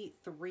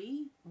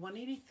 183.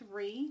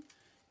 183.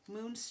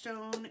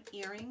 Moonstone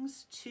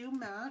earrings, 2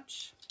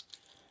 match.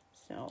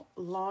 So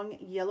long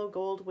yellow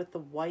gold with the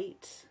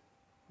white,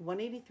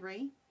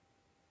 183.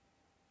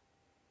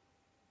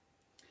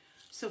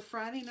 So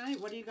Friday night,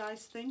 what are you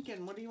guys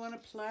thinking? What do you want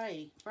to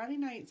play? Friday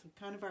night's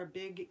kind of our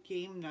big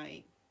game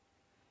night.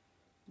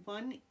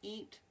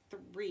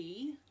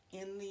 183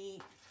 in the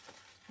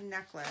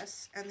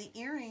necklace. And the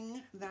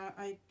earring that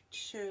I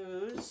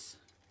chose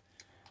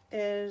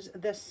is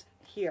this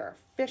here.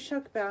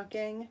 Fishhook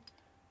backing.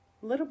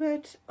 A little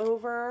bit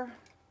over,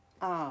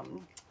 what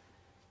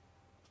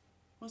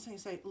was I going to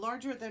say?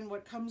 Larger than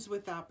what comes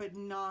with that, but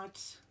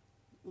not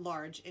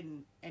large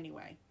in any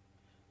way.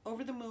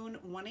 Over the moon,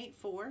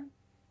 184.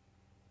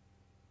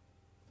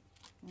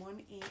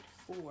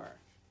 184.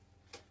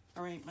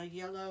 All right, my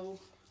yellow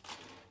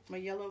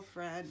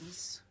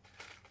friends,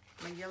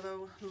 my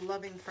yellow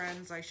loving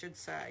friends, I should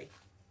say.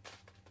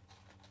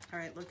 All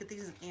right, look at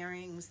these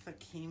earrings that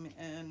came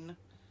in.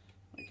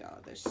 Oh my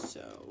God, they're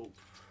so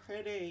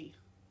pretty.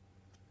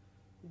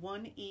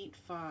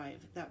 185.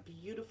 That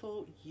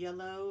beautiful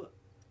yellow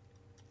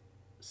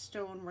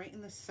stone right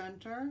in the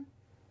center.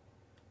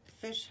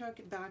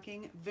 Fishhook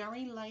backing,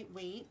 very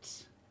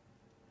lightweight.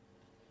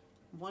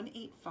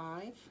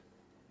 185.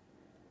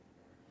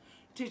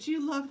 Did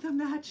you love the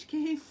match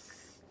game?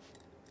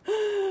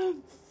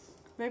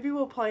 Maybe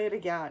we'll play it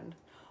again.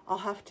 I'll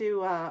have to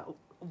go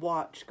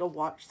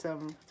watch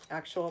some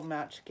actual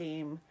match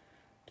games,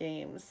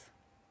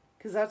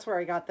 because that's where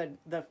I got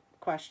the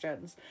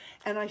questions,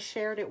 and I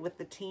shared it with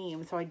the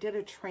team. So I did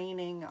a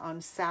training on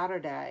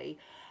Saturday,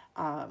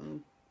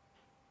 and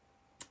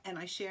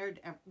I shared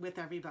with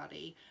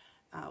everybody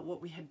what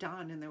we had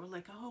done, and they were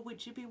like, oh,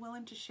 would you be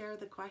willing to share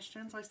the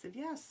questions? I said,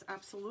 yes,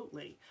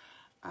 absolutely.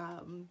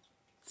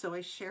 So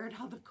I shared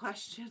all the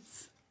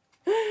questions,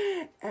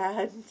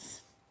 and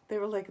they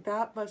were like,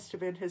 that must have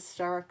been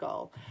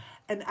hysterical.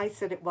 And I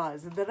said it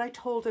was. And then I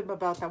told him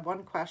about that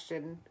one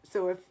question.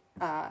 So if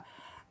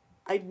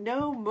I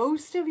know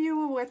most of you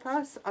were with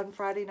us on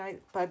Friday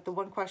night, but the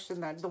one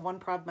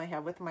problem I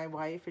have with my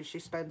wife is she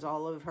spends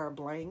all of her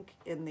blank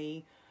in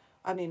the,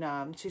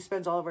 she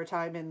spends all of her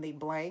time in the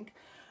blank.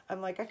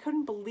 I'm like, I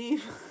couldn't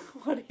believe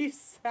what he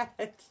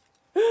said.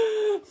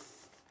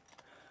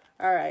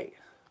 All right,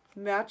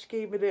 match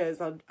game it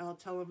is. I'll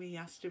tell him he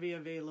has to be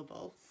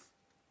available.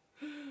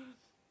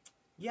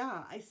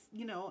 Yeah, I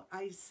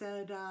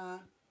said,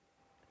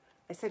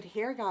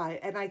 here, guy,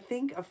 and I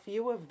think a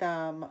few of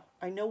them,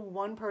 I know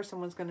one person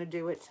was going to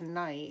do it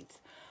tonight.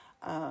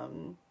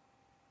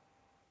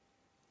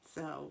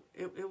 So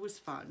it was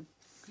fun.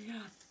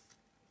 Yeah.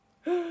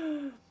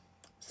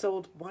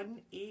 Sold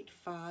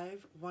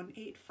 185,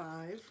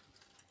 185.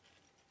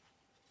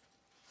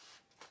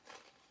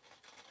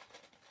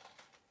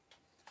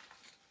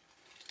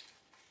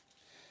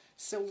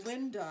 So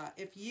Linda,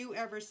 if you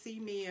ever see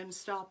me in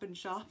Stop and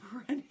Shop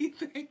or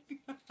anything,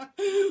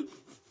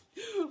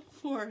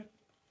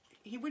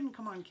 he wouldn't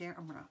come on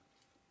camera.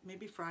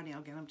 Maybe Friday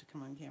I'll get him to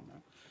come on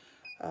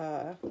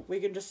camera. We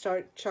can just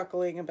start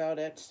chuckling about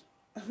it.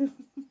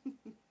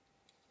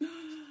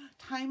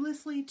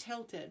 Timelessly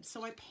tilted.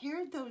 So I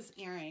paired those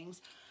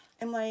earrings,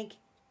 and like,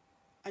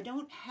 I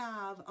don't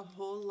have a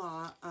whole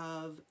lot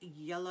of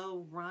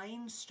yellow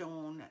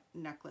rhinestone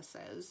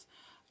necklaces.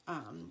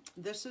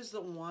 This is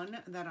the one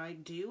that I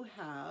do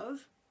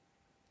have,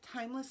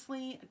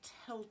 timelessly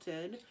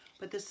tilted,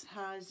 but this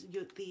has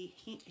the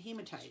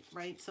hematite,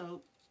 right?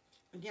 So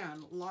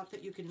again, a lot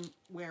that you can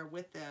wear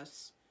with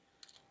this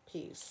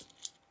piece.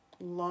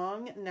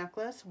 Long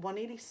necklace,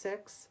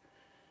 186,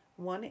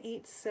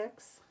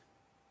 186.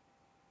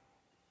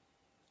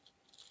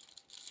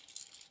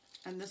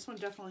 And this one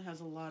definitely has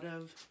a lot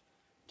of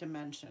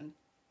dimension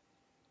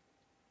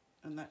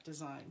in that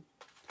design.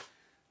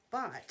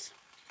 But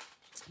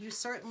you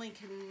certainly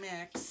can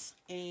mix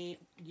a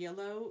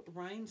yellow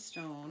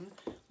rhinestone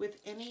with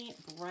any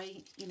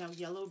bright, you know,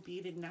 yellow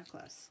beaded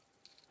necklace.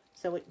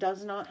 So it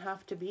does not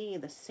have to be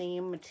the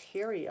same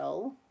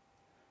material.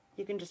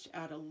 You can just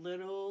add a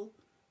little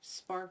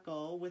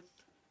sparkle with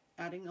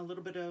adding a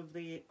little bit of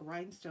the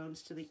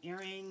rhinestones to the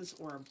earrings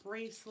or a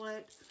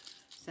bracelet.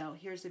 So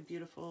here's a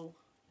beautiful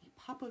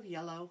pop of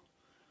yellow,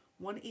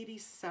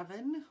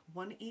 187,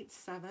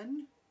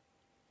 187.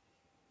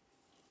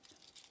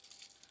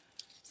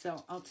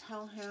 So I'll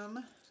tell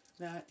him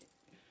that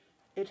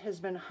it has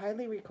been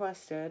highly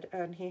requested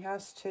and he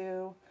has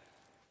to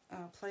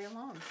play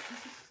along.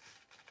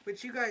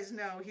 Which you guys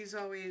know, he's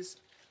always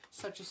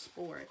such a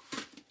sport,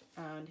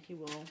 and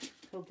he'll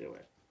do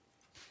it.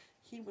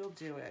 He will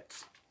do it.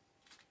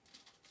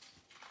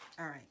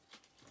 All right.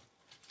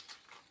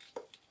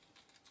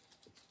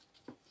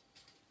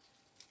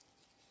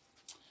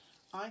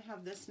 I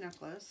have this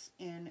necklace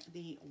in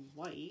the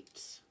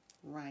white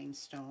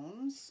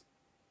rhinestones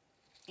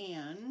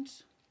and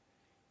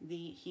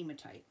the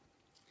hematite.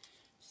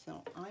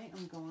 So I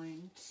am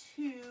going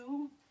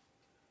to,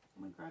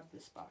 I'm going to grab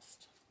this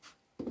bust.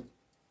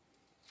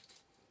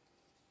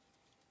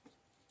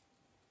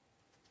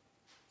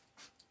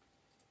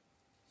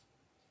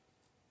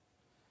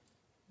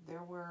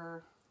 There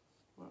were,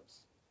 whoops,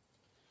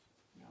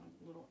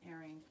 a little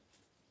earring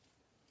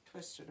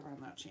twisted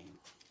around that chain.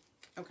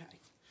 Okay,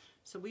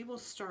 so we will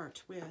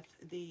start with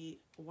the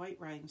white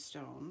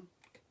rhinestone.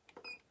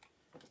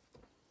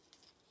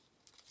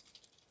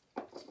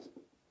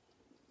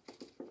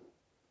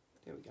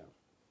 There we go.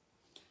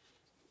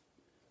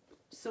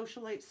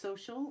 Socialite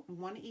Social,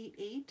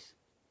 188,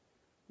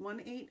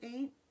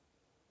 188.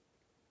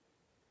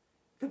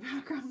 The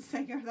background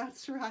singer,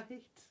 that's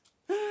right.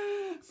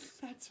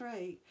 That's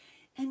right.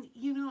 And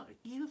you know,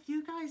 if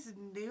you guys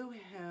knew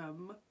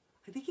him,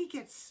 I think he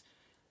gets,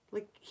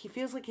 like, he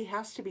feels like he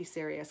has to be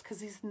serious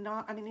because he's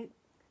not, I mean,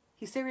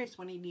 he's serious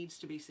when he needs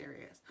to be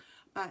serious.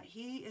 But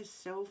he is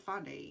so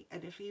funny.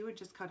 And if he would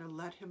just kind of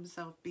let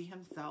himself be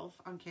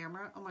himself on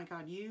camera, oh my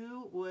God,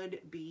 you would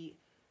be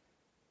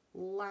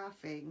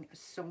laughing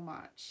so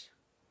much.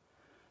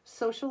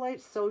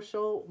 Socialite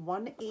Social,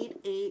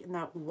 188 in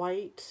that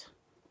white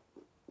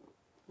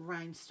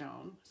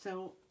rhinestone.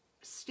 So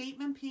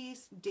statement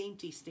piece,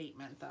 dainty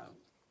statement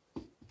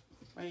though,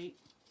 right?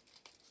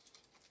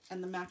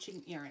 And the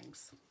matching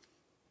earrings.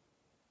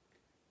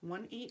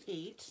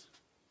 188.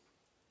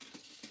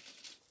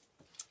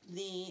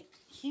 The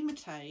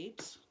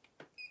hematite.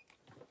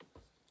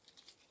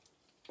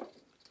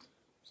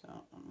 So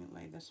let me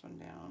lay this one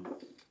down.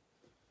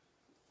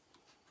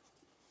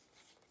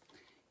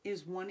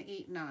 Is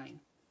 189.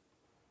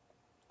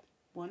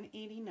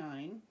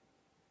 189.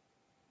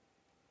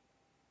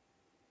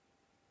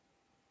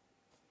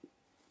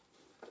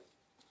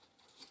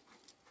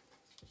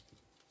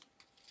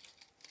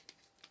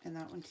 And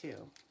that one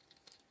too.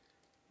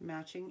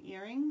 Matching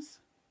earrings.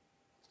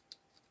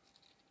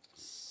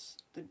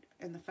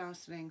 And the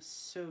fastening,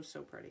 so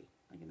pretty.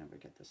 I can never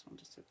get this one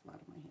to sit flat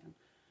in my hand.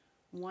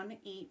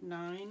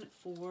 189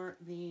 for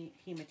the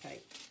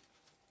hematite.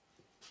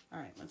 All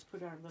right, let's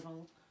put our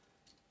little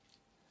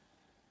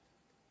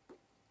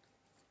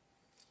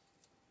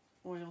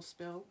oil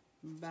spill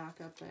back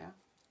up there.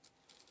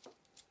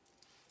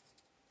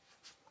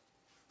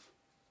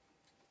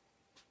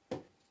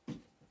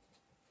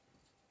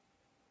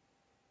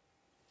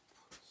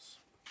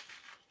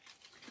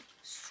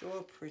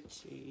 So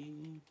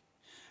pretty.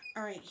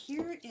 All right,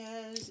 here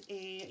is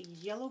a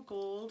yellow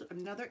gold,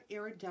 another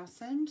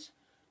iridescent,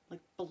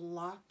 like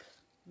block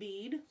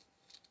bead.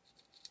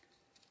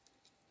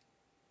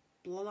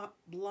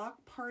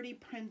 Block Party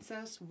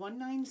Princess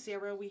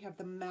 190. We have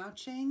the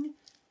matching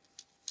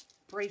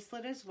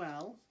bracelet as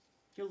well.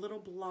 Your little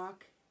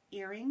block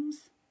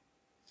earrings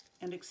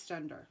and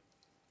extender.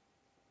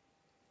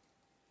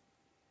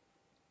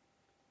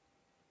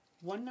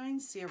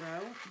 190.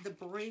 The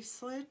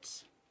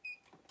bracelet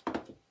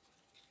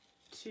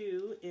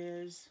too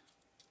is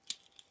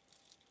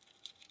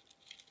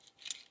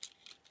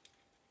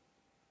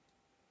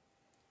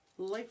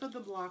Life of the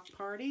Block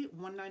Party,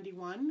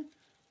 191.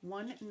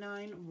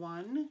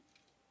 191.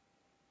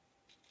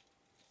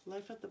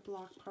 Life of the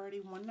Block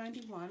Party,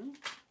 191.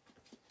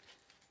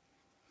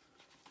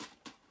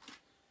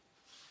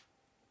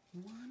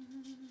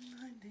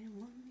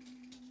 191.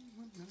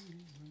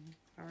 191.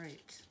 All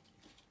right.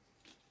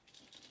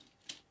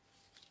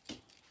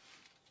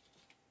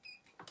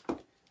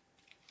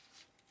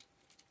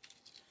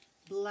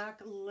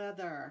 black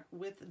leather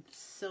with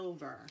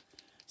silver.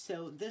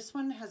 So this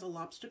one has a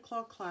lobster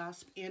claw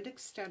clasp and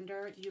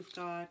extender. You've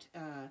got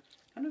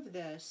kind of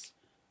this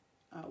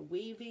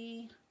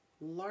wavy,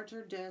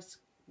 larger disc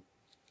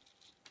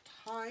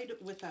tied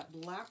with that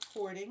black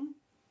cording.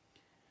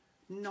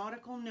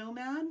 Nautical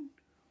Nomad,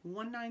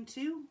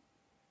 192.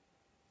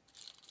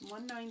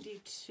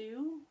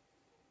 192.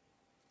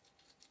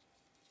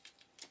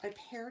 I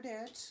paired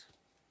it,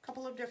 a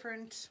couple of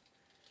different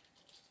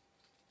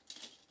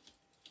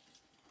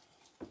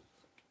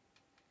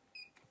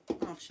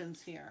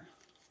options here.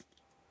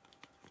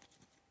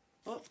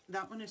 Oh,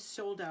 that one is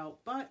sold out,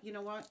 but you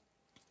know what?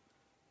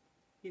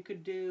 You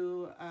could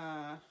do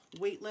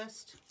wait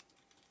list.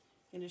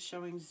 It is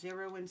showing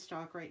 0 in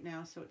stock right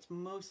now, so it's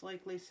most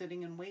likely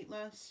sitting in wait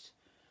list.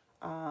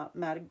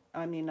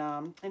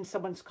 In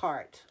someone's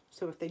cart.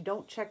 So if they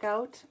don't check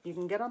out, you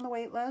can get on the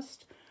wait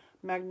list.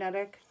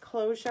 Magnetic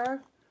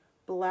closure,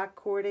 black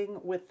cording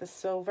with the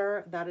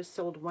silver. That is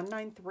sold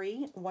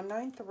 $193.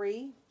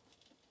 $193.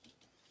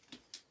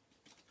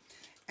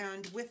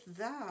 And with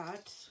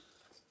that,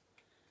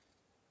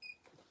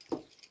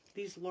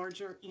 these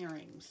larger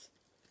earrings.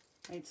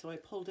 Right, so I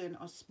pulled in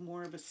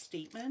more of a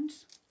statement.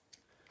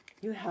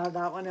 You have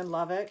that one and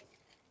love it.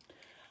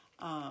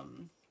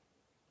 I'm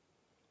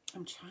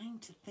trying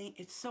to think.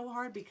 It's so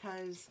hard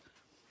because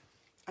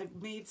I've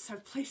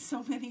placed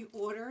so many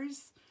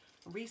orders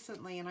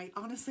recently, and I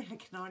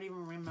cannot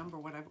even remember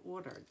what I've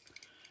ordered.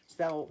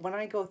 So when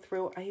I go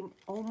through, I'm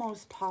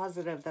almost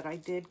positive that I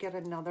did get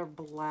another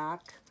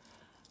black.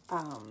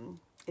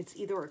 It's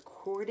either a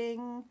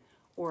cording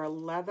or a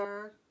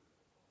leather.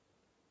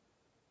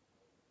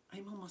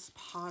 I'm almost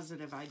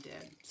positive I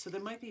did. So there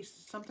might be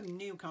something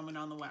new coming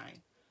on the way.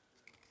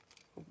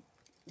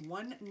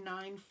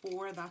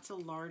 194, that's a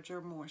larger,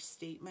 more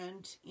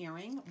statement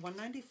earring.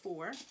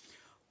 194.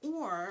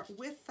 Or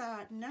with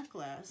that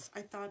necklace,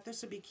 I thought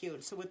this would be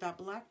cute. So with that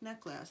black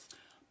necklace,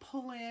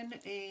 pull in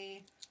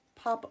a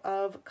pop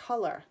of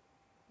color,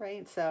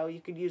 right? So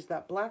you could use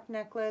that black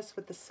necklace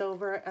with the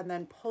silver and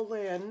then pull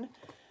in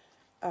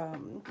a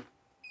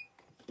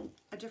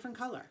different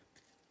color.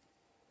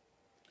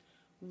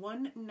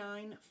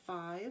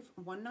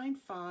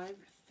 195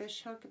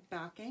 fishhook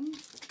backing.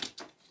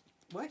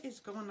 What is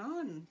going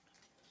on?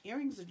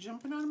 Earrings are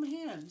jumping out of my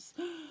hands.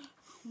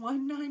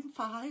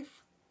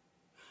 195.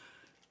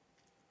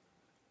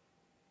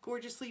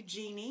 Gorgeously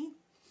Genie.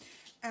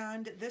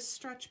 And this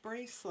stretch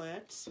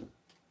bracelet,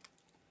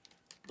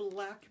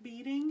 black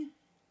beading,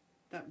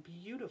 that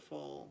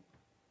beautiful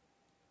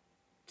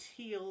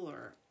teal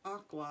or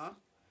aqua,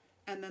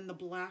 and then the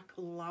black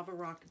lava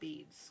rock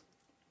beads.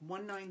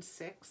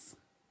 196.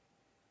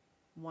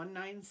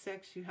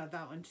 196, you have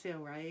that one too,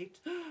 right?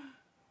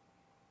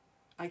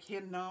 I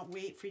cannot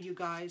wait for you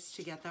guys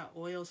to get that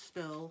oil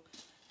spill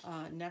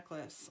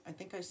necklace. I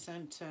think I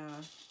sent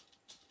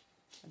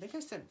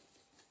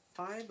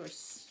 5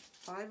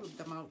 of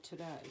them out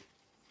today.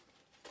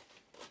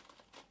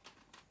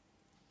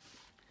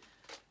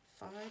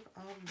 5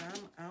 of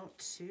them out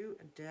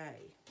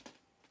today.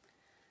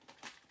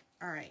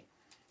 All right.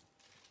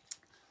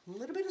 A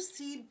little bit of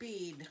seed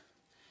bead.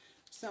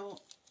 So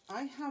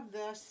I have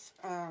this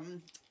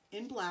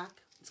in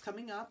black. It's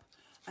coming up.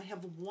 I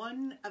have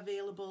one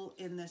available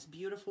in this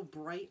beautiful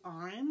bright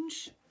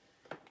orange.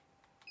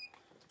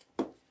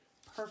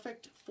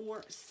 Perfect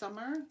for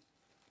summer.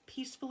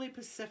 Peacefully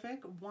Pacific,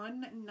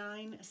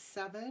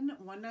 197.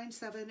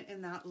 197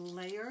 in that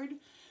layered.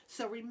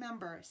 So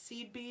remember,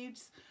 seed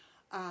beads,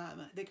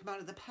 they come out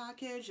of the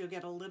package. You'll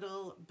get a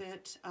little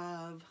bit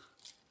of...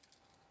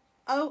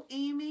 Oh,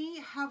 Amy,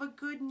 have a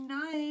good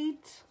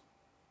night.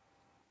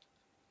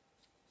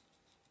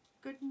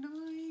 Good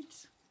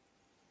night.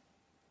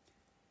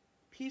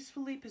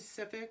 Peacefully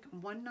Pacific,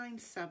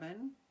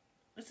 197.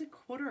 It's a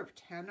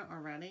 9:45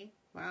 already.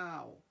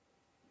 Wow.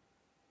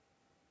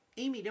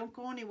 Amy, don't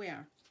go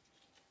anywhere.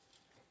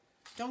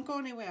 Don't go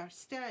anywhere.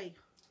 Stay.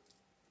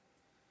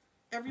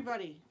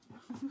 Everybody.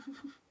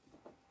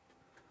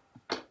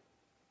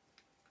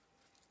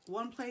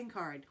 One playing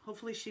card.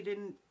 Hopefully she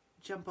didn't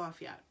jump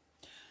off yet.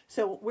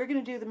 So we're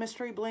going to do the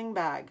mystery bling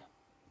bag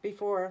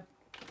before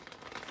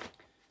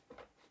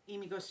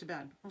Amy goes to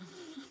bed.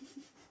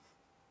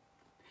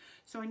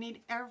 So I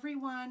need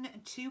everyone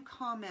to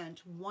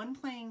comment one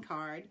playing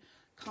card.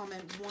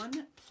 Comment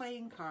one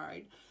playing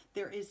card.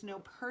 There is no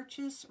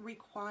purchase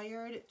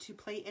required to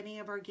play any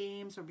of our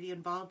games or be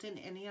involved in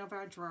any of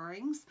our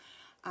drawings.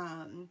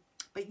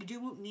 But you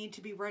do need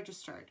to be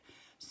registered.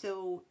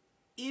 So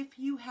if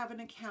you have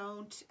an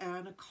account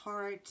and a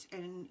cart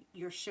and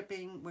we're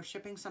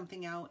shipping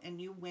something out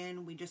and you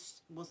win,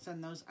 we'll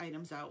send those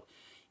items out.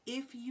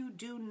 If you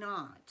do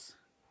not,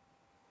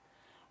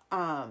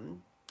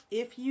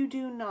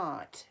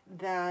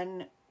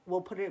 then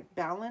we'll put a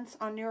balance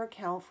on your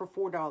account for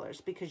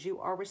 $4 because you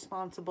are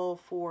responsible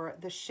for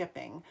the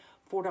shipping.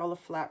 $4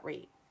 flat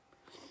rate.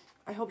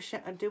 I hope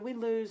did we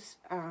lose?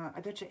 I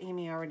bet you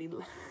Amy already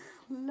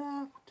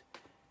left.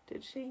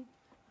 Did she?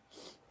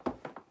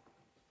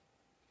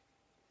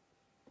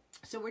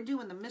 So we're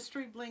doing the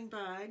mystery bling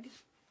bag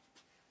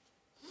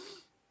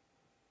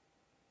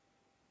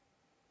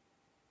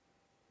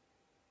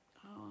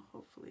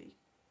hopefully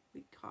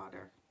we caught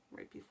her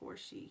right before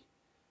she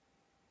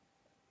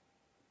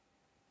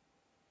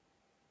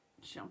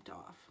jumped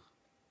off.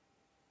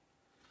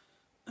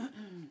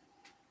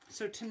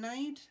 So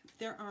tonight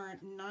there are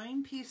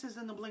 9 pieces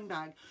in the bling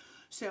bag.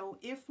 So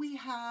if we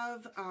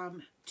have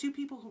 2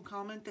 people who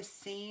comment the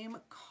same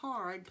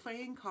card,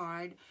 playing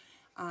card,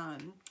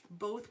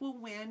 both will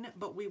win,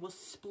 but we will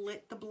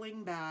split the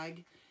bling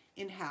bag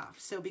in half.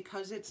 So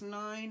because it's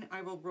 9,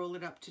 I will roll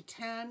it up to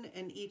 10,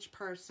 and each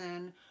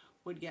person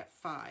would get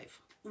 5.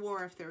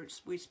 Or if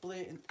there's, we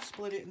split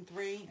it in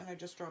 3, and I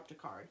just dropped a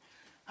card.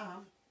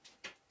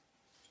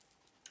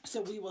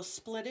 So we will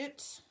split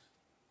it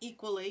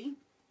equally,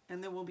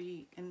 and there will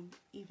be an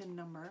even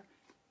number,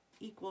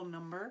 equal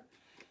number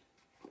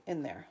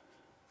in there.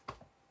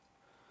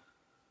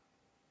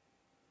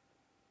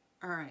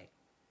 All right.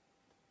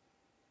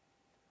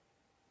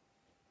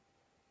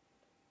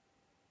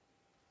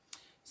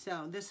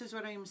 So this is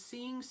what I'm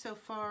seeing so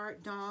far.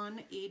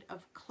 Dawn, 8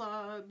 of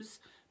clubs.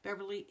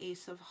 Beverly,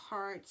 Ace of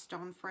hearts.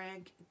 Dawn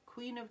Frank,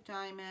 Queen of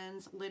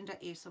diamonds. Linda,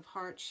 Ace of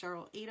hearts.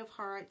 Cheryl, 8 of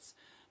hearts.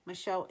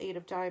 Michelle, 8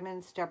 of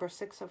diamonds. Deborah,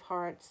 6 of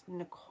hearts.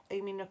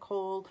 Amy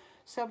Nicole,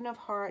 7 of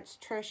hearts.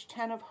 Trish,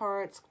 10 of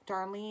hearts.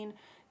 Darlene,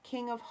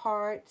 King of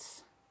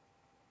hearts.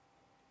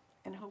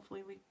 And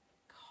hopefully we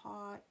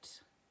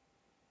caught...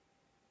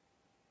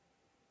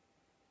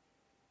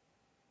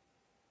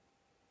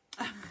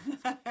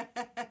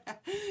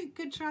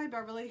 Good try,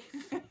 Beverly.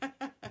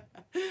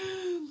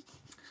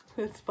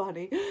 That's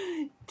funny.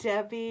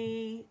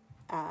 Debbie,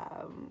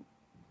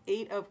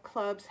 8 of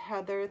clubs.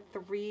 Heather,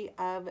 3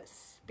 of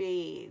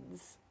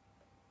spades.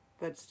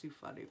 That's too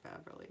funny,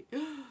 Beverly.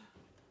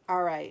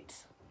 All right.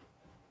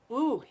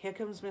 Ooh, here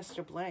comes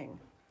Mr. Bling.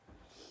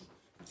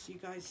 So you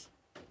guys,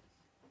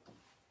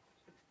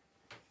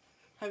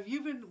 have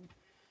you been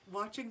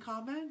watching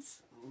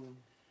comments? No.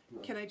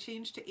 Can I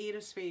change to 8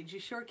 of spades? You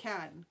sure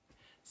can.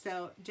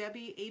 So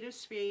Debbie, 8 of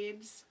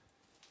spades.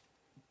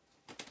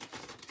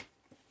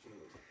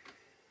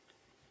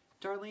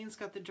 Darlene's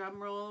got the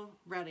drum roll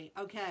ready.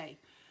 Okay.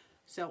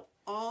 So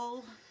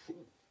all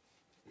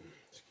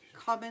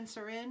comments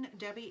are in.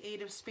 Debbie,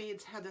 8 of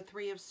spades. Heather,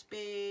 3 of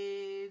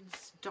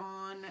spades.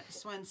 Dawn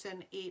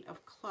Swenson, 8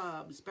 of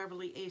clubs.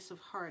 Beverly, Ace of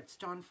hearts.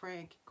 Dawn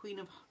Frank, Queen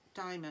of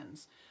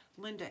diamonds.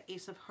 Linda,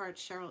 Ace of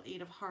hearts. Cheryl,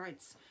 8 of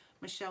hearts.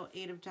 Michelle,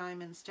 8 of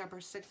diamonds.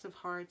 Deborah, 6 of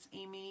hearts.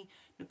 Amy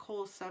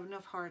Nicole, 7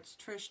 of hearts.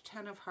 Trish,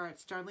 10 of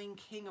hearts. Darlene,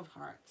 King of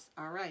hearts.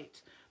 All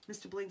right.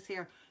 Mr. Blink's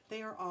here.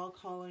 They are all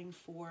calling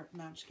for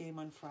match game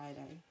on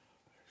Friday.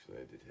 Actually,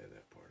 I did hear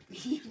that part.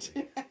 You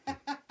did?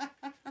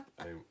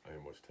 I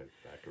almost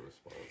typed back a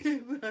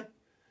response.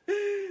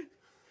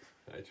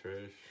 Hi,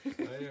 Trish.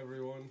 Hi,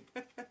 everyone.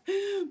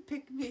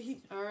 Pick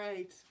me. All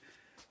right.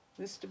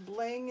 Mr.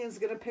 Bling is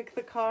going to pick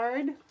the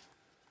card. Yeah,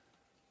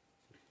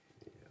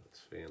 let's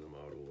fan them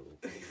out a little.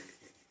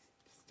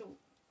 Just don't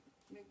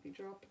make me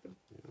drop them.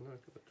 You're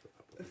not going to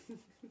drop them.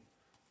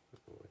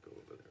 I'll let go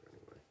over there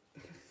anyway.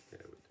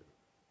 Yeah, we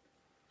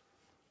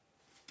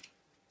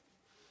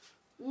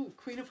do. Ooh,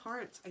 Queen of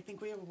hearts. I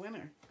think we have a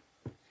winner.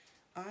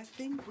 I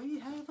think we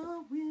have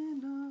a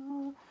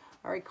winner.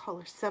 All right,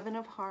 caller, 7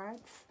 of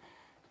hearts.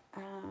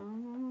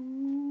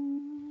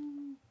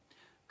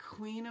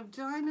 Queen of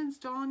diamonds.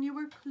 Dawn, you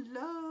were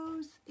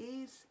close.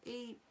 Ace,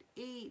 8,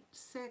 8,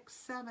 6,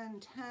 7,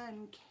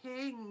 10.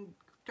 King.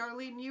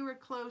 Darlene, you were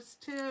close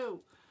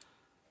too.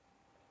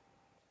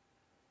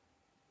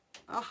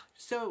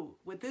 So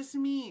what this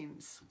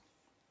means,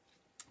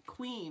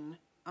 Queen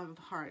of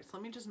hearts.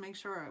 Let me just make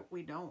sure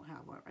we don't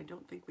have one. I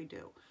don't think we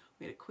do.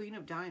 We had a Queen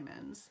of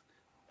diamonds.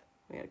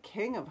 We had a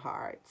King of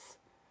hearts.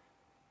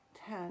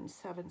 10,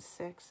 7,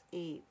 6,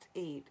 8,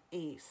 8,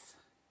 ace.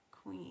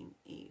 Queen,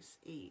 ace,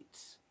 8,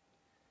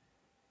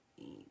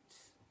 8,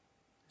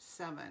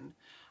 7.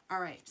 All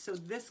right, so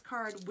this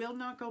card will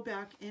not go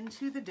back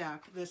into the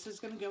deck. This is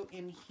going to go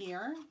in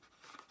here.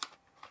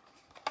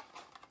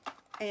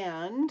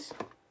 And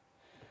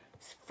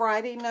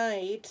Friday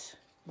night,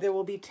 there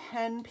will be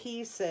 10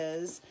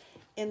 pieces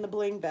in the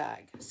bling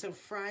bag. So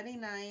Friday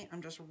night,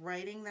 I'm just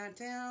writing that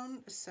down.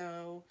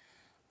 So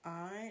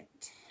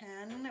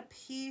 10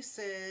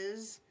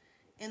 pieces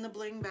in the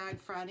bling bag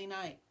Friday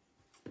night.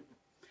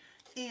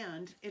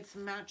 And it's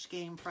match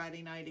game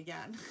Friday night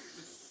again.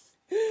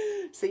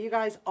 So you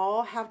guys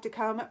all have to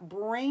come.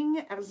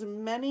 Bring as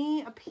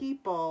many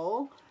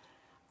people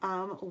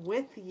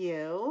with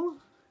you.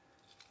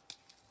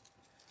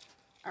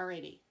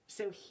 Alrighty.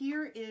 So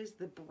here is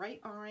the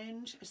bright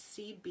orange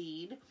seed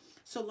bead.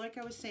 So like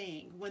I was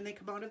saying, when they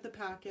come out of the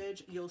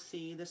package, you'll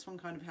see this one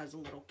kind of has a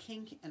little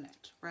kink in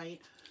it,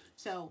 right?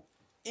 So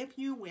if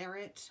you wear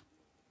it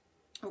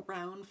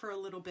around for a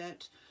little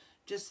bit,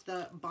 just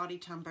the body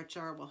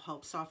temperature will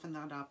help soften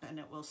that up and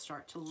it will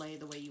start to lay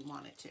the way you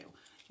want it to.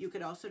 You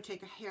could also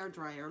take a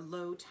hairdryer,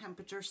 low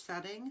temperature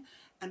setting,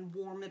 and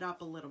warm it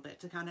up a little bit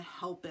to kind of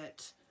help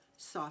it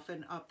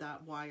soften up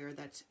that wire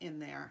that's in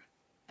there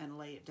and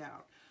lay it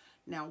down.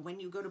 Now, when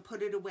you go to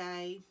put it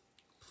away,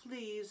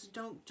 please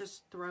don't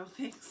just throw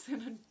things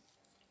in a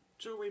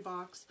jewelry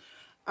box.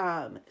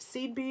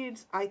 Seed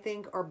beads, I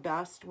think, are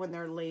best when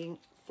they're laying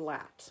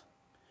flat,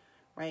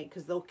 right?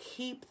 Because they'll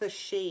keep the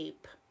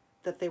shape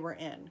that they were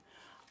in.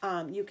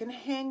 You can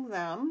hang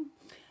them,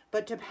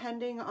 but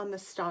depending on the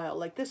style,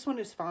 like this one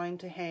is fine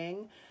to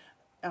hang,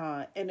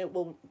 and it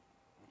will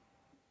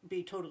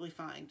be totally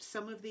fine.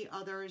 Some of the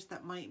others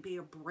that might be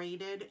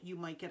braided, you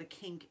might get a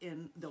kink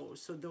in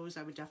those. So those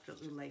I would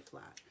definitely lay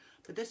flat.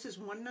 But this is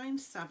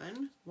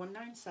 197.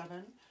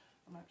 197.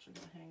 I'm actually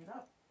going to hang it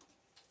up.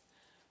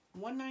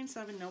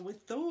 197. Now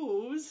with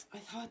those, I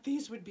thought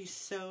these would be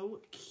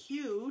so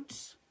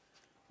cute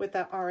with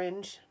that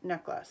orange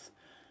necklace.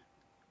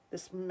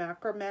 This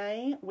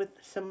macrame with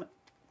some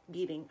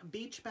beading.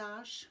 Beach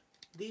Bash.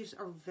 These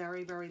are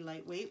very, very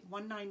lightweight.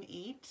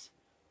 198.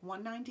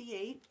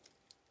 198.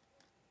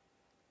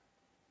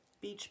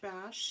 Beach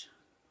Bash.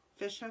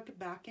 Fishhook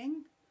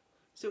backing.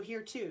 So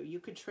here too, you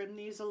could trim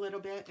these a little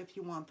bit if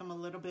you want them a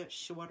little bit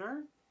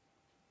shorter.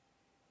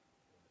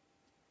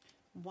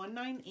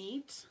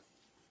 198.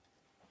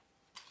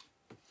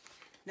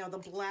 Now the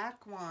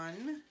black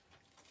one,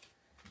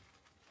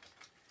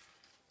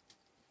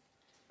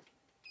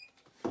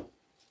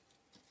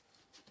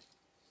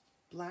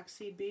 black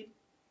seed bead.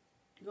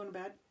 You going to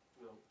bed?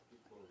 No.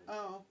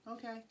 Oh,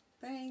 okay.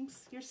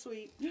 Thanks. You're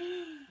sweet.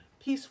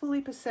 Peacefully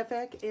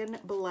Pacific in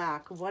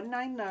black.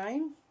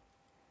 199.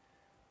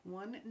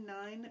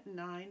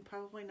 199.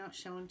 Probably not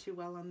showing too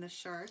well on this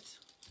shirt.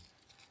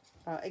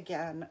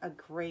 Again, a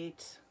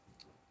great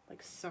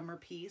like summer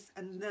piece.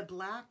 And the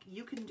black,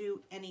 you can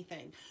do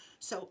anything.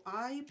 So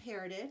I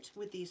paired it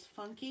with these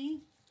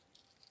funky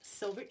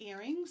silver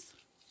earrings.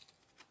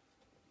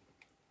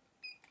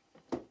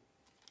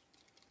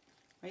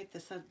 Right,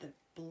 this had the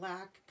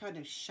black kind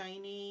of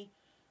shiny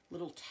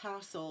little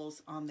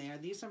tassels on there.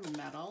 These are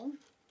metal.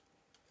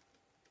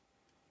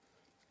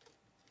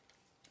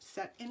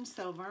 Set in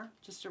silver,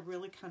 just a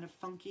really kind of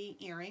funky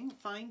earring.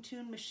 Fine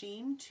Tune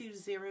Machine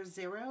 200,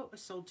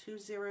 sold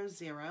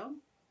 200.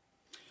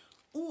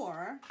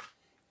 Or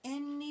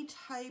any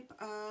type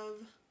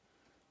of,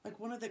 like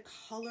one of the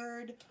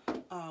colored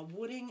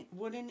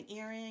wooden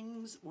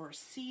earrings or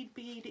seed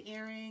bead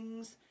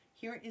earrings.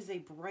 Here is a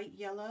bright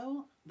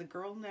yellow, the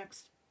girl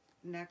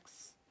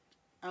next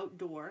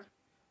outdoor.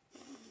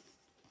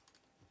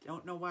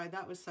 Don't know why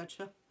that was such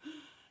a,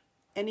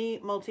 any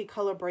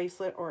multicolor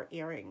bracelet or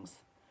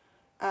earrings.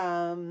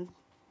 Multicolor.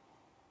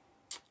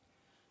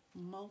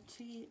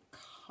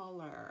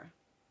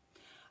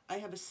 I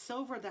have a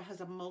silver that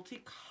has a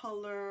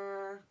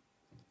multicolor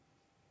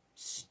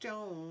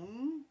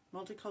stone,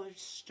 multicolored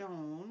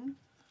stone,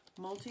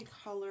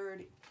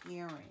 multicolored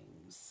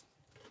earrings.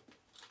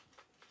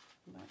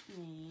 Let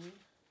me,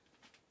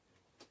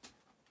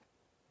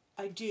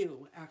 I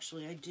do,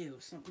 actually, I do.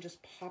 Something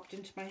just popped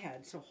into my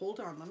head. So hold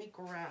on, let me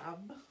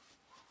grab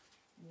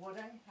what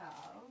I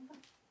have.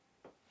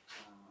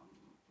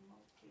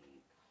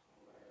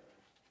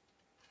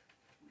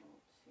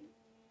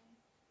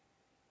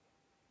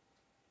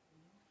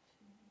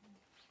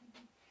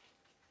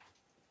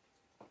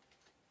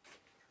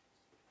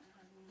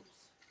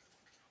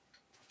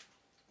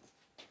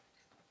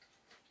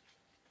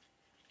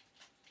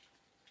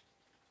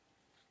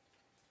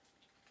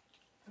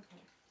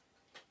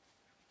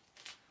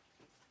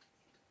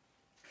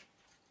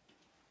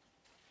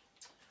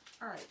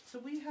 All right, so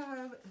we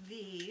have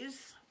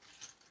these.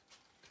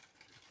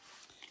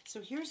 So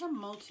here's a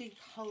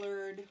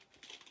multicolored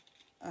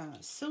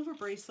silver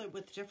bracelet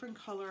with different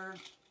color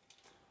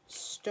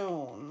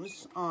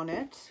stones on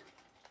it.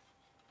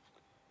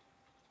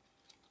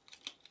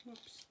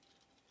 Whoops.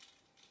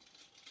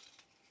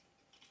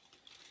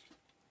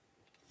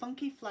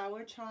 Funky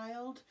Flower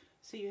Child.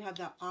 So you have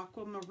that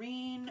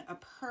aquamarine, a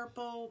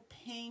purple,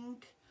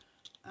 pink.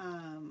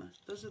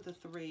 Those are the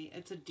three.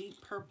 It's a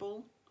deep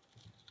purple.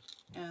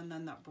 And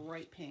then that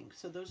bright pink.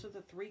 So those are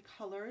the three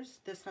colors.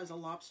 This has a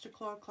lobster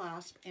claw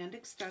clasp and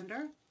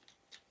extender.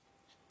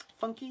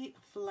 Funky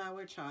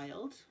Flower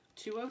Child,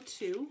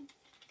 202.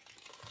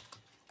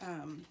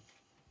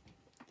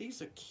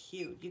 These are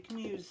cute. You can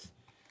use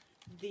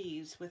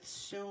these with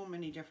so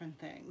many different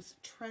things.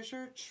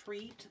 Treasure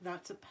Treat,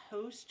 that's a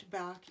post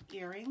back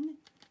earring.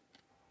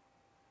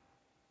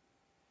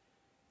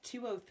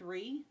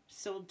 203,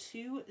 sold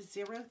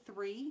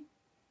 203.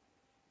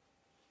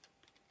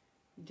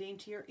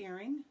 Daintier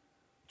earring,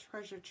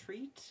 Treasure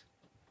Treat,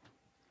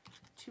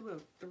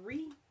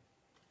 203.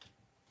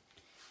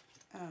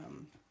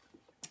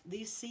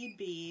 These seed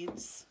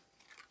beads,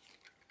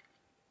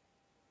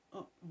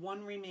 oh,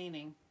 one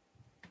remaining.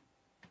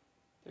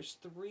 There's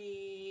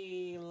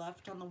 3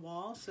 left on the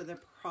wall, so they're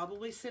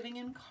probably sitting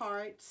in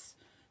carts.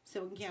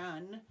 So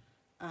again,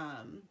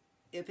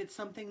 if it's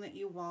something that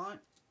you want,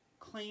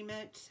 claim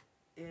it.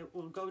 It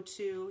will go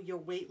to your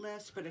wait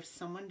list, but if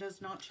someone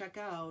does not check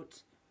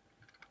out,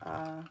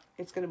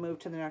 it's going to move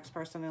to the next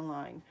person in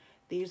line.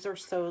 These are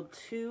sold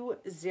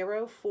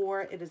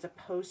 204. It is a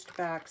post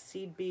back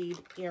seed bead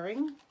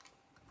earring.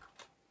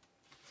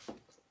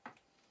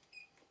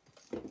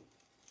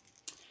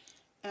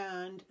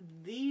 And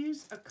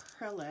these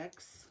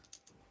acrylics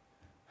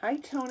Hi,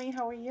 Tony.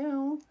 How are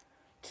you?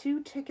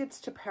 2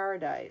 tickets to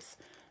paradise.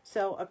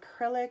 So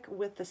acrylic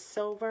with the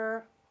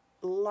silver,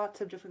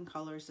 lots of different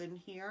colors in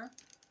here.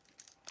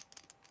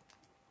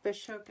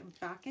 Fishhook and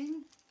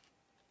backing.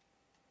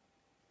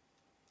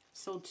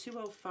 Sold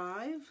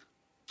 $205.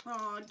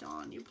 Oh,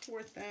 Dawn, you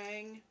poor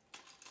thing.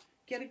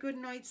 Get a good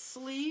night's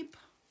sleep.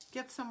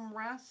 Get some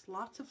rest.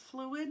 Lots of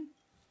fluid.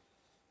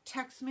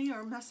 Text me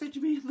or message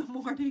me in the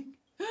morning.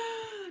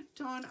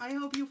 Dawn, I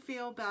hope you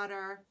feel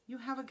better. You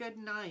have a good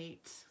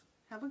night.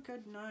 Have a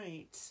good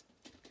night.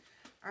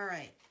 All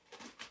right.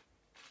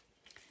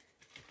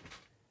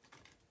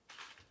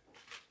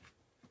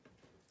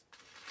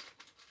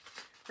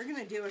 We're going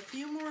to do a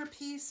few more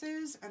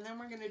pieces, and then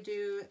we're going to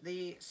do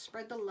the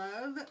Spread the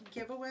Love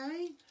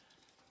giveaway.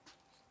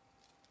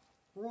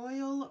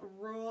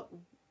 Royal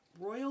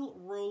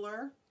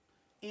Roller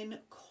in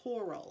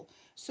Coral.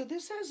 So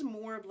this has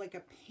more of like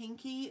a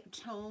pinky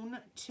tone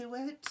to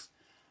it.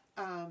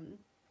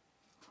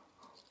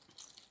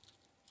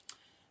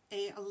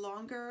 A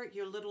longer,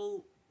 your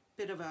little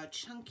bit of a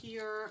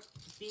chunkier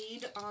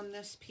bead on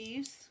this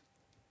piece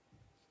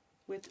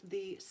with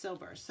the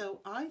silver.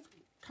 So I've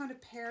kind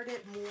of paired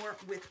it more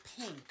with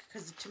pink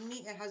because to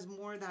me it has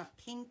more of that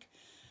pink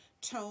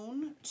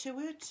tone to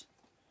it.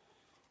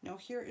 Now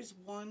here is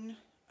one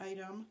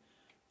item.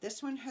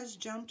 This one has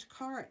jumped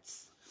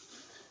carts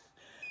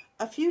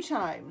a few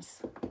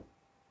times.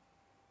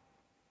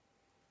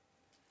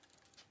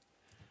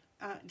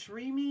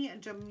 Dreamy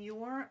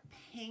Demure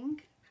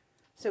Pink.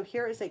 So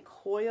here is a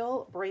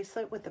coil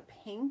bracelet with a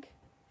pink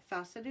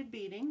faceted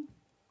beading.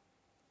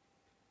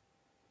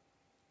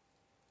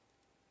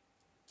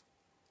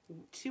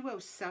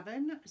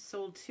 $207,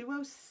 sold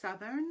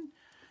 $207.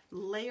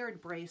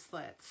 Layered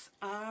bracelets.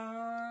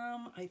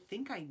 I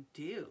think I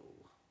do.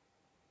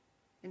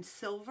 In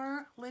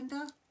silver,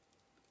 Linda.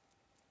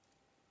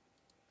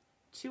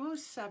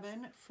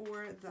 $207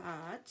 for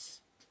that.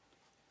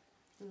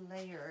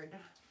 Layered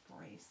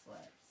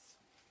bracelets.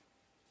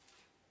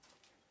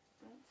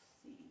 Let's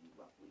see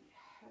what we have.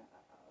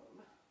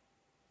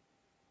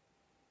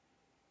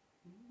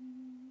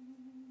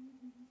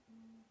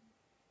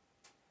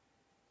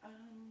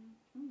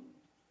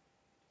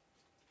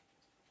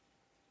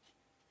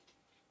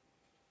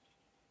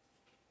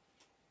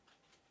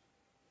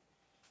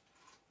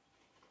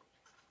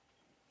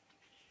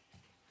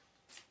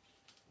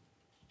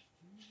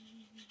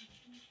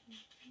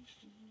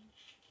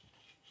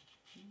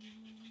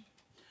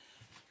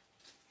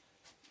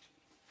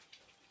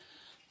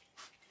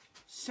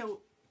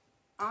 So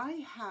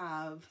I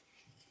have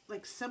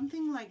like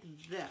something like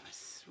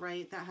this,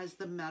 right? That has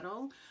the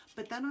metal,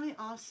 but then I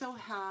also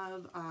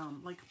have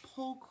like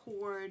pull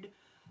cord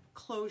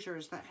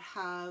closures that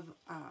have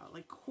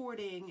like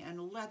cording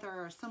and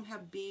leather. Some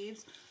have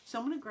beads. So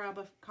I'm going to grab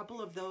a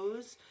couple of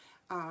those,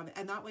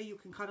 and that way you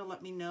can kind of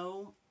let me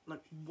know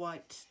like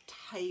what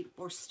type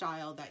or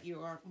style that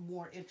you are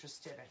more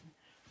interested in.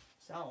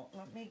 So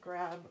let me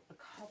grab a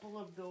couple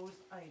of those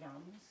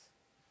items.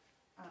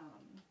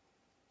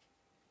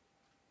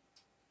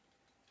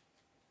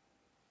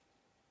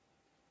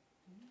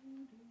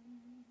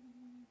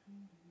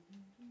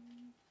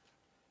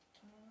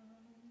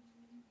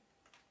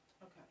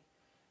 Okay,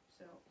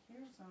 so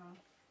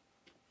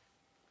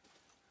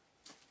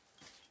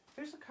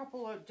here's a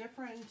couple of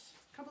different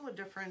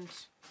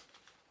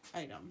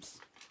items.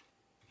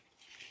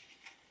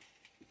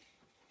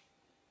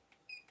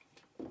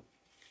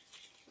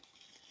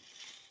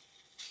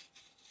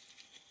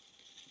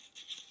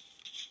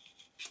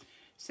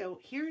 So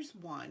here's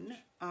one,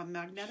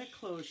 magnetic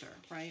closure,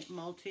 right?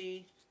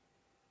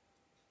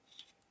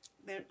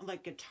 They're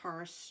like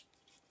guitar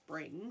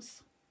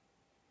springs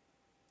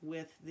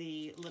with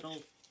the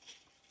little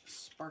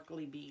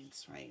sparkly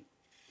beads, right?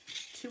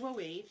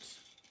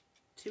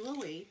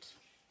 $208.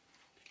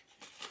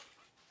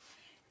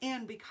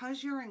 And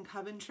because you're in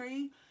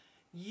Coventry,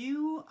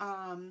 you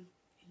are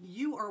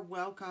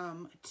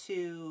welcome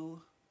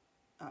to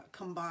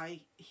come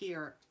by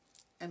here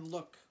and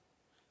look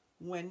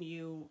when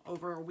you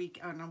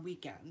on a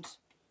weekend.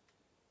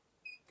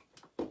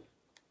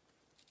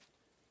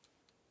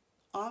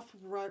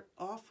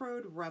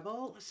 Off-Road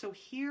Rebel. So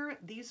here,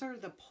 these are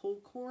the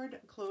pull cord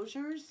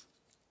closures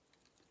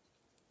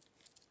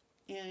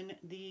in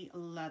the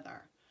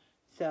leather.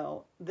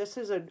 So this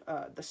is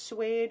the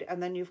suede,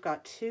 and then you've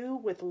got 2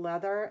 with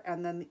leather,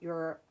 and then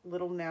your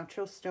little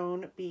natural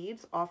stone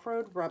beads.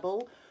 Off-Road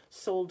Rebel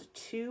sold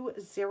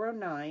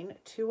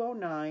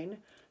 $209.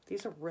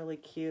 These are really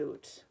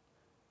cute,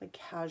 like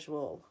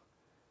casual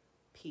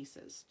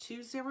pieces.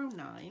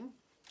 $209.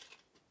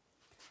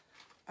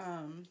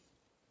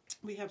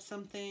 We have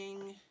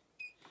something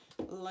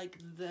like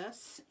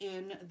this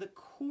in the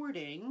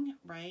cording,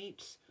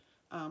 right?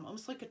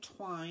 Almost like a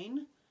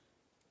twine.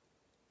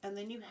 And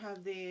then you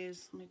have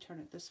these, let me turn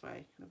it this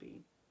way, it'll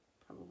be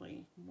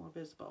probably more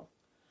visible.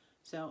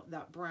 So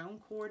that brown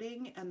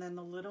cording, and then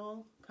the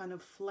little kind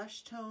of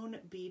flesh tone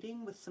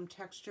beading with some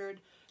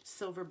textured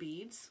silver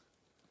beads.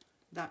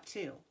 That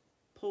too.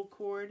 Pull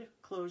cord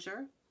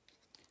closure.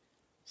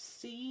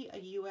 See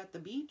you at the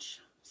beach.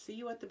 See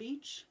you at the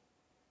beach.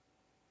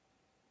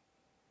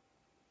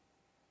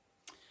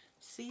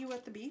 See you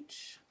at the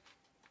beach.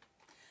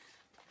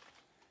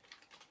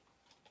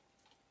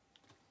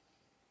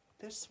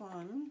 This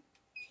one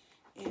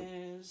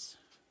is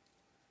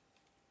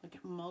like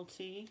a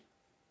multi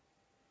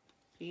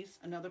piece,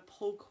 another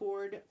pull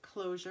cord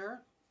closure,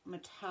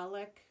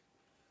 metallic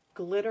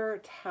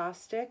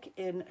glitter-tastic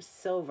in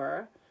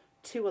silver,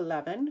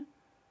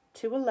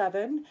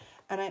 211,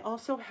 and I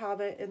also have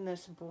it in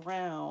this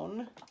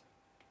brown.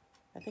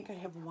 I think I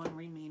have one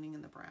remaining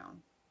in the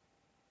brown.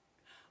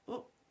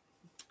 Oh,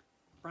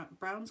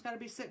 brown's got to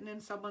be sitting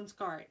in someone's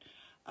cart.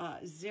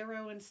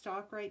 0 in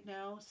stock right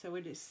now, so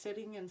it is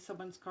sitting in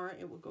someone's cart.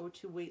 It will go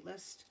to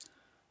waitlist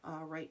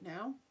right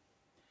now.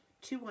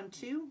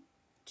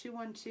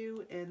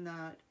 212 in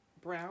that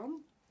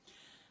brown.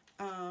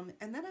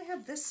 And then I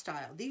have this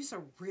style. These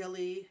are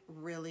really,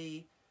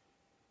 really,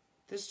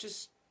 this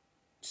just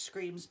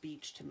screams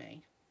beach to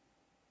me.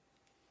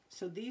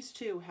 So these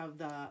two have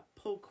the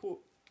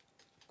pull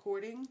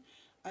cording.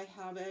 I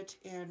have it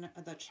in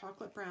the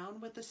chocolate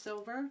brown with the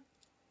silver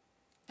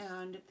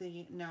and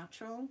the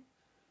natural.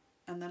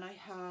 And then I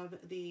have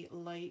the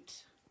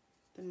light,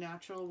 the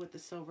natural with the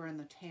silver and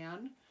the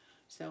tan.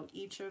 So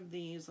each of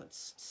these,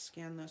 let's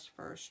scan this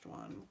first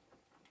one.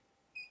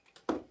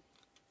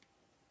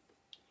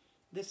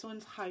 This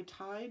one's High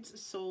Tides,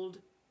 sold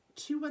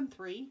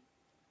 213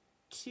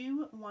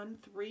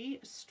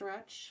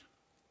 stretch,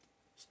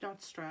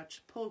 not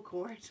stretch, pull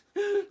cord,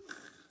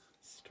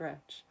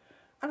 stretch.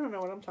 I don't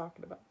know what I'm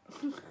talking about.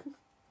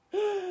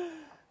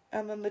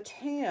 And then the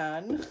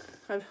tan,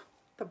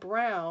 the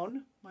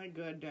brown, my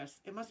goodness,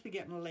 it must be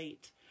getting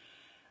late.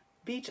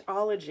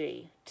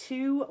 Beachology,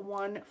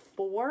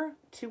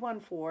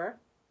 214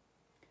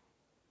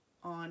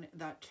 on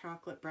that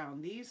chocolate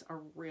brown. These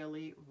are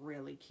really,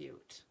 really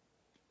cute.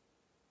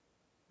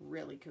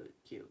 Really cute.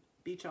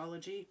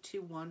 Beachology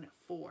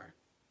 214.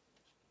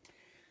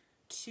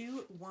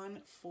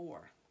 214.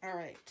 All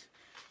right.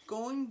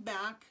 Going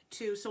back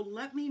to, so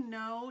let me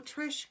know,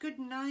 Trish, good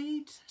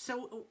night.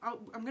 So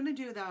I'm going to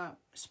do the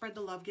Spread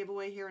the Love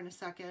giveaway here in a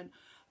second.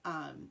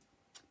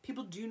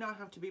 People do not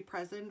have to be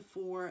present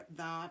for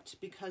that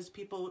because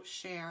people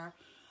share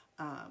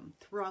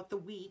throughout the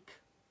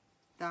week.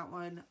 That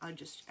one, I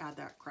just add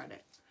that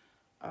credit.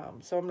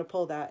 So I'm going to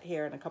pull that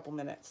here in a couple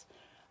minutes.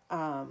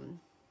 What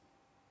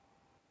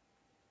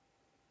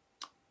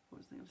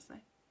was I going to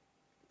say?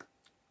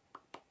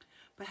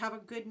 But have a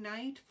good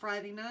night,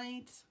 Friday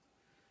night.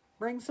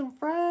 Bring some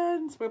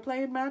friends. We're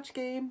playing match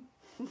game.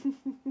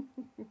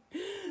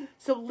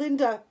 So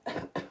Linda,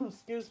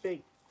 excuse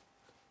me.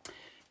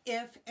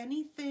 If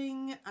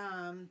anything,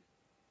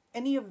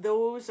 any of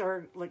those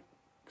are like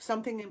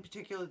something in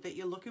particular that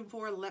you're looking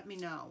for, let me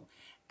know.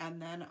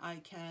 And then I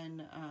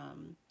can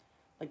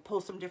like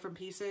pull some different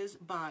pieces,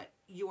 but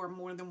you are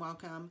more than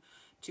welcome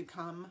to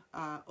come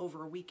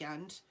over a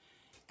weekend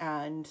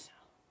and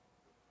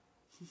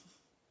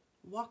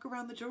walk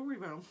around the jewelry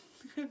room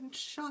and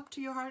shop to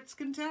your heart's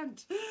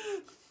content.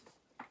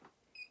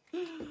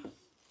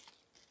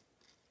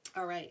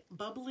 All right,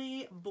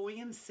 Bubbly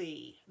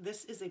Buoyancy.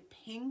 This is a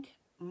pink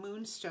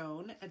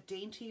moonstone, a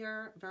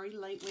daintier, very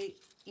lightweight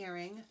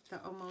earring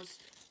that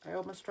I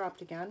almost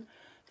dropped again.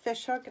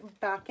 Fishhook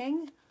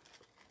backing.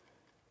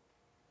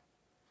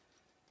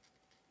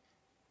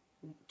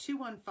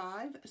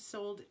 215,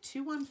 sold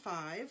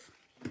 215.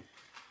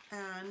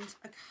 And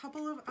a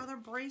couple of other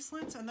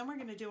bracelets, and then we're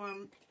going to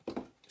do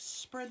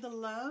Spread the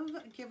Love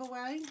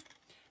giveaway.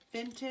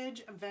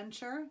 Vintage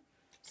Venture.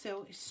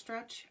 So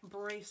stretch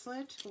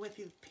bracelet with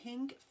the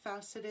pink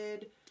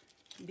faceted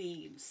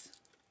beads.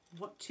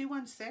 What,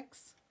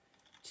 216.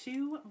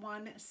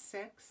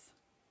 216.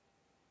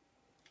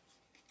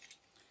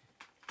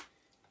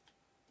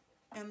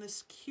 And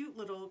this cute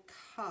little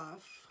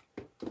cuff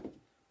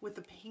with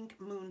the pink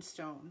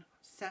moonstone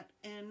set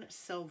in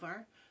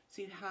silver.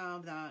 So you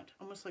have that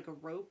almost like a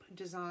rope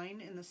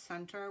design in the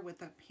center with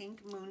that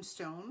pink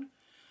moonstone.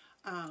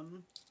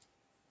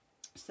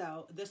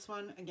 So this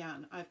one,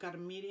 again, I've got a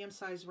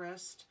medium-sized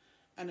wrist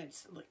and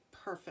it's like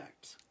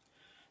perfect.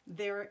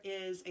 There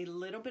is a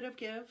little bit of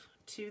give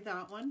to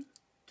that one.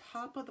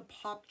 Top of the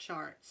pop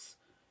charts,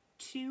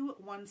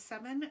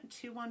 217,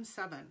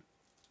 217,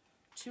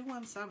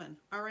 217.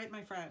 All right,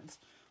 my friends,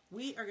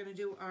 we are going to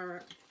do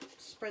our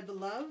Spread the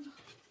Love.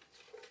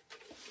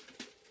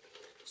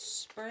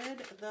 Spread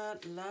the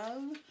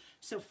Love.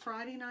 So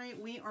Friday night,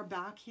 we are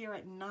back here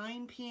at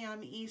 9 p.m.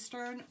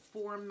 Eastern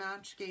for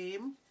match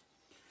game.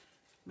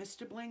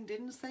 Mr. Bling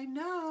didn't say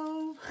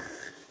no.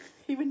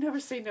 He would never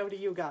say no to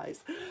you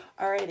guys.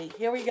 Alrighty,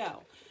 here we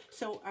go.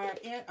 So our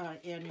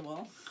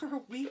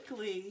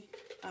weekly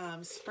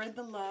Spread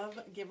the Love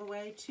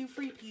giveaway, 2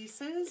 free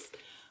pieces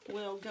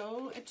will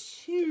go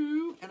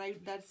to, and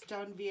that's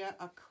done via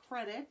a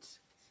credit.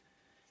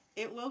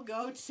 It will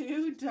go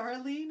to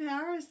Darlene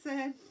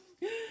Harrison.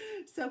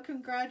 So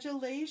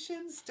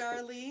congratulations,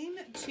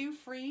 Darlene. 2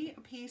 free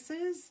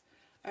pieces,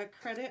 a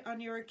credit on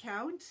your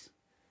account.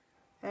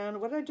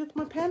 And what did I do with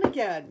my pen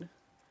again?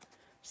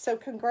 So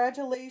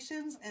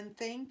congratulations and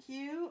thank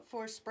you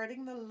for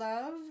spreading the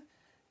love.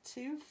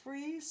 2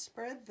 free,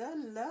 spread the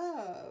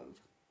love.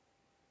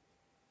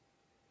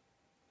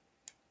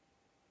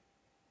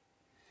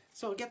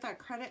 So we'll get that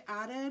credit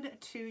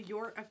added to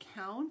your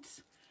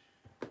account.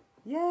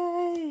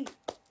 Yay!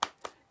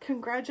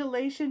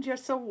 Congratulations, you're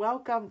so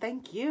welcome.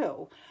 Thank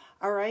you.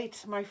 All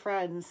right, my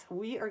friends,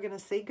 we are going to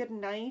say good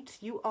night.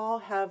 You all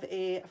have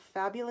a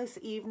fabulous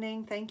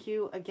evening. Thank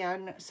you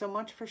again so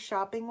much for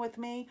shopping with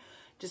me.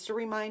 Just a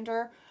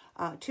reminder,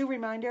 2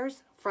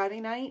 reminders.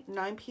 Friday night,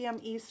 9 p.m.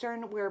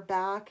 Eastern, we're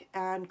back,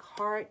 and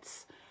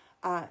carts,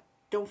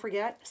 don't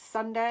forget,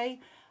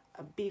 Sunday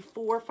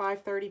before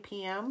 5:30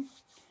 p.m.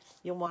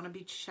 You'll want to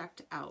be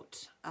checked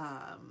out.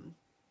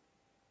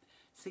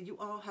 So you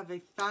all have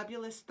a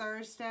fabulous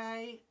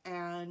Thursday,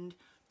 and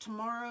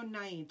tomorrow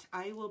night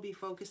I will be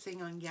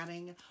focusing on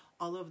getting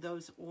all of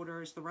those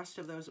orders, the rest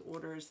of those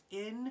orders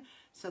in.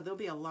 So there'll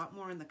be a lot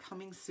more in the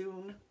coming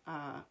soon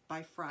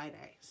by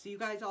Friday. So you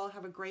guys all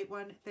have a great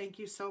one. Thank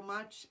you so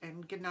much,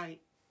 and good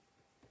night.